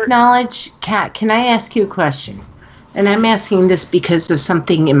you acknowledge, Kat, can I ask you a question? And I'm asking this because of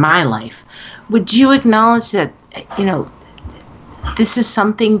something in my life. Would you acknowledge that, this is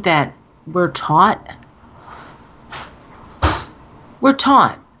something that we're taught? We're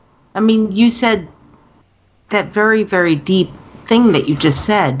taught. I mean, you said that very, very deep thing that you just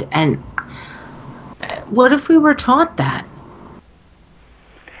said, and what if we were taught that?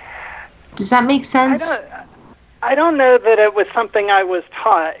 Does that make sense? I don't know that it was something I was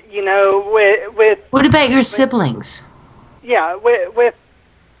taught. With what about your siblings? Yeah, with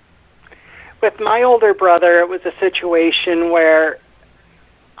my older brother, it was a situation where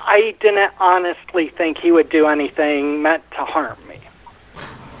I didn't honestly think he would do anything meant to harm me.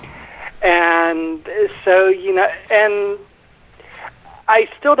 And so, and I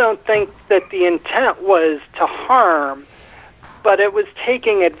still don't think that the intent was to harm, but it was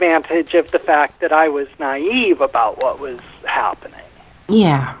taking advantage of the fact that I was naive about what was happening.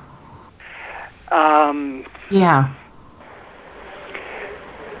 Yeah. Yeah.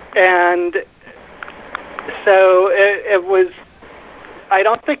 And so it was, I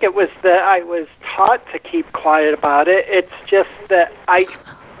don't think it was that I was taught to keep quiet about it. It's just that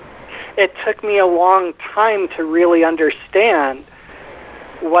it took me a long time to really understand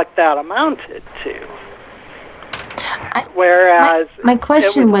what that amounted to. Whereas my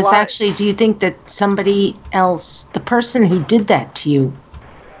question was actually, do you think that somebody else, the person who did that to you,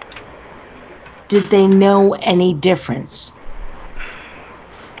 did they know any difference?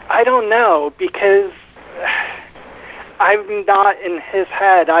 I don't know, because I'm not in his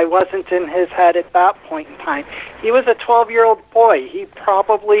head. I wasn't in his head at that point in time. He was a 12-year-old boy. He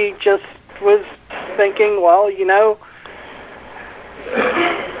probably just was thinking, well,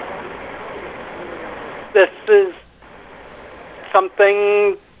 this is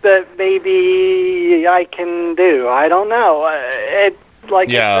something that maybe I can do. I don't know. I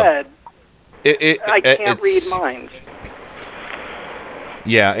said, I can't read minds.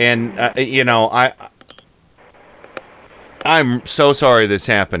 Yeah, and I'm so sorry this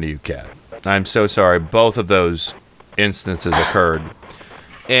happened to you, Kat. I'm so sorry. Both of those instances occurred.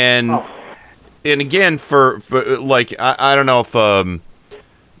 And again, for like, I don't know if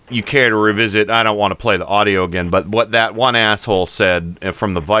you care to revisit. I don't want to play the audio again, but what that one asshole said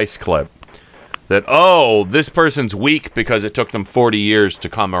from the Vice clip, that, oh, this person's weak because it took them 40 years to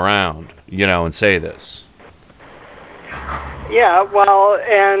come around, you know, and say this. Yeah, well,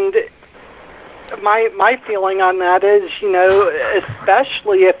 and my feeling on that is, you know,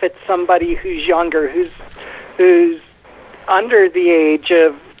 especially if it's somebody who's younger, who's under the age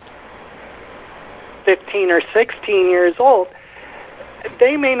of 15 or 16 years old,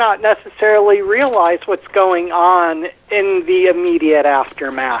 they may not necessarily realize what's going on in the immediate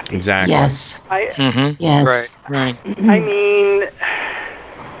aftermath. Exactly. Yes. Yes. Right. I mean,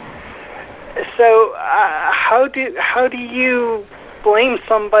 so how do you blame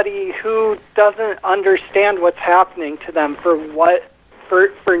somebody who doesn't understand what's happening to them for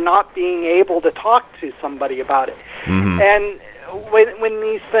not being able to talk to somebody about it? Mm-hmm. And when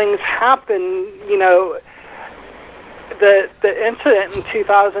these things happen, you know, the incident in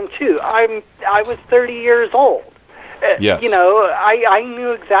 2002, I was 30 years old. Yes. You know, I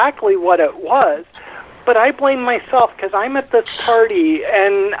knew exactly what it was, but I blame myself because I'm at this party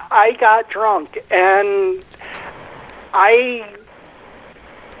and I got drunk and I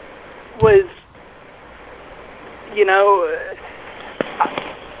was, you know,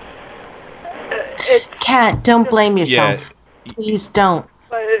 Kat, don't blame yourself. Yeah. Please don't.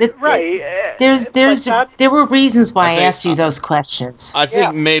 Right. There were reasons why I asked you those questions. I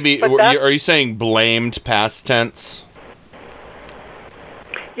think maybe, are you saying blamed past tense?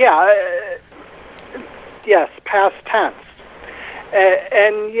 Yeah. Yes, past tense.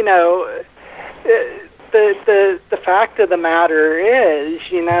 And you know, the fact of the matter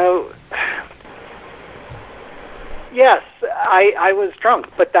is, you know, yes, I was drunk,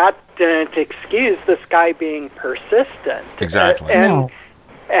 but that didn't excuse this guy being persistent. Exactly. And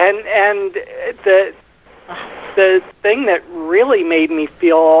the thing that really made me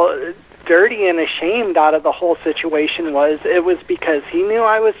feel dirty and ashamed out of the whole situation was because he knew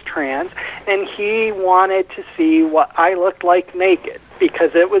I was trans and he wanted to see what I looked like naked,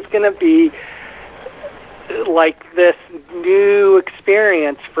 because it was going to be like this new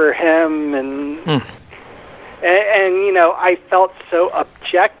experience for him. And you know, I felt so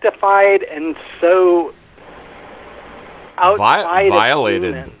objectified and so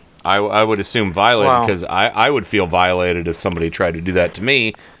violated. I would assume violated, because I would feel violated if somebody tried to do that to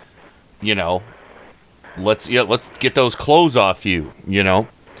me. You know, let's get those clothes off you. You know,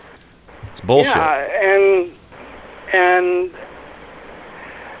 it's bullshit. Yeah, and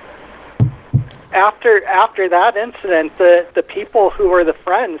after that incident, the people who were the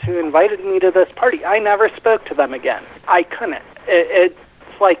friends who invited me to this party, I never spoke to them again. I couldn't. It's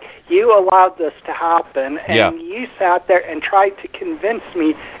like, you allowed this to happen, and you sat there and tried to convince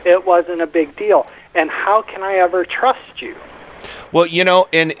me it wasn't a big deal. And how can I ever trust you? Well, you know,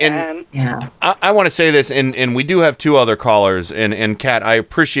 and I want to say this, and we do have two other callers, and Kat, I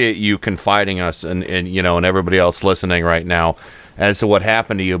appreciate you confiding us and you know, and everybody else listening right now as to what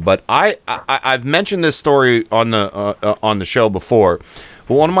happened to you. But I've mentioned this story on the show before.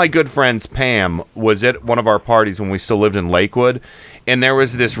 But one of my good friends, Pam, was at one of our parties when we still lived in Lakewood, and there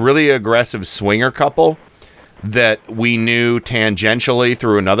was this really aggressive swinger couple that we knew tangentially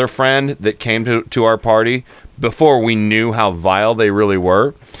through another friend that came to our party before we knew how vile they really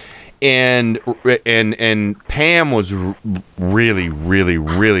were. And Pam was really, really,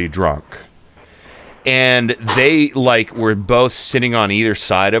 really drunk. And they were both sitting on either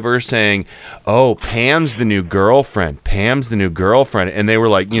side of her saying, "Oh, Pam's the new girlfriend. Pam's the new girlfriend." And they were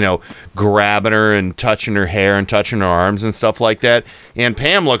grabbing her and touching her hair and touching her arms and stuff like that. And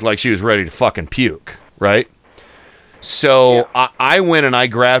Pam looked like she was ready to fucking puke, right? So I went and I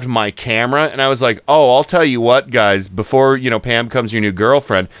grabbed my camera and I was like, "Oh, I'll tell you what, guys, before, Pam becomes your new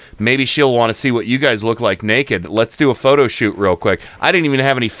girlfriend, maybe she'll want to see what you guys look like naked. Let's do a photo shoot real quick." I didn't even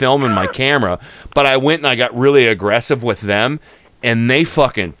have any film in my camera, but I went and I got really aggressive with them, and they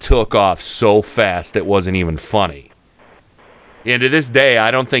fucking took off so fast it wasn't even funny. And to this day, I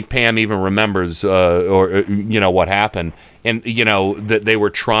don't think Pam even remembers what happened. And, that they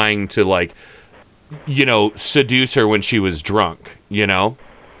were trying to, seduce her when she was drunk,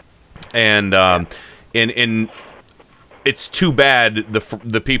 and it's too bad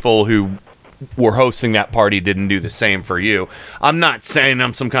the people who were hosting that party didn't do the same for you. I'm not saying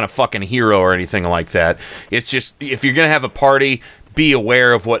I'm some kind of fucking hero or anything like that. It's just, if you're gonna have a party, be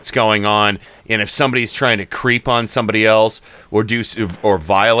aware of what's going on, and if somebody's trying to creep on somebody else or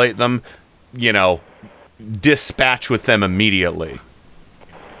violate them, dispatch with them immediately.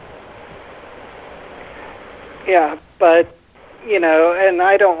 Yeah, but and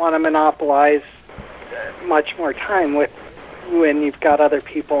I don't want to monopolize much more time with when you've got other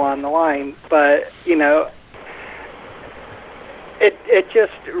people on the line, but it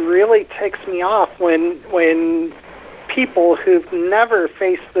just really ticks me off when people who've never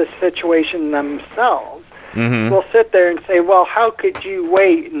faced this situation themselves will sit there and say, well, how could you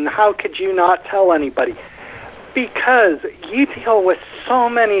wait and how could you not tell anybody? Because you deal with so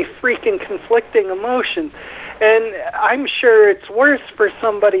many freaking conflicting emotions, and I'm sure it's worse for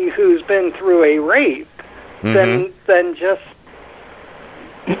somebody who's been through a rape than just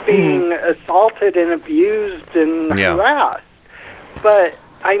being assaulted and abused and harassed. But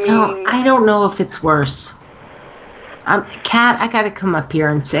I mean, no, I don't know if it's worse. Kat, I got to come up here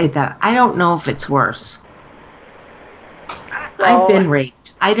and say that I don't know if it's worse. I've been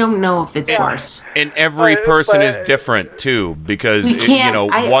raped. I don't know if it's worse. And every person is different too, because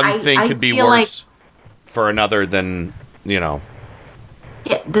one thing could be worse for another than Yeah,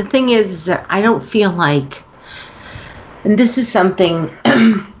 the thing is that I don't feel like, and this is something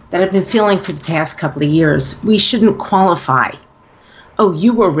that I've been feeling for the past couple of years. We shouldn't qualify. Oh,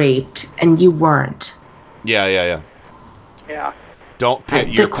 you were raped and you weren't. Yeah. Don't pit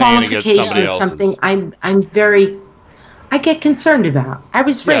your the pain against somebody else's. Something I get concerned about. I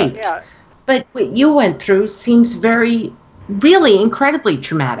was raped, but what you went through seems really incredibly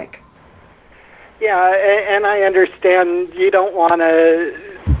traumatic. Yeah, and I understand you don't want to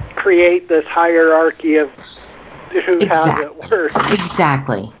create this hierarchy of who has it worse.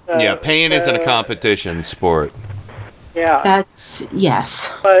 Exactly. Pain isn't a competition sport. Yeah. That's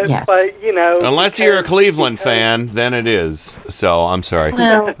yes. But unless you're a Cleveland fan, then it is. So I'm sorry.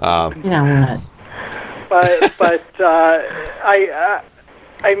 Well, you know what? But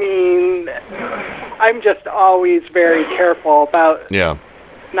I mean, I'm just always very careful about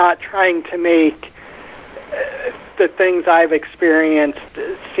not trying to make the things I've experienced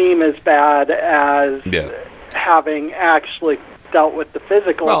seem as bad as having actually dealt with the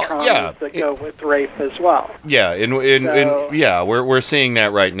physical traumas that go with rape as well. Yeah, and we're seeing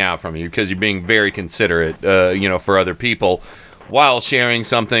that right now from you because you're being very considerate, for other people, while sharing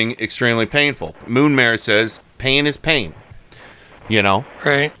something extremely painful. Moonmare says pain is pain.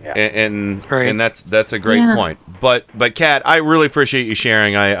 Right? And that's a great point. But Kat, I really appreciate you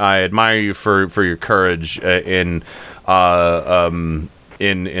sharing. I admire you for your courage in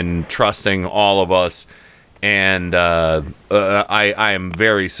trusting all of us. And I am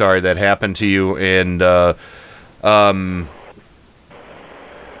very sorry that happened to you. And I'll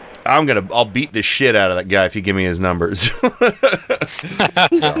beat the shit out of that guy if you give me his numbers.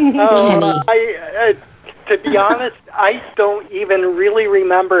 To be honest, I don't even really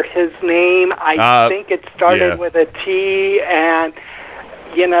remember his name. I think it started with a T, and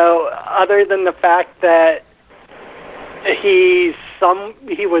other than the fact that he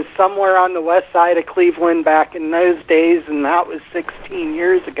was somewhere on the west side of Cleveland back in those days, and that was 16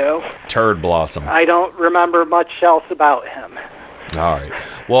 years ago. Turd blossom. I don't remember much else about him. All right.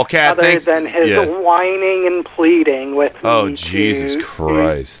 Well, Kat, thanks. Other than his whining and pleading with me. Oh, Jesus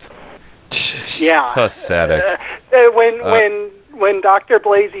Christ. Yeah. Pathetic. When Dr.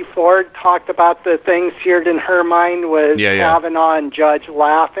 Blasey Ford talked about the thing seared in her mind with Kavanaugh and Judge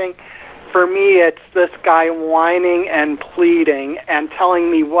laughing, for me it's this guy whining and pleading and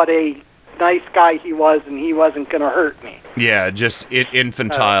telling me what a nice guy he was and he wasn't going to hurt me. Yeah, just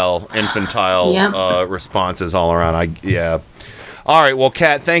infantile responses all around. All right, well,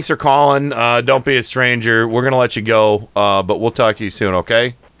 Kat, thanks for calling. Don't be a stranger. We're going to let you go, but we'll talk to you soon,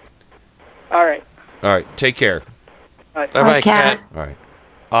 okay? All right. Take care. Bye-bye, Kat. All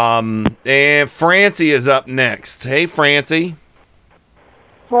right. And Francie is up next. Hey, Francie.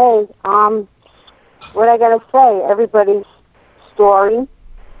 Hey, what I gotta say, everybody's story,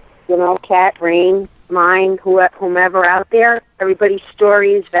 Kat, Rain, mine, whomever out there, everybody's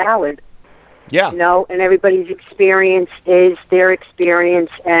story is valid. Yeah. And everybody's experience is their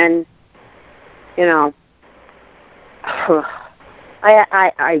experience, and,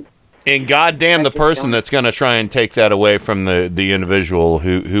 And goddamn the person that's going to try and take that away from the individual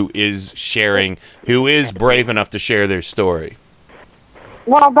who is sharing, who is brave enough to share their story.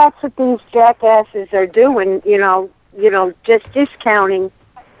 Well, that's what these jackasses are doing, just discounting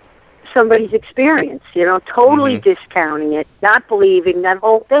somebody's experience, totally discounting it, not believing that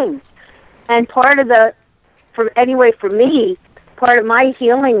whole thing. And part of for me, part of my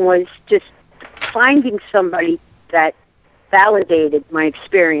healing was just finding somebody that validated my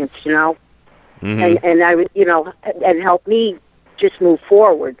experience, and I would, and help me just move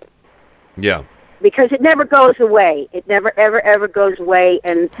forward. Yeah. Because it never goes away. It never, ever, ever goes away.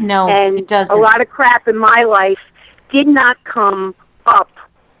 And it doesn't. A lot of crap in my life did not come up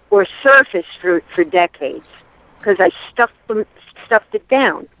or surface for decades because I stuffed it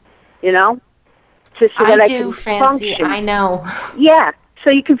down, you know, so that I can Francie, function. I know. Yeah, so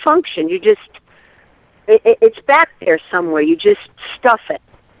you can function. You just, it's back there somewhere. You just stuff it.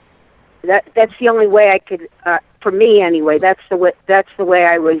 That's the only way I could, for me anyway. That's the way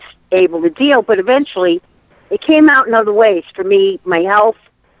I was able to deal. But eventually, it came out in other ways for me. My health,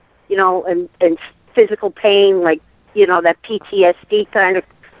 you know, and physical pain, like, you know, that PTSD kind of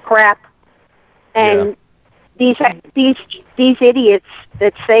crap. And these idiots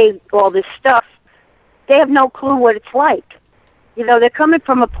that say all this stuff, they have no clue what it's like. You know, they're coming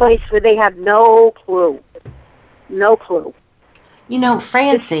from a place where they have no clue. No clue. You know,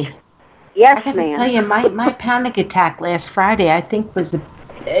 Francie. Yes, I gotta tell you, my panic attack last Friday, I think was the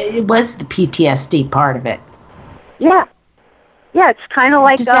PTSD part of it. Yeah. Yeah, it's kind of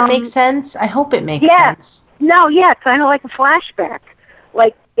like... Does that make sense? I hope it makes sense. No, yeah, kind of like a flashback.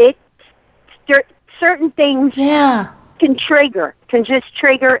 Like, certain things can just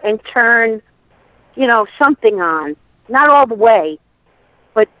trigger and turn, you know, something on. Not all the way,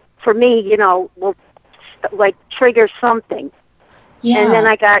 but for me, you know, will like trigger something. Yeah. And then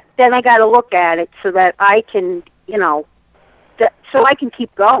I got to look at it so that I can, you know, so I can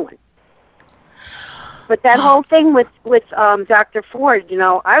keep going. But that whole thing with Dr. Ford, you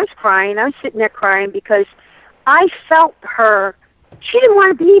know, I was crying. I was sitting there crying because I felt her. She didn't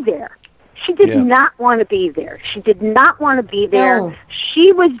want to be there. She did not want to be there. She did not want to be there. No.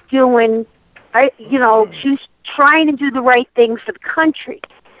 She was doing, she was trying to do the right thing for the country.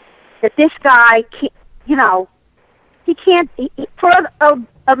 That this guy, can't, you know, he can't, for a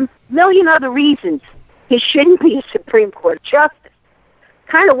million other reasons, he shouldn't be a Supreme Court justice.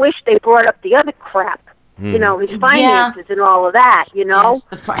 Kind of wish they brought up the other crap. You know, his finances and all of that, you know?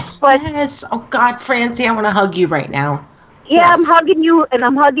 Yes, oh God, Francie, I want to hug you right now. Yeah, yes. I'm hugging you, and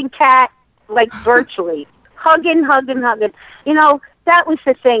I'm hugging Kat, like, virtually. Hugging. You know, that was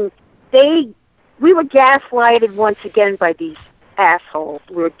the thing. We were gaslighted once again by these assholes.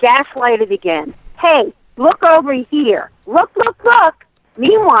 We were gaslighted again. Hey, look over here. Look.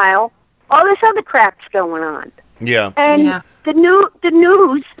 Meanwhile, all this other crap's going on. Yeah. And the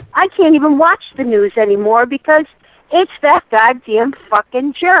news, I can't even watch the news anymore because it's that goddamn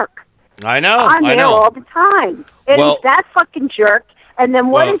fucking jerk. I know. On there all the time. It's that fucking jerk. And then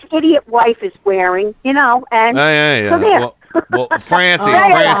what his idiot wife is wearing, you know, and so there. Well, Francie,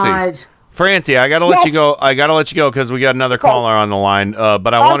 I gotta let you go. Because we got another caller on the line.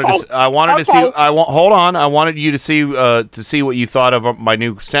 But I wanted to see. Hold on. I wanted you to see what you thought of my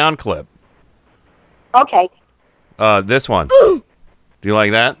new sound clip. Okay. This one. Do you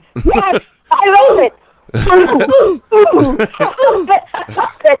like that? Yes, I love it.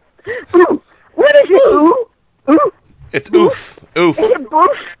 What is it? It's oof. Is it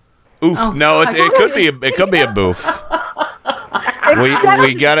boof? Oof. Oh, no, it could be a boof.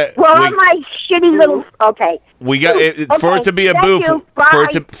 we got it. Well, my shitty little. Okay. We got it for it to be a boof.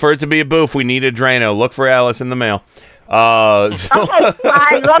 For it to be a boof, we need a Drano. Look for Alice in the mail. Okay,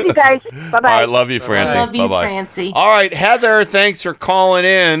 bye. Love you guys. Bye-bye. All right, love you, Francie. Love you, Francie. All right, Heather, thanks for calling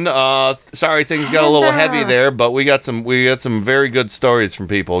in. Sorry things got a little heavy there, but we got some very good stories from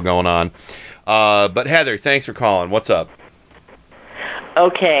people going on. But Heather, thanks for calling. What's up?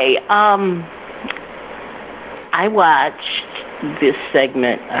 Okay, I watched this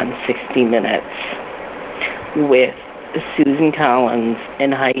segment on 60 Minutes with Susan Collins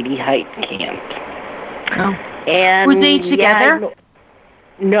and Heidi Heitkamp. Oh. And were they together?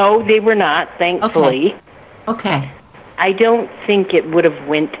 No, they were not, thankfully. Okay. I don't think it would have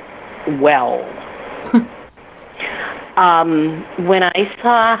went well. When I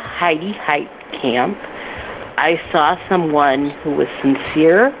saw Heidi Heitkamp, I saw someone who was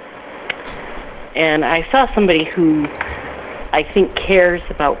sincere, and I saw somebody who I think cares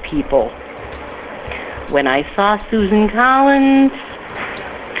about people. When I saw Susan Collins,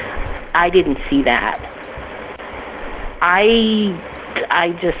 I didn't see that. I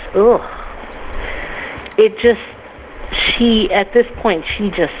just, it just, at this point, she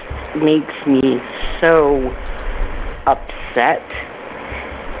just makes me so upset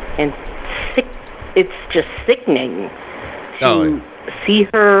and sick. It's just sickening to see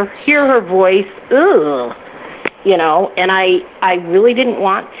her, hear her voice, you know, and I really didn't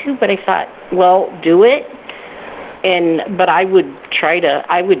want to, but I thought, well, do it. But I would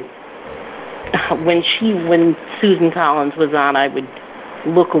when Susan Collins was on, I would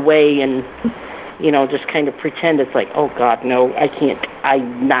look away and, you know, just kind of pretend it's like, oh God, no, I can't,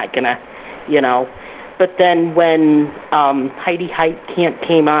 I'm not gonna, you know. But then when Heidi Heitkamp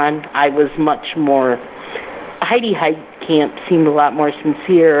came on, I was much more, Heidi Heitkamp seemed a lot more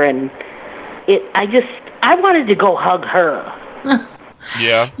sincere, and I wanted to go hug her.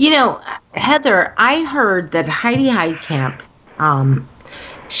 Yeah. You know, Heather, I heard that Heidi Heitkamp,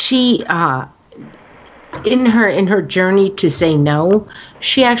 she in her journey to say no,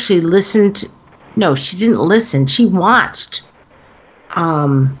 she actually listened. No, she didn't listen. She watched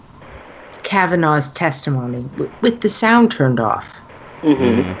Kavanaugh's testimony with the sound turned off.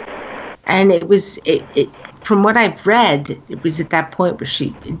 Mm-hmm. And it was it from what I've read, it was at that point where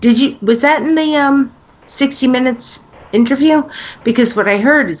was that in the 60 Minutes interview? Because what I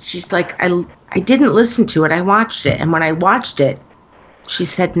heard is she's like, I didn't listen to it, I watched it, and when I watched it, she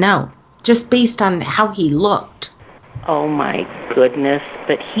said no, just based on how he looked. Oh my goodness,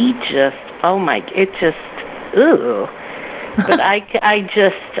 but he just, it just, ooh. But I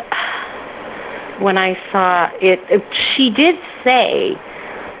just, when I saw it, she did say,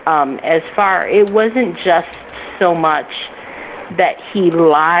 it wasn't just so much that he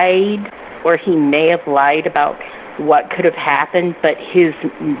lied, or he may have lied about what could have happened, but his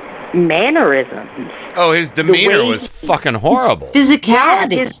mannerisms. Oh, his demeanor was fucking horrible. His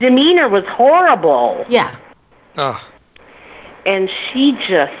physicality. Yeah, his demeanor was horrible. Yeah. Oh. And she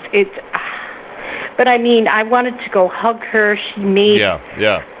just, but I mean, I wanted to go hug her. She made,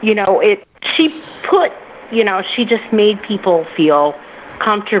 she just made people feel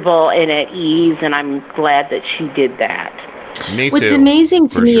comfortable and at ease, and I'm glad that she did that. Me too. What's amazing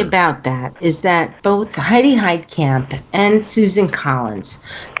to me about that is that both Heidi Heitkamp and Susan Collins,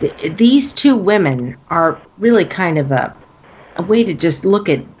 these two women are really kind of a way to just look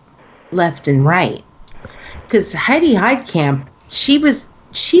at left and right. Because Heidi Heitkamp, she was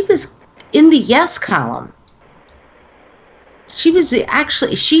in the yes column. She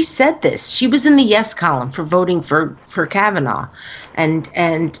said this. She was in the yes column for voting for Kavanaugh.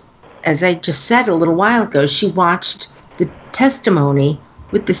 And as I just said a little while ago, she watched the testimony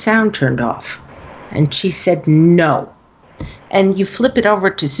with the sound turned off. And she said no. And you flip it over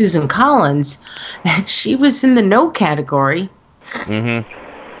to Susan Collins, and she was in the no category. Mm-hmm.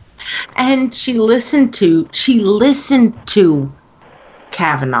 And she listened to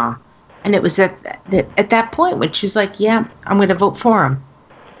Kavanaugh. And it was at that point when she's like, yeah, I'm going to vote for him.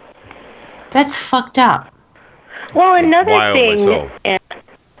 That's fucked up. Well, another Wildly thing, so. and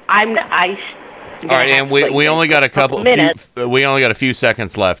all right, and we only got a we only got a few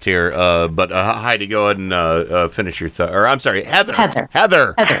seconds left here. But Heidi, go ahead and finish your thought. Or I'm sorry, Heather.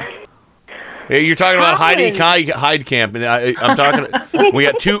 Hey, you're talking about Heidi Heitkamp, and I'm talking. We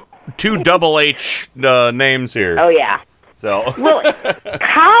got two double H names here. Oh yeah. So well,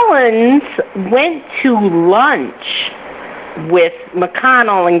 Collins went to lunch with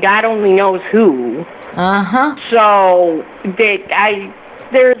McConnell and God only knows who. Uh-huh. So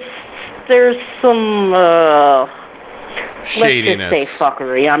there's some shadiness. Let's just say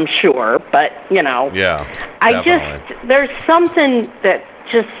fuckery, I'm sure, but Yeah. There's something that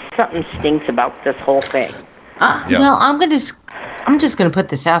something stinks about this whole thing. Well, I'm just gonna put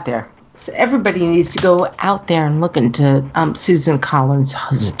this out there. So everybody needs to go out there and look into Susan Collins'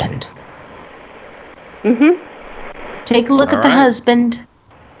 husband. Mm-hmm. Take a look at the husband.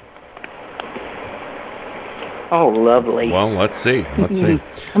 Oh, lovely. Well, let's see.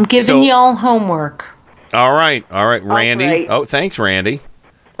 I'm giving y'all homework. All right, Randy. Right. Oh, thanks, Randy.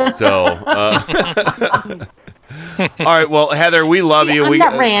 So, all right. Well, Heather, we love you. I'm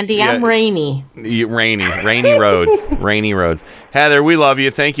not Randy. I'm Rainy. Rainy Roads. Heather, we love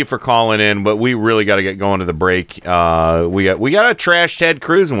you. Thank you for calling in, but we really got to get going to the break. We got a trash Ted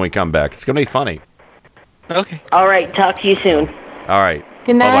Cruz when we come back. It's gonna be funny. Okay. All right. Talk to you soon. All right.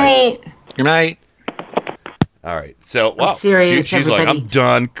 Good night. Bye-bye. Good night. All right. So, I'm serious, she's everybody. like, I'm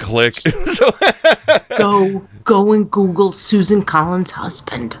done. Click. So go and Google Susan Collins'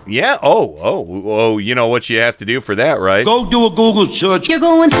 husband. Yeah. Oh. You know what you have to do for that, right? Go do a Google search. You're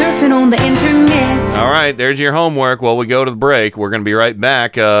going surfing on the internet. All right. There's your homework. While we go to the break, we're going to be right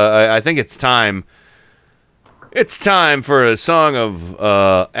back. I think it's time. It's time for a song of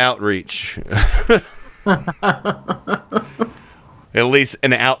outreach. At least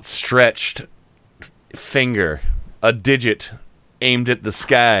an outstretched finger, a digit aimed at the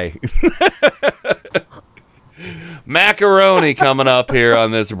sky. Macaroni coming up here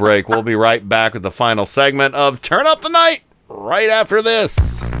on this break. We'll be right back with the final segment of Turn Up the Night right after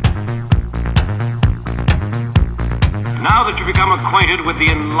this. Now that you've become acquainted with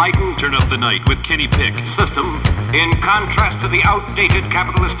the enlightened Turn Up the Night with Kenny Pick system, in contrast to the outdated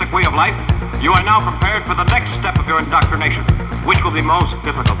capitalistic way of life, you are now prepared for the next step of your indoctrination, which will be most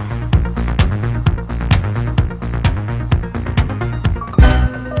difficult.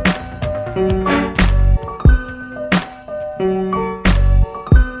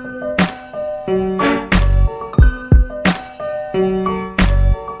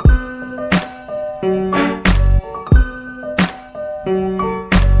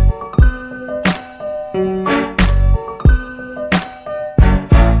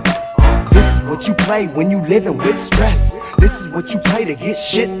 play when you living with stress. This is what you play to get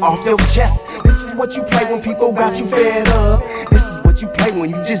shit off your chest. This is what you play when people got you fed up. This is what you play when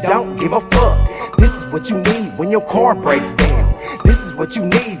you just don't give a fuck. This is what you need when your car breaks down. This is what you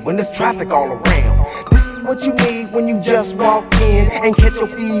need when there's traffic all around. This is what you need when you just walk in and catch your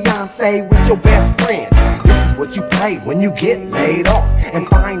fiance with your best friend. This is what you play when you get laid off and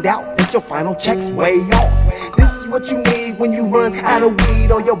find out that your final check's way off. This is what you need when you run out of weed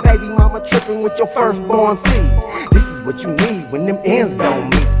or your baby mama tripping with your firstborn seed. This is what you need when them ends don't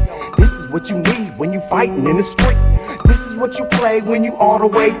meet. This is what you need when you fighting in the street. This is what you play when you all the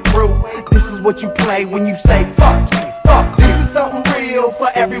way through. This is what you play when you say fuck you, fuck. This is something real for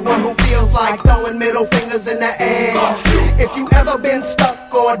everyone who feels like throwing middle fingers in the air. If you ever been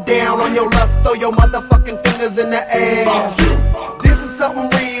stuck or down on your luck, throw your motherfucking fingers in the air. This is something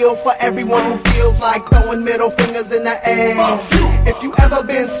real for everyone who feels like throwing middle fingers in the air. If you ever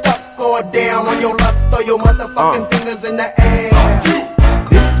been stuck or down on your luck, throw your motherfucking fingers in the air.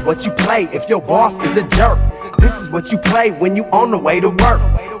 This is what you play if your boss is a jerk. This is what you play when you on the way to work.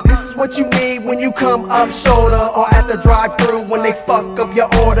 This is what you need when you come up shorter or at the drive-thru when they fuck up your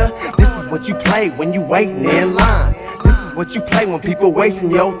order. This is what you play when you waiting in line. This is what you play when people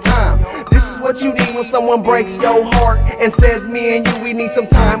wasting your time. This is what you need when someone breaks your heart and says me and you, we need some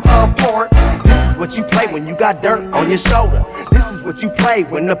time apart. This is what you play when you got dirt on your shoulder. This is what you play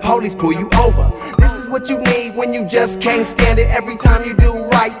when the police pull you over. This is what you need when you just can't stand it. Every time you do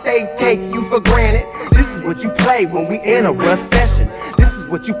right, they take you for granted. This is what you play when we in a recession. This is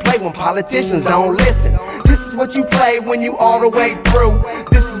what you play when politicians don't listen. This is what you play when you all the way through.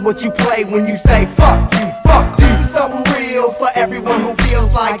 This is what you play when you say fuck you, fuck. This is something real for everyone who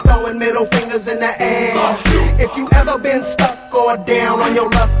feels like throwing middle fingers in the air. If you ever been stuck or down on your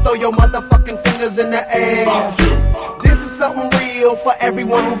luck, throw your motherfucking fingers in the air. This is something real for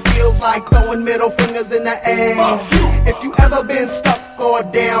everyone who feels like throwing middle fingers in the air. If you ever been stuck or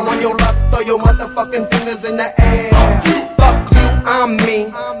down on your luck, throw your motherfucking fingers in the air. Fuck you, I'm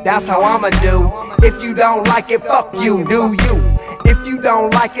me, that's how I'ma do. If you don't like it, fuck you, do you? If you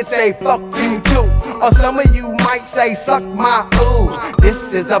don't like it, say fuck you too. Or some of you might say suck my ooh.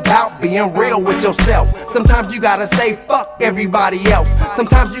 This is about being real with yourself. Sometimes you gotta say fuck everybody else.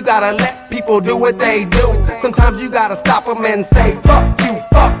 Sometimes you gotta let people do what they do. Sometimes you gotta stop them and say fuck you,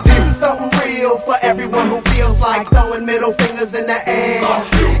 fuck. This is something real for everyone who feels like throwing middle fingers in the air.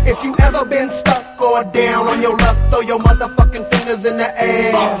 If you ever been stuck or down on your luck, throw your motherfucking fingers in the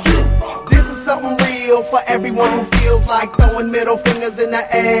air. This is something real for everyone who feels like throwing middle fingers in the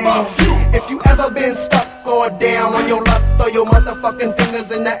air. If you ever been stuck or down on your luck, throw your motherfucking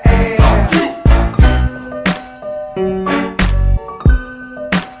fingers in the air. Fuck you.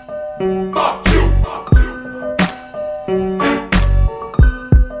 Fuck you.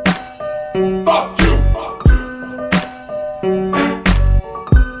 Fuck you.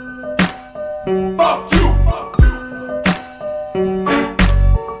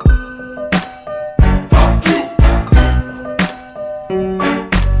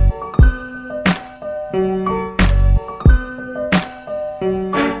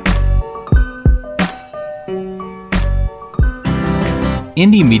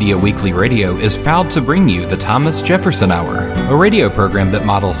 Indie Media Weekly Radio is proud to bring you the Thomas Jefferson Hour, a radio program that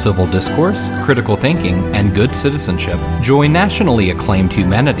models civil discourse, critical thinking, and good citizenship. Join nationally acclaimed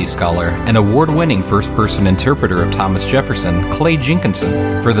humanities scholar and award-winning first-person interpreter of Thomas Jefferson, Clay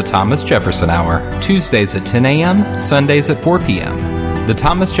Jenkinson, for the Thomas Jefferson Hour, Tuesdays at 10 a.m., Sundays at 4 p.m. The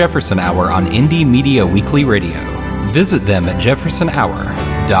Thomas Jefferson Hour on Indie Media Weekly Radio. Visit them at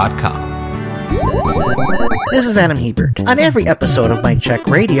jeffersonhour.com. This is Adam Hebert. On every episode of Mic Check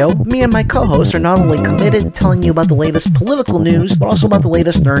Radio, me and my co-hosts are not only committed to telling you about the latest political news, but also about the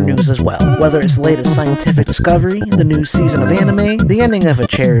latest nerd news as well. Whether it's the latest scientific discovery, the new season of anime, the ending of a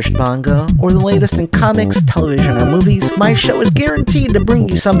cherished manga, or the latest in comics, television, or movies, my show is guaranteed to bring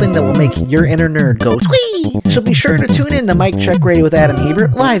you something that will make your inner nerd go squee! So be sure to tune in to Mic Check Radio with Adam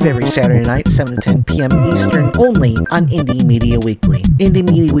Hebert, live every Saturday night, 7 to 10 p.m. Eastern, only on Indie Media Weekly.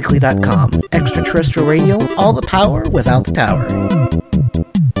 IndieMediaWeekly.com. Extraterrestrial radio, all the power without the tower.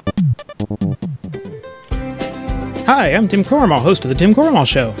 Hi, I'm Tim Cormall, host of The Tim Cormall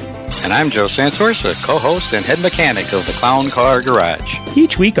Show. And I'm Joe Santos, a co-host and head mechanic of the Clown Car Garage.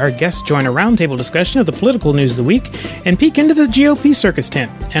 Each week, our guests join a roundtable discussion of the political news of the week and peek into the GOP circus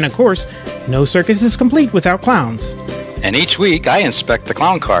tent. And of course, no circus is complete without clowns. And each week, I inspect the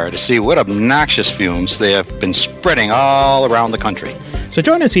clown car to see what obnoxious fumes they have been spreading all around the country. So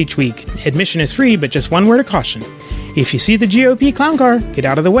join us each week. Admission is free, but just one word of caution. If you see the GOP clown car, get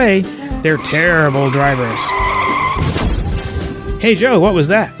out of the way. They're terrible drivers. Hey, Joe, what was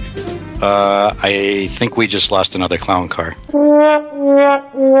that? I think we just lost another clown car.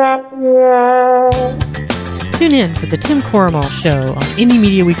 Tune in for the Tim Corrimal Show on Indie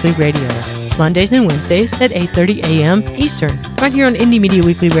Media Weekly Radio, Mondays and Wednesdays at 8:30 a.m. Eastern, right here on Indie Media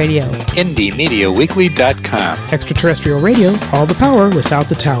Weekly Radio. IndieMediaWeekly.com. Extraterrestrial radio, all the power without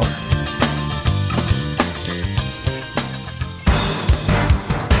the tower.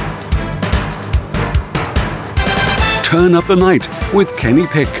 Turn Up the Night with Kenny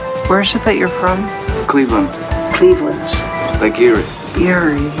Pick. Where is it that you're from? Cleveland. Cleveland. Like Erie.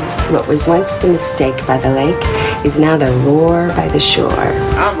 Erie. What was once the mistake by the lake is now the roar by the shore.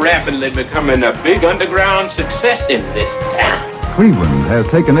 I'm rapidly becoming a big underground success in this town. Cleveland has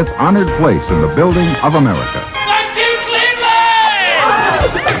taken its honored place in the building of America. Thank you, Cleveland!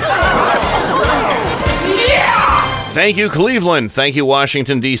 Yeah! Thank you, Cleveland. Thank you,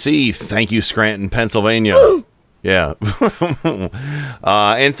 Washington, D.C. Thank you, Scranton, Pennsylvania. Yeah.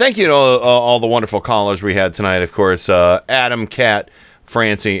 And thank you to all the wonderful callers we had tonight. Of course, Adam, Kat,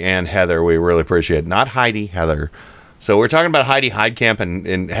 Francie, and Heather. We really appreciate it. Not Heidi, Heather. So we're talking about Heidi Heidkamp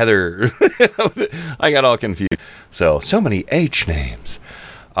and Heather. I got all confused. So many H names.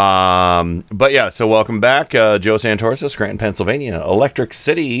 But yeah, so welcome back. Joe Santorsa, Scranton, Pennsylvania, Electric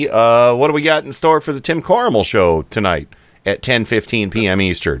City. What do we got in store for the Tim Corrimal Show tonight at 10:15 p.m.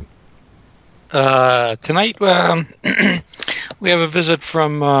 Eastern? Tonight, we have a visit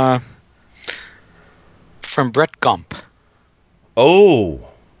from Brett Gump. Oh,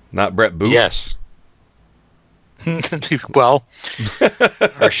 not Brett Booth? Yes. Well,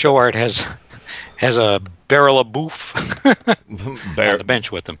 our show art has a barrel of boof on the bench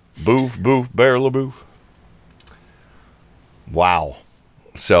with him. Boof, barrel of boof. Wow.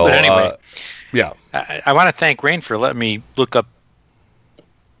 So, but anyway, yeah. I want to thank Rain for letting me look up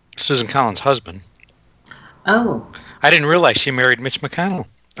Susan Collins' husband. Oh. I didn't realize she married Mitch McConnell.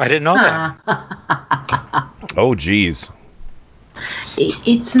 I didn't know that. Oh, geez.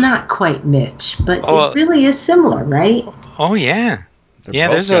 It's not quite Mitch, but it really is similar, right? Oh, yeah.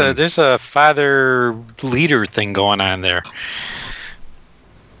 There's a father leader thing going on there.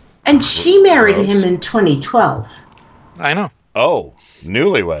 And she married him in 2012. I know. Oh,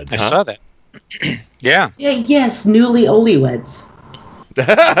 newlyweds. I saw that. Yeah. Yes, newlyweds.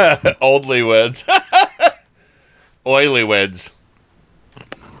 Oldlyweds. Oilyweds.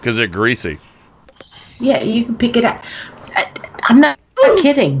 Because they're greasy. Yeah, you can pick it up. I'm not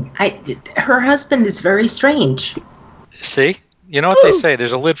kidding. Her husband is very strange. See? You know what they say?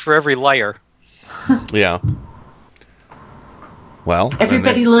 There's a lid for every liar. Yeah. Well,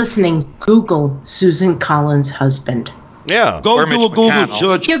 everybody listening, Google Susan Collins' husband. Yeah. Go do a Google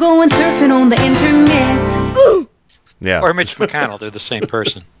search. You're going surfing on the internet. Yeah. Or Mitch McConnell. They're the same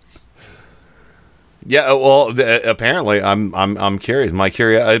person. Yeah, well, apparently, I'm curious.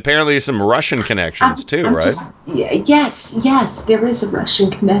 Apparently, some Russian connections too, right? Yes, there is a Russian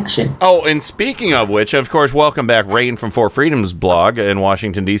connection. Oh, and speaking of which, of course, welcome back, Rain from Four Freedoms blog in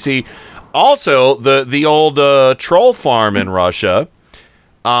Washington D.C. Also, the old troll farm in Russia.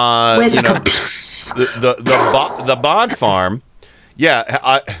 The Bond farm.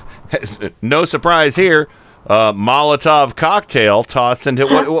 Yeah, no surprise here. Molotov cocktail tossed into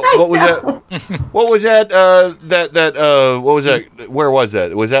what was that? What was that? What was that? Where was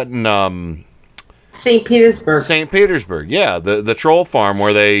that? Was that in St. Petersburg? St. Petersburg, yeah. The troll farm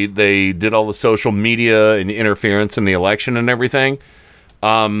where they did all the social media and interference in the election and everything.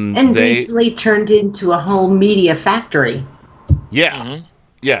 And recently turned into a whole media factory. Yeah,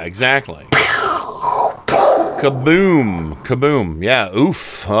 yeah, exactly. Kaboom! Yeah,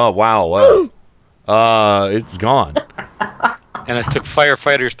 oof! Oh wow! It's gone. And it took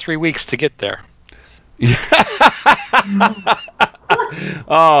firefighters 3 weeks to get there.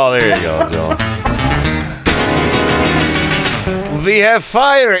 Oh, there you go, Joe. We have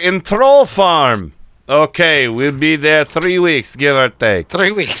fire in Troll Farm. Okay, we'll be there 3 weeks, give or take.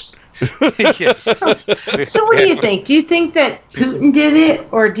 3 weeks. Yes. So what do you think? Do you think that Putin did it?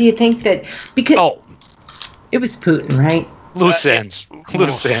 Or do you think that... Because it was Putin, right? Loose ends.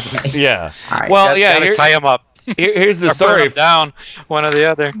 Yeah. Right. Well, yeah. Gotta tie him up. Here's the Or story. burn him down, one or the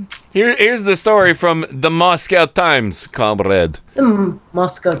other. Here's the story from the Moscow Times, comrade. The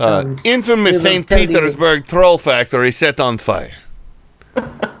Moscow Times. Infamous St. Petersburg troll factory set on fire.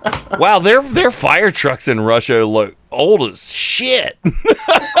 Wow, their fire trucks in Russia look old as shit.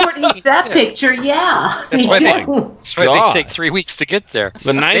 According to that picture, yeah. That's why they take 3 weeks to get there.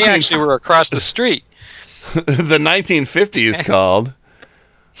 They actually were across the street. The 1950 is called.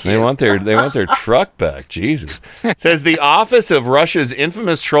 They want their truck back. Jesus. It says the office of Russia's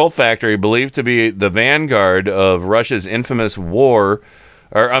infamous troll factory, believed to be the vanguard of Russia's infamous war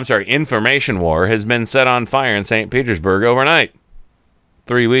information war has been set on fire in St. Petersburg overnight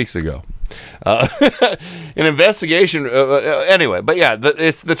 3 weeks ago. An investigation, anyway, but yeah,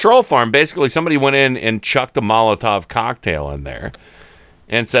 it's the troll farm. Basically, somebody went in and chucked a Molotov cocktail in there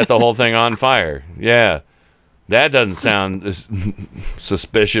and set the whole thing on fire. Yeah, that doesn't sound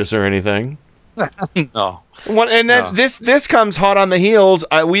suspicious or anything. No. And then this comes hot on the heels.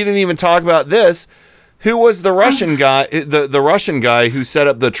 We didn't even talk about this. Who was the Russian guy? The Russian guy who set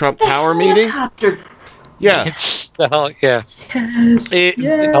up the Trump Tower meeting? Yeah. Yes. Yes.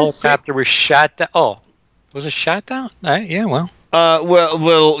 The helicopter was shot down. Oh, was it shot down? Yeah. Well.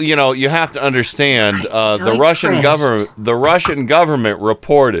 Well, you have to understand. The Russian government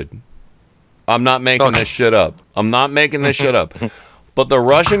reported. I'm not making this shit up. But the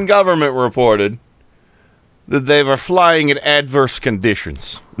Russian government reported that they were flying in adverse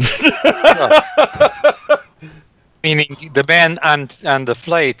conditions. Meaning the man on the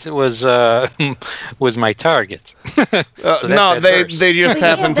flight was my target. No, they just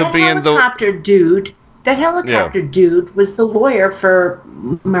happened to be in the helicopter dude. That helicopter dude was the lawyer for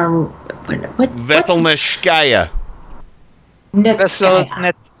Veselnitskaya.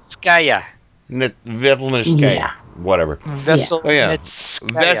 Veselnitskaya. Veselnitskaya. Whatever.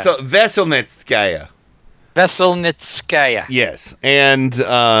 Veselnitskaya. Veselnitskaya. Yes, and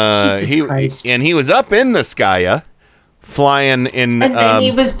he was up in the Skaya, flying in. And then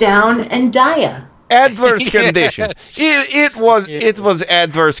he was down in Daya. Adverse conditions. It was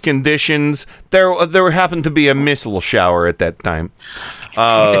adverse conditions. There happened to be a missile shower at that time.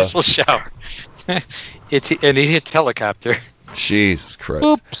 Missile shower. It hit helicopter. Jesus Christ.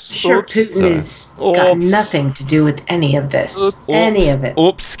 Oops. Sure, Putin has got nothing to do with any of this. Any of it.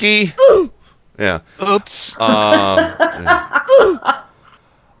 Oopski. Yeah. Oops. So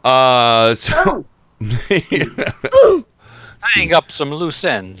tying up some loose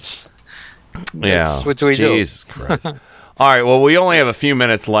ends. Yeah. What do we do? Jesus Christ. All right. Well, we only have a few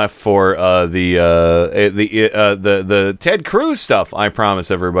minutes left for the Ted Cruz stuff I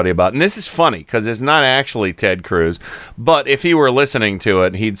promised everybody about, and this is funny because it's not actually Ted Cruz, but if he were listening to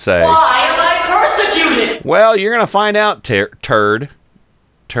it, he'd say, "Why am I persecuted?" Well, you're gonna find out, Turd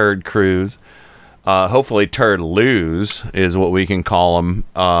Cruz. Hopefully, Turd Lose is what we can call him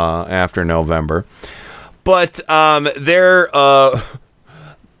after November. But the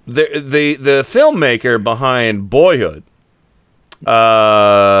filmmaker behind Boyhood,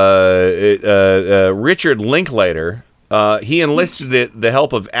 Richard Linklater, he enlisted the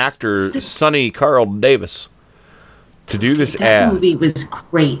help of actor Sonny Carl Davis to do this ad. That movie was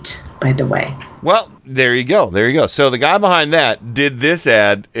great, by the way. Well, there you go. So the guy behind that did this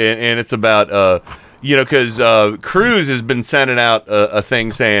ad, and it's about, because Cruz has been sending out a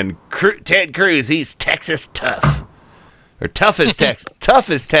thing saying, Ted Cruz, he's Texas tough. Or tough as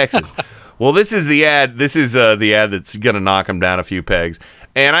Texas. Well, this is the ad. This is the ad that's going to knock him down a few pegs.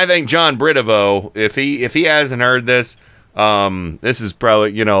 And I think John Britovo, if he hasn't heard this, this is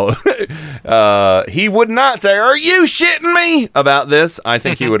probably, he would not say, "Are you shitting me?" about this. I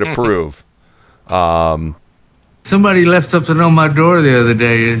think he would approve. Somebody left something on my door the other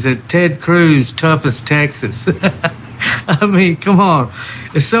day. It said, "Ted Cruz, toughest Texas." I mean, come on.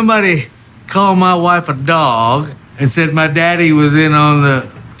 If somebody called my wife a dog and said my daddy was in on the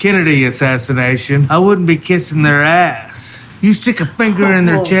Kennedy assassination, I wouldn't be kissing their ass. You stick a finger in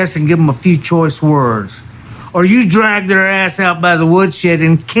their chest and give them a few choice words. Or you drag their ass out by the woodshed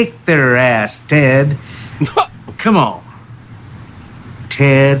and kick their ass, Ted. Come on.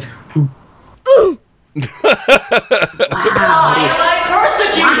 Ted.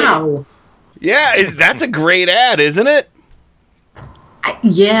 Wow. Yeah, that's a great ad, isn't it?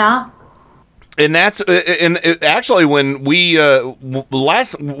 Yeah. And that's actually when we one of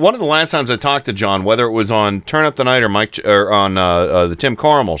the last times I talked to John, whether it was on Turn Up the Night or Mike or on the Tim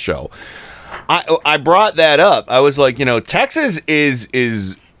Carmel show, I brought that up. I was like, Texas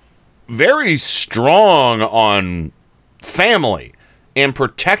is very strong on family and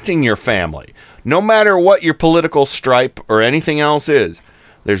protecting your family, no matter what your political stripe or anything else is.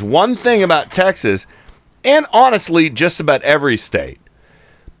 There's one thing about Texas, and honestly, just about every state.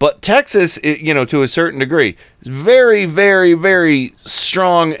 But Texas, to a certain degree, is very, very, very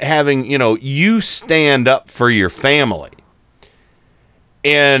strong having, you stand up for your family.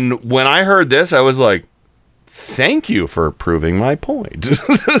 And when I heard this, I was like, thank you for proving my point.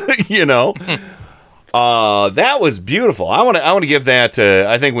 That was beautiful. I want to give that,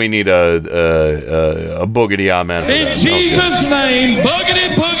 I think we need a boogity amen. In Jesus' name,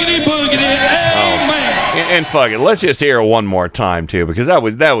 boogity, boogity, boogity, amen. And fuck it, let's just hear it one more time too, because that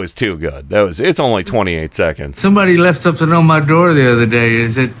was too good. It's only 28 seconds. Somebody left something on my door the other day.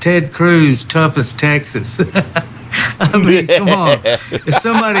 Is it Ted Cruz, toughest Texas? I mean, come on. If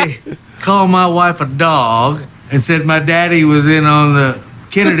somebody called my wife a dog and said my daddy was in on the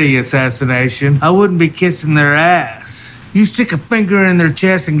Kennedy assassination, I wouldn't be kissing their ass. You stick a finger in their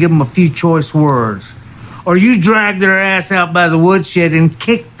chest and give them a few choice words. Or you drag their ass out by the woodshed and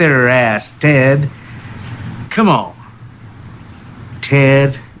kick their ass, Ted. Come on.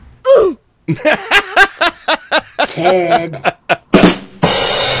 Ted. Ted.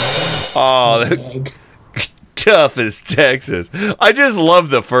 Oh, tough as Texas. I just love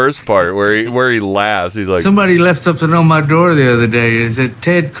the first part where he laughs. He's like, somebody left something on my door the other day. Is it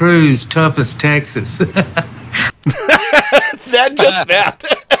Ted Cruz, toughest Texas?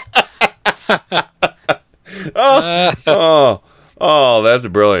 Oh, that's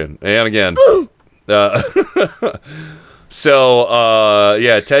brilliant. And again,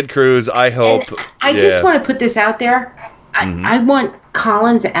 Ted Cruz, I hope. And I just want to put this out there. I want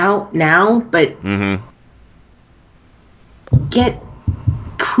Collins out now, but get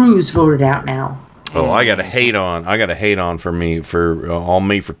Cruz voted out now. Oh, I got to hate on for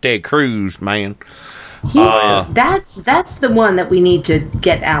Ted Cruz, man. That's the one that we need to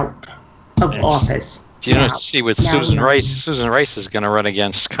get out of office. Do you see with Susan Rice? Susan Rice is going to run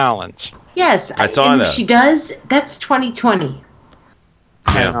against Collins. Yes, I saw that. If she does, that's 2020.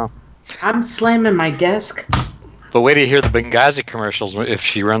 Yeah. I'm slamming my desk. But wait till you hear the Benghazi commercials if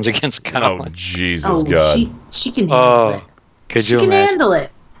she runs against Collins. Oh, Jesus God. She can handle it. Could she you can imagine? handle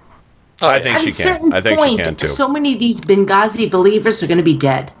it. I think she can. I think she can too. So many of these Benghazi believers are going to be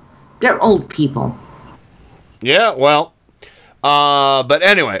dead. They're old people. Yeah, well, but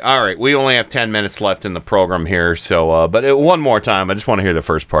anyway, all right. We only have 10 minutes left in the program here, so but one more time, I just want to hear the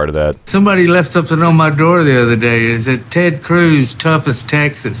first part of that. Somebody left something on my door the other day. Is it Ted Cruz, toughest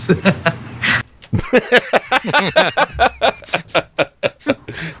Texas?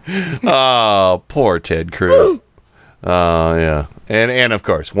 Oh, poor Ted Cruz. Yeah. And of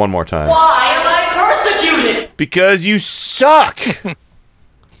course, one more time. Why am I persecuted? Because you suck.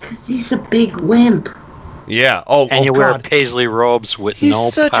 Because he's a big wimp. Yeah. And you wear paisley robes with no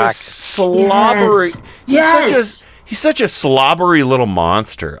pockets. He's such a slobbery. Yes. He's such a slobbery little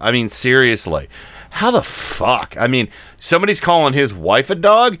monster. I mean, seriously. How the fuck? I mean, somebody's calling his wife a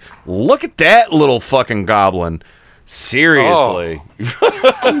dog? Look at that little fucking goblin. Seriously.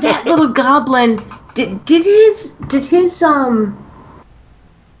 Oh. And that little goblin did his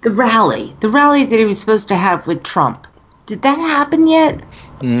the rally that he was supposed to have with Trump. Did that happen yet?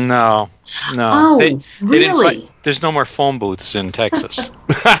 No. Oh, really? There's no more phone booths in Texas.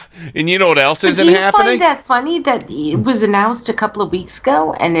 And you know what else isn't happening? happening? Do you find that funny that it was announced a couple of weeks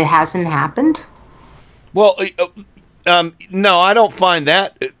ago and it hasn't happened? Well, no, I don't find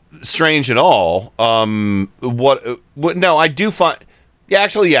that strange at all. No, I do find. Yeah,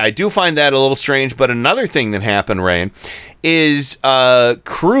 actually, I do find that a little strange. But another thing that happened, Rain, is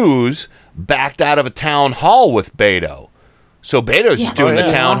Cruz backed out of a town hall with Beto. So Beto's just doing the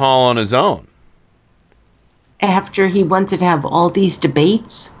town hall on his own. After he wanted to have all these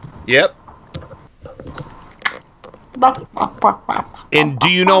debates. Yep. And do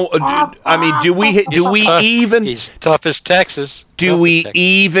you know? I mean, do we even? He's tough as Texas. Do we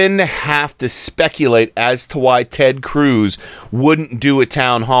even have to speculate as to why Ted Cruz wouldn't do a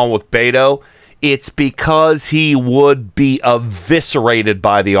town hall with Beto? It's because he would be eviscerated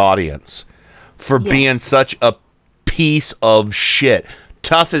by the audience for being such a piece of shit.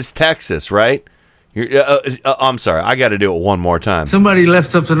 Tough as Texas, right? I'm sorry, I got to do it one more time. Somebody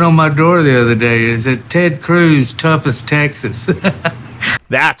left something on my door the other day. Is it Ted Cruz, toughest Texas?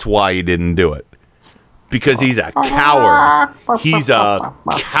 That's why he didn't do it. Because he's a coward. He's a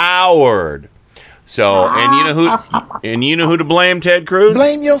coward. So, and you know who to blame, Ted Cruz?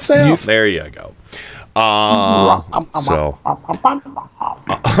 Blame yourself. There you go. All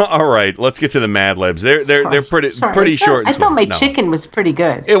right, let's get to the Mad Libs. They're pretty short. I thought my chicken was pretty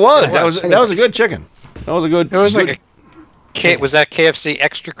good. It was. That was a good chicken. That was a good. It was like was that KFC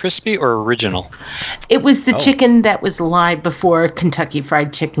extra crispy or original? It was the chicken that was alive before Kentucky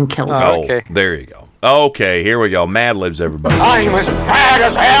Fried Chicken killed it. Oh, okay. There you go. Okay, here we go. Mad Libs, everybody. I'm as mad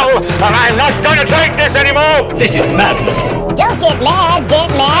as hell, and I'm not gonna take this anymore. This is madness. Don't get mad, get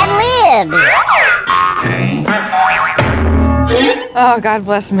Mad Libs. Oh, God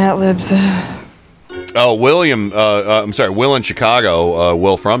bless Mad Libs. Oh, Will in Chicago,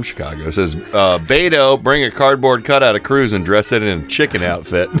 Will from Chicago, says, Beto, bring a cardboard cutout of Cruz and dress it in a chicken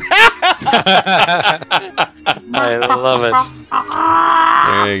outfit. I love it.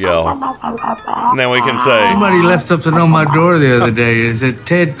 There you go. And then we can say... Somebody left something on my door the other day. Is it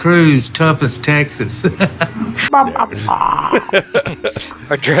Ted Cruz, toughest Texas? Or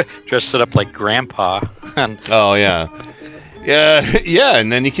dress it up like Grandpa. Oh, yeah. Yeah,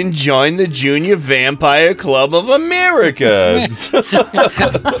 and then you can join the Junior Vampire Club of America.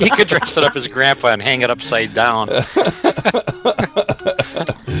 He could dress it up as Grandpa and hang it upside down.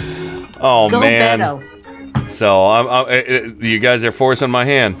 Oh, Go man. Beto. So, you guys are forcing my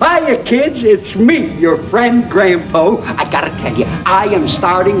hand. Hiya, kids. It's me, your friend Grandpa. I gotta tell you, I am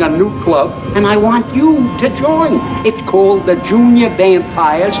starting a new club, and I want you to join. It's called the Junior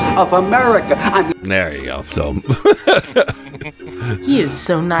Vampires of America. There you go. So, He is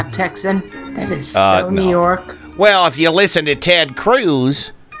so not Texan. That is so New York. well, if you listen to Ted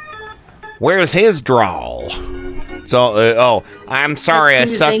Cruz, where's his drawl? So, I'm sorry, I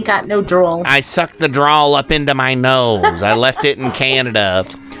Cruz ain't got no drawl. I sucked the drawl up into my nose. I left it in Canada.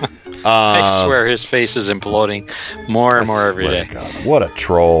 I swear his face is imploding more and more every day. God, what a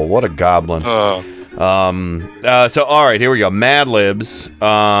troll! What a goblin! Oh. So all right, here we go. Mad Libs.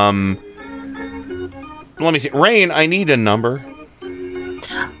 Let me see. Rain, I need a number.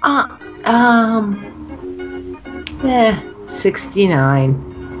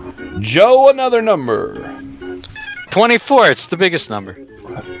 69. Joe, another number. 24. It's the biggest number.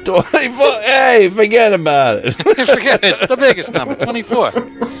 24. Hey, forget about it. Forget it. It's the biggest number. 24.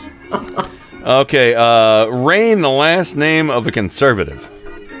 Okay. Rain, the last name of a conservative.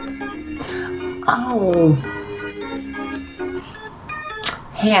 Oh.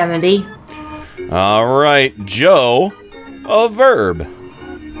 Hannity. All right, Joe, a verb.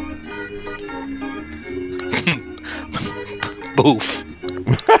 Boof.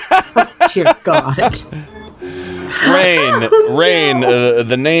 Dear God. Rain,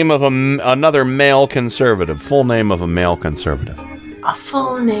 the name of another male conservative. Full name of a male conservative. A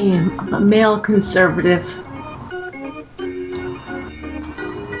full name of a male conservative.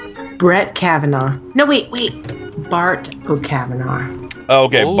 Brett Kavanaugh. No, wait. Bart O'Kavanaugh.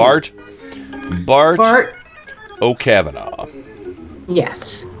 Okay, Ooh. Bart O'Kavanaugh.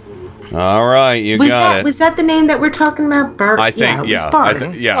 Yes. All right, you got it. Was that the name that we're talking about? Bart? I think, yeah. It was Bart.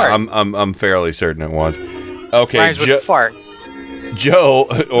 Bart. I'm fairly certain it was. Okay, Rhymes with fart. Joe,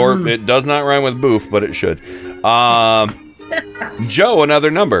 or it does not rhyme with boof, but it should. Joe, another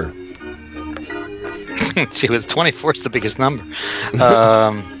number. See, with 24 is the biggest number.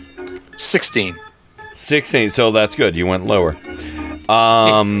 16. 16. So that's good. You went lower.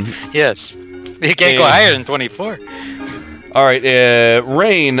 Yes. You can't go higher than 24. All right,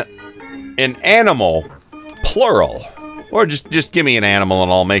 Rain, an animal, plural, or just give me an animal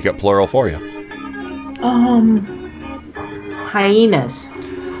and I'll make it plural for you. Hyenas.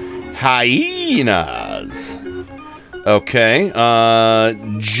 Hyenas. Okay.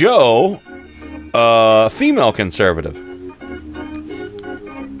 Joe, female conservative.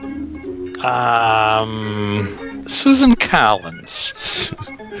 Susan Collins.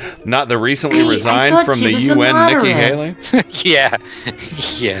 Not the recently resigned from the UN, Nikki Haley. Yeah.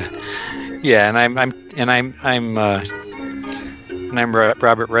 And I'm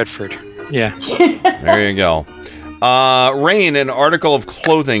Robert Redford. Yeah. There you go. Rain, an article of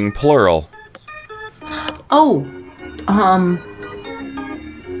clothing, plural. Oh,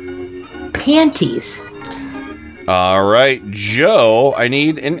 panties. All right, Joe, I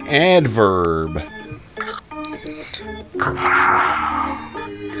need an adverb.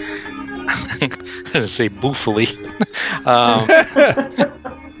 I was say boofily.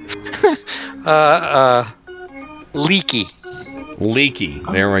 Leaky. Leaky.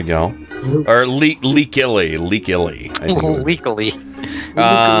 There we go. Or leakily. Leakily.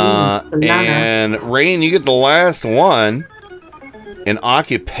 And Rain, you get the last one. An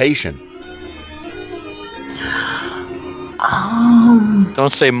occupation.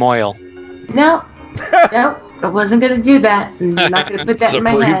 Don't say moil. No, I wasn't going to do that. I'm not going to put that in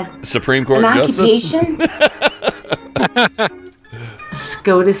my head. Supreme Court An Justice? occupation?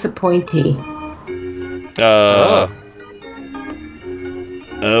 SCOTUS appointee.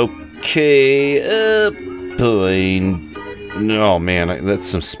 Okay. Oh, man. That's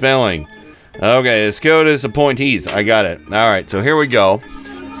some spelling. Okay, SCOTUS appointees. I got it. All right, so here we go.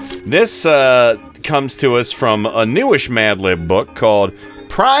 This comes to us from a newish Mad Lib book called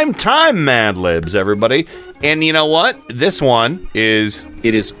Prime Time Mad Libs, everybody. And you know what? This one is...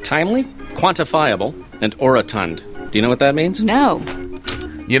 It is timely, quantifiable, and orotund. Do you know what that means? No.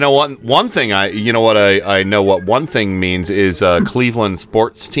 You know what? One thing I know what one thing means is Cleveland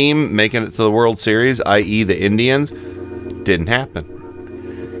sports team making it to the World Series, i.e. the Indians, didn't happen.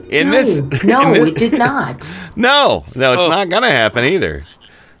 It did not. No, it's not going to happen either.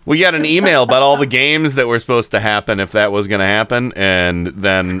 We got an email about all the games that were supposed to happen if that was going to happen, and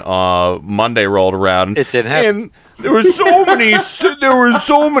then Monday rolled around. It didn't happen. And there were so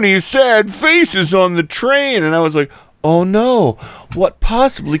many sad faces on the train, and I was like, "Oh no! What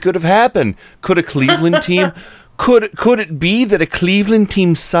possibly could have happened? Could a Cleveland team? Could it be that a Cleveland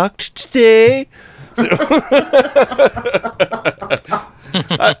team sucked today?" So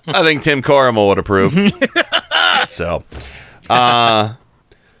I think Tim Corrimal would approve. So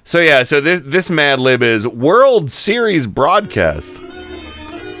this Mad Lib is World Series broadcast.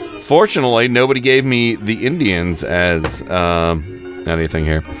 Fortunately, nobody gave me the Indians as anything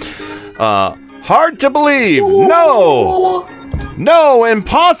here. Hard to believe. No,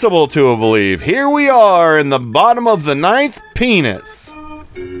 impossible to believe. Here we are in the bottom of the 9th penis.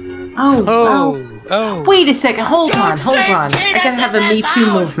 Oh. Wait a second. Hold on. I gotta have a Me Too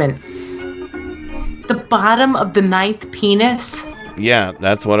movement. The bottom of the 9th penis? Yeah,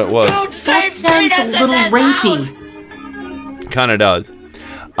 that's what it was. That sounds a little rapey. Kind of does.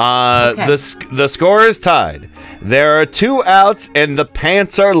 Okay. The score is tied. There are 2 outs and the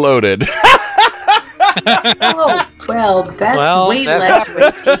pants are loaded. Oh, well, that's way less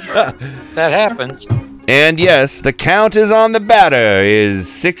rapey. That happens. And yes, the count is on the batter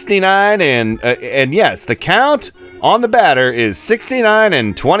is 69 and yes, the count on the batter is 69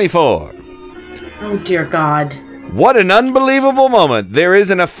 and 24. Oh dear God. What an unbelievable moment. There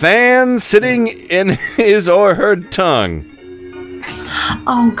isn't a fan sitting in his or her tongue.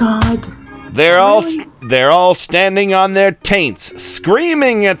 Oh God. They're all standing on their taints,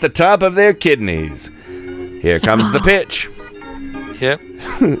 screaming at the top of their kidneys. Here comes the pitch. Yep.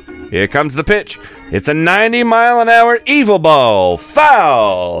 Here comes the pitch. It's a 90-mile-an-hour evil ball.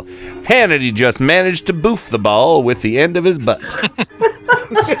 Foul. Hannity just managed to boof the ball with the end of his butt.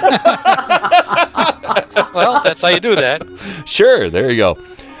 Well, that's how you do that. Sure, there you go.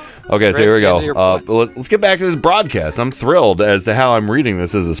 Okay, so here we go. Let's get back to this broadcast. I'm thrilled as to how I'm reading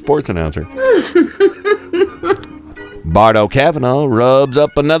this as a sports announcer. Bardo Cavanaugh rubs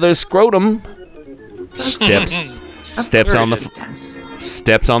up another scrotum. Steps on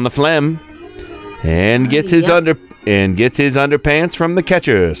the phlegm. And gets his underpants from the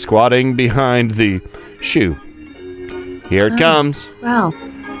catcher, squatting behind the shoe. Here it comes. Wow.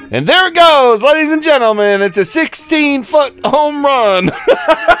 And there it goes, ladies and gentlemen. It's a 16-foot home run.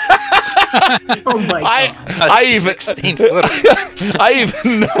 Oh my God! I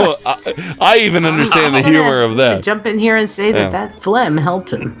even understand the humor of that. Jump in here and say that phlegm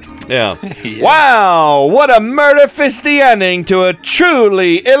helped him. Yeah. Wow! What a murder-fisty ending to a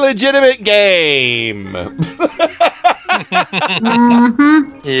truly illegitimate game.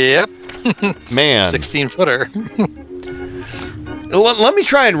 Mm-hmm. Yep. Man. 16-footer. Let me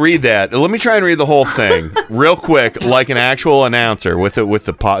try and read that. Let me try and read the whole thing real quick, like an actual announcer with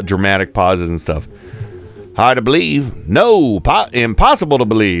the dramatic pauses and stuff. Hard to believe. No, impossible to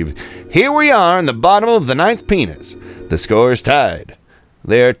believe. Here we are in the bottom of the 9th penis. The score is tied.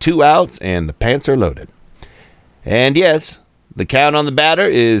 There are 2 outs and the pants are loaded. And yes, the count on the batter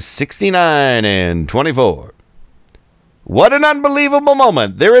is 69 and 24. What an unbelievable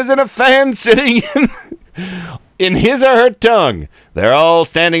moment. There isn't a fan sitting in his or her tongue. They're all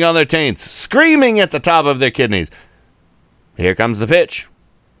standing on their taints, screaming at the top of their kidneys. Here comes the pitch.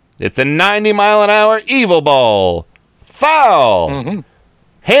 It's a 90-mile-an-hour evil ball. Foul. Mm-hmm.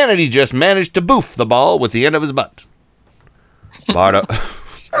 Hannity just managed to boof the ball with the end of his butt. Bardo.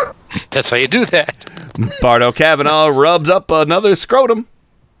 That's how you do that. Bardo Cavanaugh rubs up another scrotum,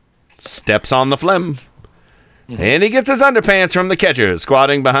 steps on the phlegm, and he gets his underpants from the catcher,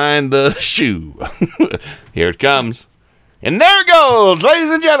 squatting behind the shoe. Here it comes. And there it goes, ladies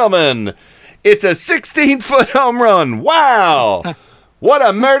and gentlemen. It's a 16-foot home run. Wow. What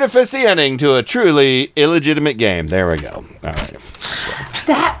a murder-fisty ending to a truly illegitimate game. There we go. All right.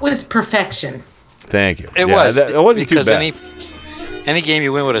 That was perfection. Thank you. It was. It wasn't too bad. Because any game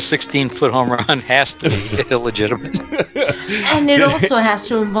you win with a 16-foot home run has to be illegitimate. And it also has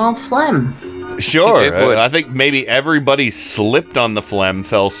to involve phlegm. Sure. I think maybe everybody slipped on the phlegm,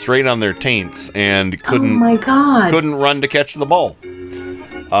 fell straight on their taints, and couldn't run to catch the ball.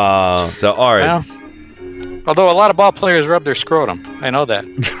 So, all right. Well, although a lot of ball players rub their scrotum. I know that.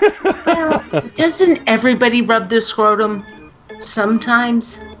 Well, doesn't everybody rub their scrotum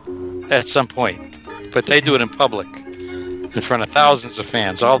sometimes? At some point. But they do it in public, in front of thousands of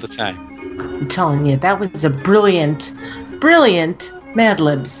fans all the time. I'm telling you, that was a brilliant Mad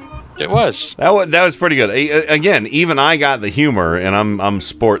Libs. It was. That was pretty good. Again, even I got the humor, and I'm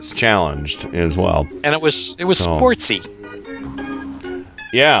sports challenged as well. And it was sportsy.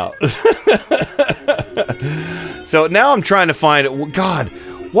 Yeah. So now I'm trying to find, God,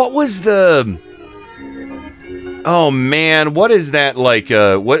 What was the? Oh man, what is that like?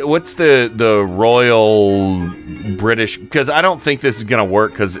 What's the Royal British? Because I don't think this is gonna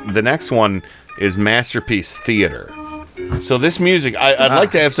work. Because the next one is Masterpiece Theatre. So this music, I'd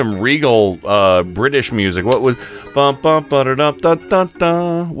like to have some regal British music. What was bum bum ba da da da da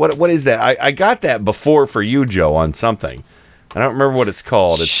da? What is that? I got that before for you, Joe, on something. I don't remember what it's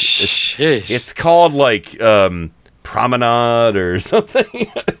called. It's called like Promenade or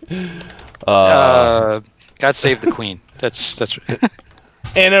something. God Save the Queen. That's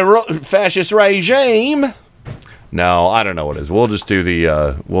and a fascist regime. No, I don't know what it is. We'll just do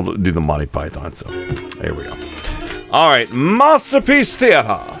the Monty Python. So there we go. All right, Masterpiece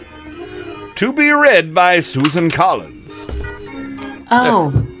Theatre, to be read by Susan Collins.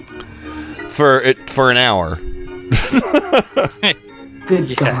 Oh, for an hour.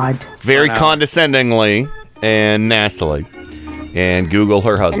 Good God! Very condescendingly and nastily, and Google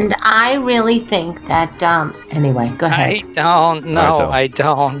her husband. And I really think that. Anyway, go ahead. I don't know. I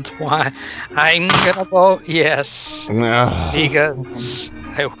don't want. I'm gonna vote yes because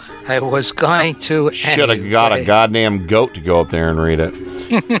I was going to. Should have got a goddamn goat to go up there and read it.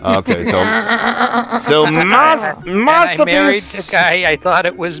 Okay, so Masterpiece. I married the guy. I thought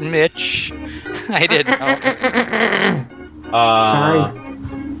it was Mitch. I didn't know. Sorry.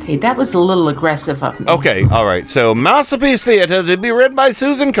 Hey, that was a little aggressive of me. Okay, all right. So Masterpiece Theatre to be read by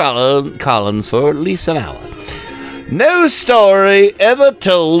Susan Collins for at least an hour. No story ever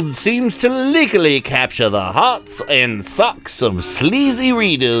told seems to legally capture the hearts and socks of sleazy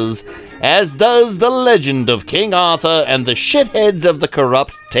readers as does the legend of King Arthur and the shitheads of the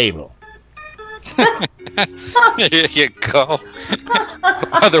corrupt table. Here you go.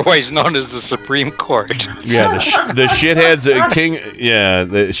 Otherwise known as the Supreme Court. Yeah, the shitheads the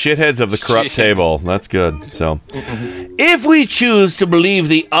shitheads of the corrupt table. That's good. So, if we choose to believe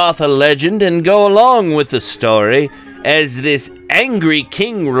the Arthur legend and go along with the story, as this angry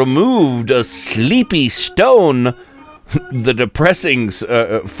king removed a sleepy stone, the depressing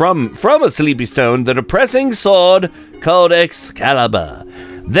from a sleepy stone, the depressing sword called Excalibur,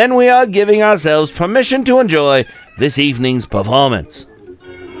 then we are giving ourselves permission to enjoy this evening's performance.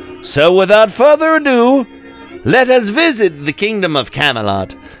 So without further ado, let us visit the kingdom of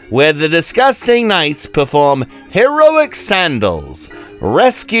Camelot, where the disgusting knights perform heroic sandals,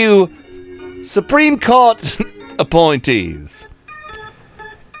 rescue Supreme Court appointees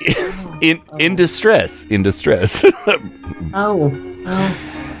in distress.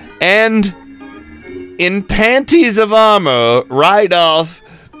 And in panties of armor, ride off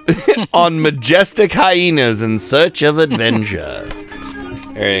on majestic hyenas in search of adventure.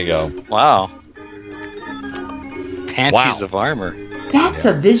 There you go. Wow. Panties of armor. That's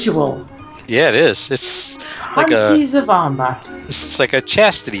a visual. Yeah, it is. It's like panties of armor. It's like a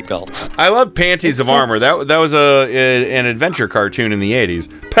chastity belt. I love Panties of Armor. That was an adventure cartoon in the 80s.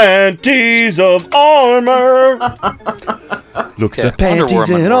 Panties of Armor. Look, the panties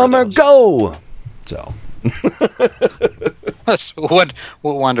in armor go. So. That's what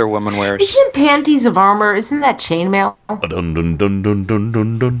Wonder Woman wears. Isn't Panties of Armor? Isn't that chainmail?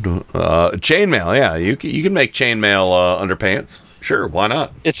 Chainmail, yeah. You can make chainmail underpants. Sure, why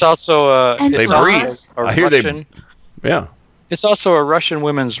not? It's also they breathe. I hear Russian, they. Yeah. It's also a Russian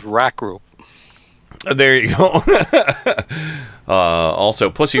women's rock group. There you go.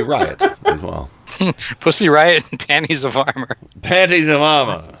 Also, Pussy Riot as well. Pussy Riot and Panties of Armor. Panties of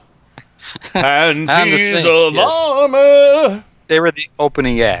Armor. Panties of Armor. They were the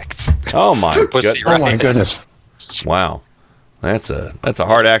opening act. Oh my goodness! Oh my goodness! Wow, that's a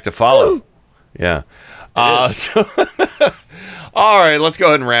hard act to follow. Yeah. So all right, let's go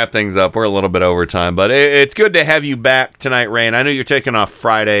ahead and wrap things up. We're a little bit over time, but it's good to have you back tonight, Rain. I know you're taking off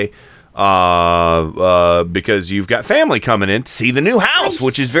Friday because you've got family coming in to see the new house,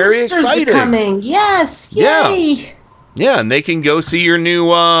 which is very exciting. Coming, yes, yay! Yeah, and they can go see your new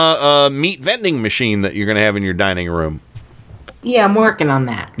meat vending machine that you're going to have in your dining room. Yeah, I'm working on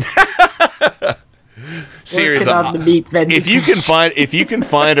that. Seriously, if you can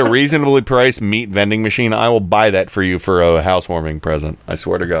find a reasonably priced meat vending machine, I will buy that for you for a housewarming present. I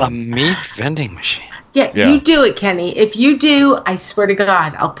swear to God. A meat vending machine. Yeah, you do it, Kenny. If you do, I swear to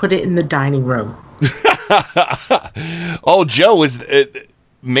God, I'll put it in the dining room. Oh, Joe,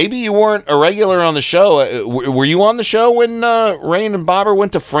 maybe you weren't a regular on the show. Were you on the show when Rain and Bobber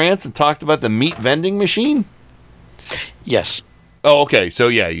went to France and talked about the meat vending machine? Yes. Oh, okay. So,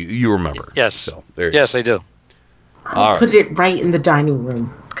 yeah, you remember. Yes. So, yes, I do. I'll put it right in the dining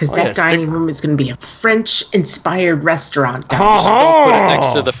room because that dining room is going to be a French-inspired restaurant. Don't put it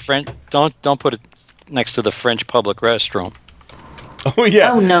next to the French. Don't put it next to the French public restroom. Oh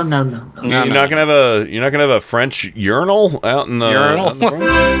yeah. Oh no. You're not gonna have a French urinal out in the urinal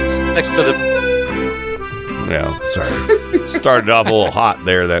next to the. Yeah, sorry. Started off a little hot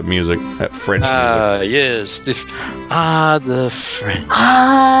there. That music, that French music. Yes, the French.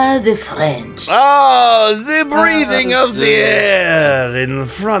 The French. Oh, the breathing of the air in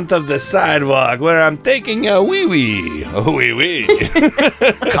front of the sidewalk where I'm taking a wee-wee. Oh, wee-wee.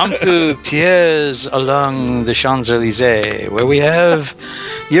 Come to Pierre's along the Champs-Élysées, where we have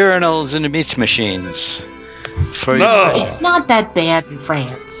urinals and meat machines. It's not that bad in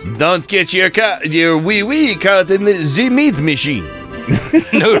France. Don't get your wee-wee caught in the meat machine.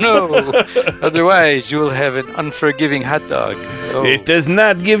 No. Otherwise, you will have an unforgiving hot dog. Oh. It does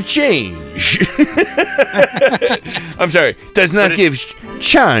not give change. I'm sorry. Does not give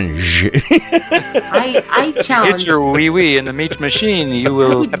change. I challenge. Get your wee-wee in the meat machine. You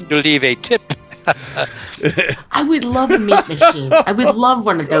will have to leave a tip. I would love a meat machine. I would love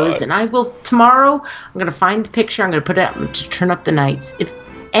one of those. And I will, tomorrow, I'm going to find the picture. I'm going to put it up to turn up the nights. If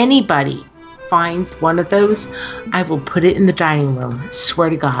anybody finds one of those, I will put it in the dining room.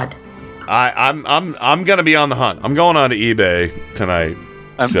 Swear to God. I'm going to be on the hunt. I'm going on to eBay tonight.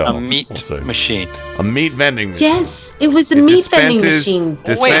 A meat machine. A meat vending machine. Yes, it was a meat vending machine.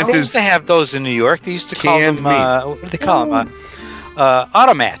 Wait, they used to have those in New York. They used to call them, what do they call them?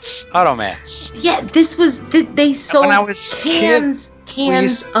 Automats. Yeah, this was they sold when I was cans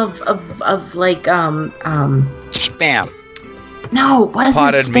of like spam. No, it wasn't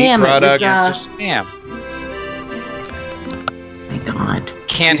potted spam. Meat products. It was spam. My God.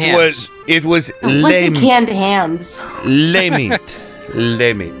 Canned hams. It was lame. Canned hams. Lame meat.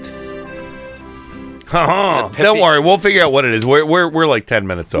 Don't worry, we'll figure out what it is. We're like 10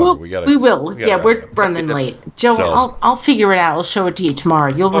 minutes over. We will. We're running late. Joe, so. I'll figure it out. I'll show it to you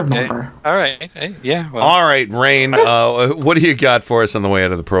tomorrow. You'll remember. All right. Yeah. Well. All right, Rain. What do you got for us on the way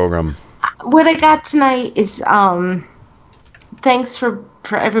out of the program? What I got tonight is thanks for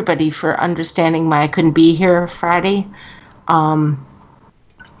everybody for understanding why I couldn't be here Friday. I'm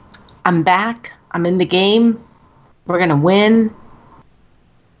back. I'm in the game. We're gonna win.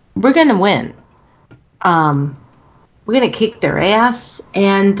 We're gonna kick their ass,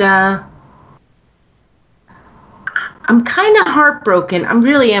 and I'm kind of heartbroken. I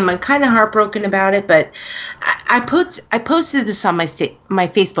really am. I'm kind of heartbroken about it, but I posted this on my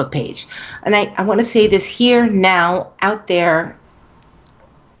Facebook page, and I want to say this here now, out there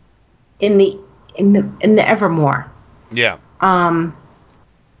in the Evermore. Yeah.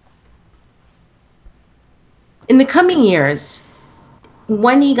 In the coming years,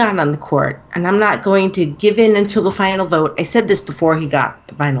 when he got on the court, and I'm not going to give in until the final vote. I said this before he got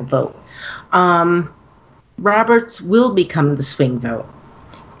the final vote. Roberts will become the swing vote.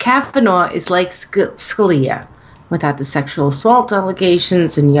 Kavanaugh is like Scalia, without the sexual assault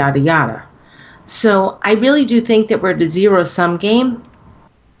allegations and yada yada. So I really do think that we're at a zero-sum game.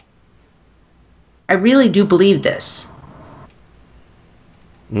 I really do believe this.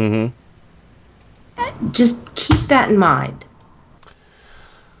 Mm-hmm. Just keep that in mind.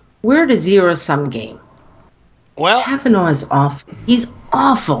 We're at a zero-sum game. Well, Kavanaugh is awful. He's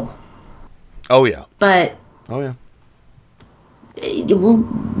awful. Oh yeah. But. Oh yeah.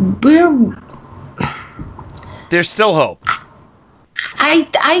 There's still hope.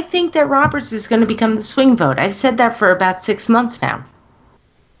 I think that Roberts is going to become the swing vote. I've said that for about 6 months now.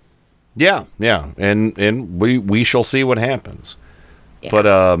 Yeah, and we shall see what happens. Yeah. But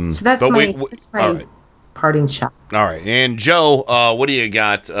so that's my right. Parting shot. All right, and Joe, what do you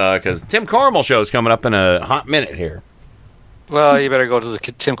got? Because Tim Carmel show is coming up in a hot minute here. Well, you better go to the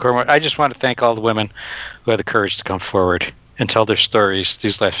Tim Carmel. I just want to thank all the women who had the courage to come forward and tell their stories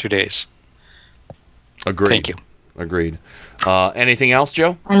these last few days. Agreed. Thank you. Agreed. Anything else,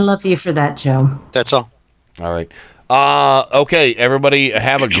 Joe? I love you for that, Joe. That's all. All right. Okay, everybody,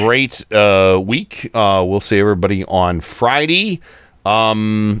 have a great week. We'll see everybody on Friday.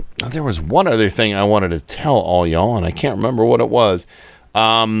 There was one other thing I wanted to tell all y'all, and I can't remember what it was.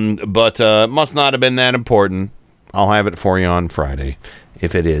 But it must not have been that important. I'll have it for you on Friday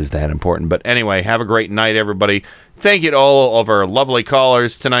if it is that important. But anyway, have a great night, everybody. Thank you to all of our lovely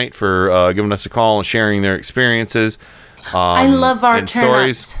callers tonight for giving us a call and sharing their experiences. I love our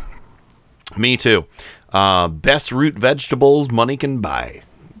stories. Me too. Best root vegetables money can buy.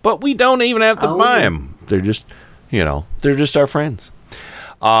 But we don't even have to buy them. They're just, they're just our friends.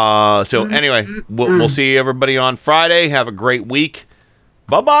 So anyway, we'll see everybody on Friday. Have a great week.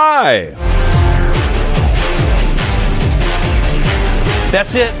 Bye-bye.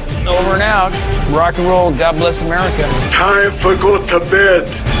 That's it. Over and out. Rock and roll. God bless America. Time for go to bed.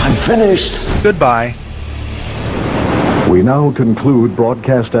 I'm finished. Goodbye. We now conclude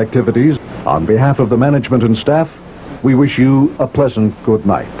broadcast activities. On behalf of the management and staff, we wish you a pleasant good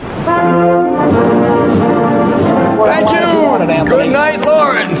night. Thank you! Good night,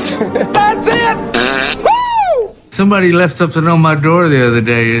 Lawrence! That's it! Woo! Somebody left something on my door the other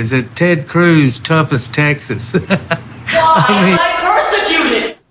day. It said, Ted Cruz, toughest Texas. Why am I persecuted?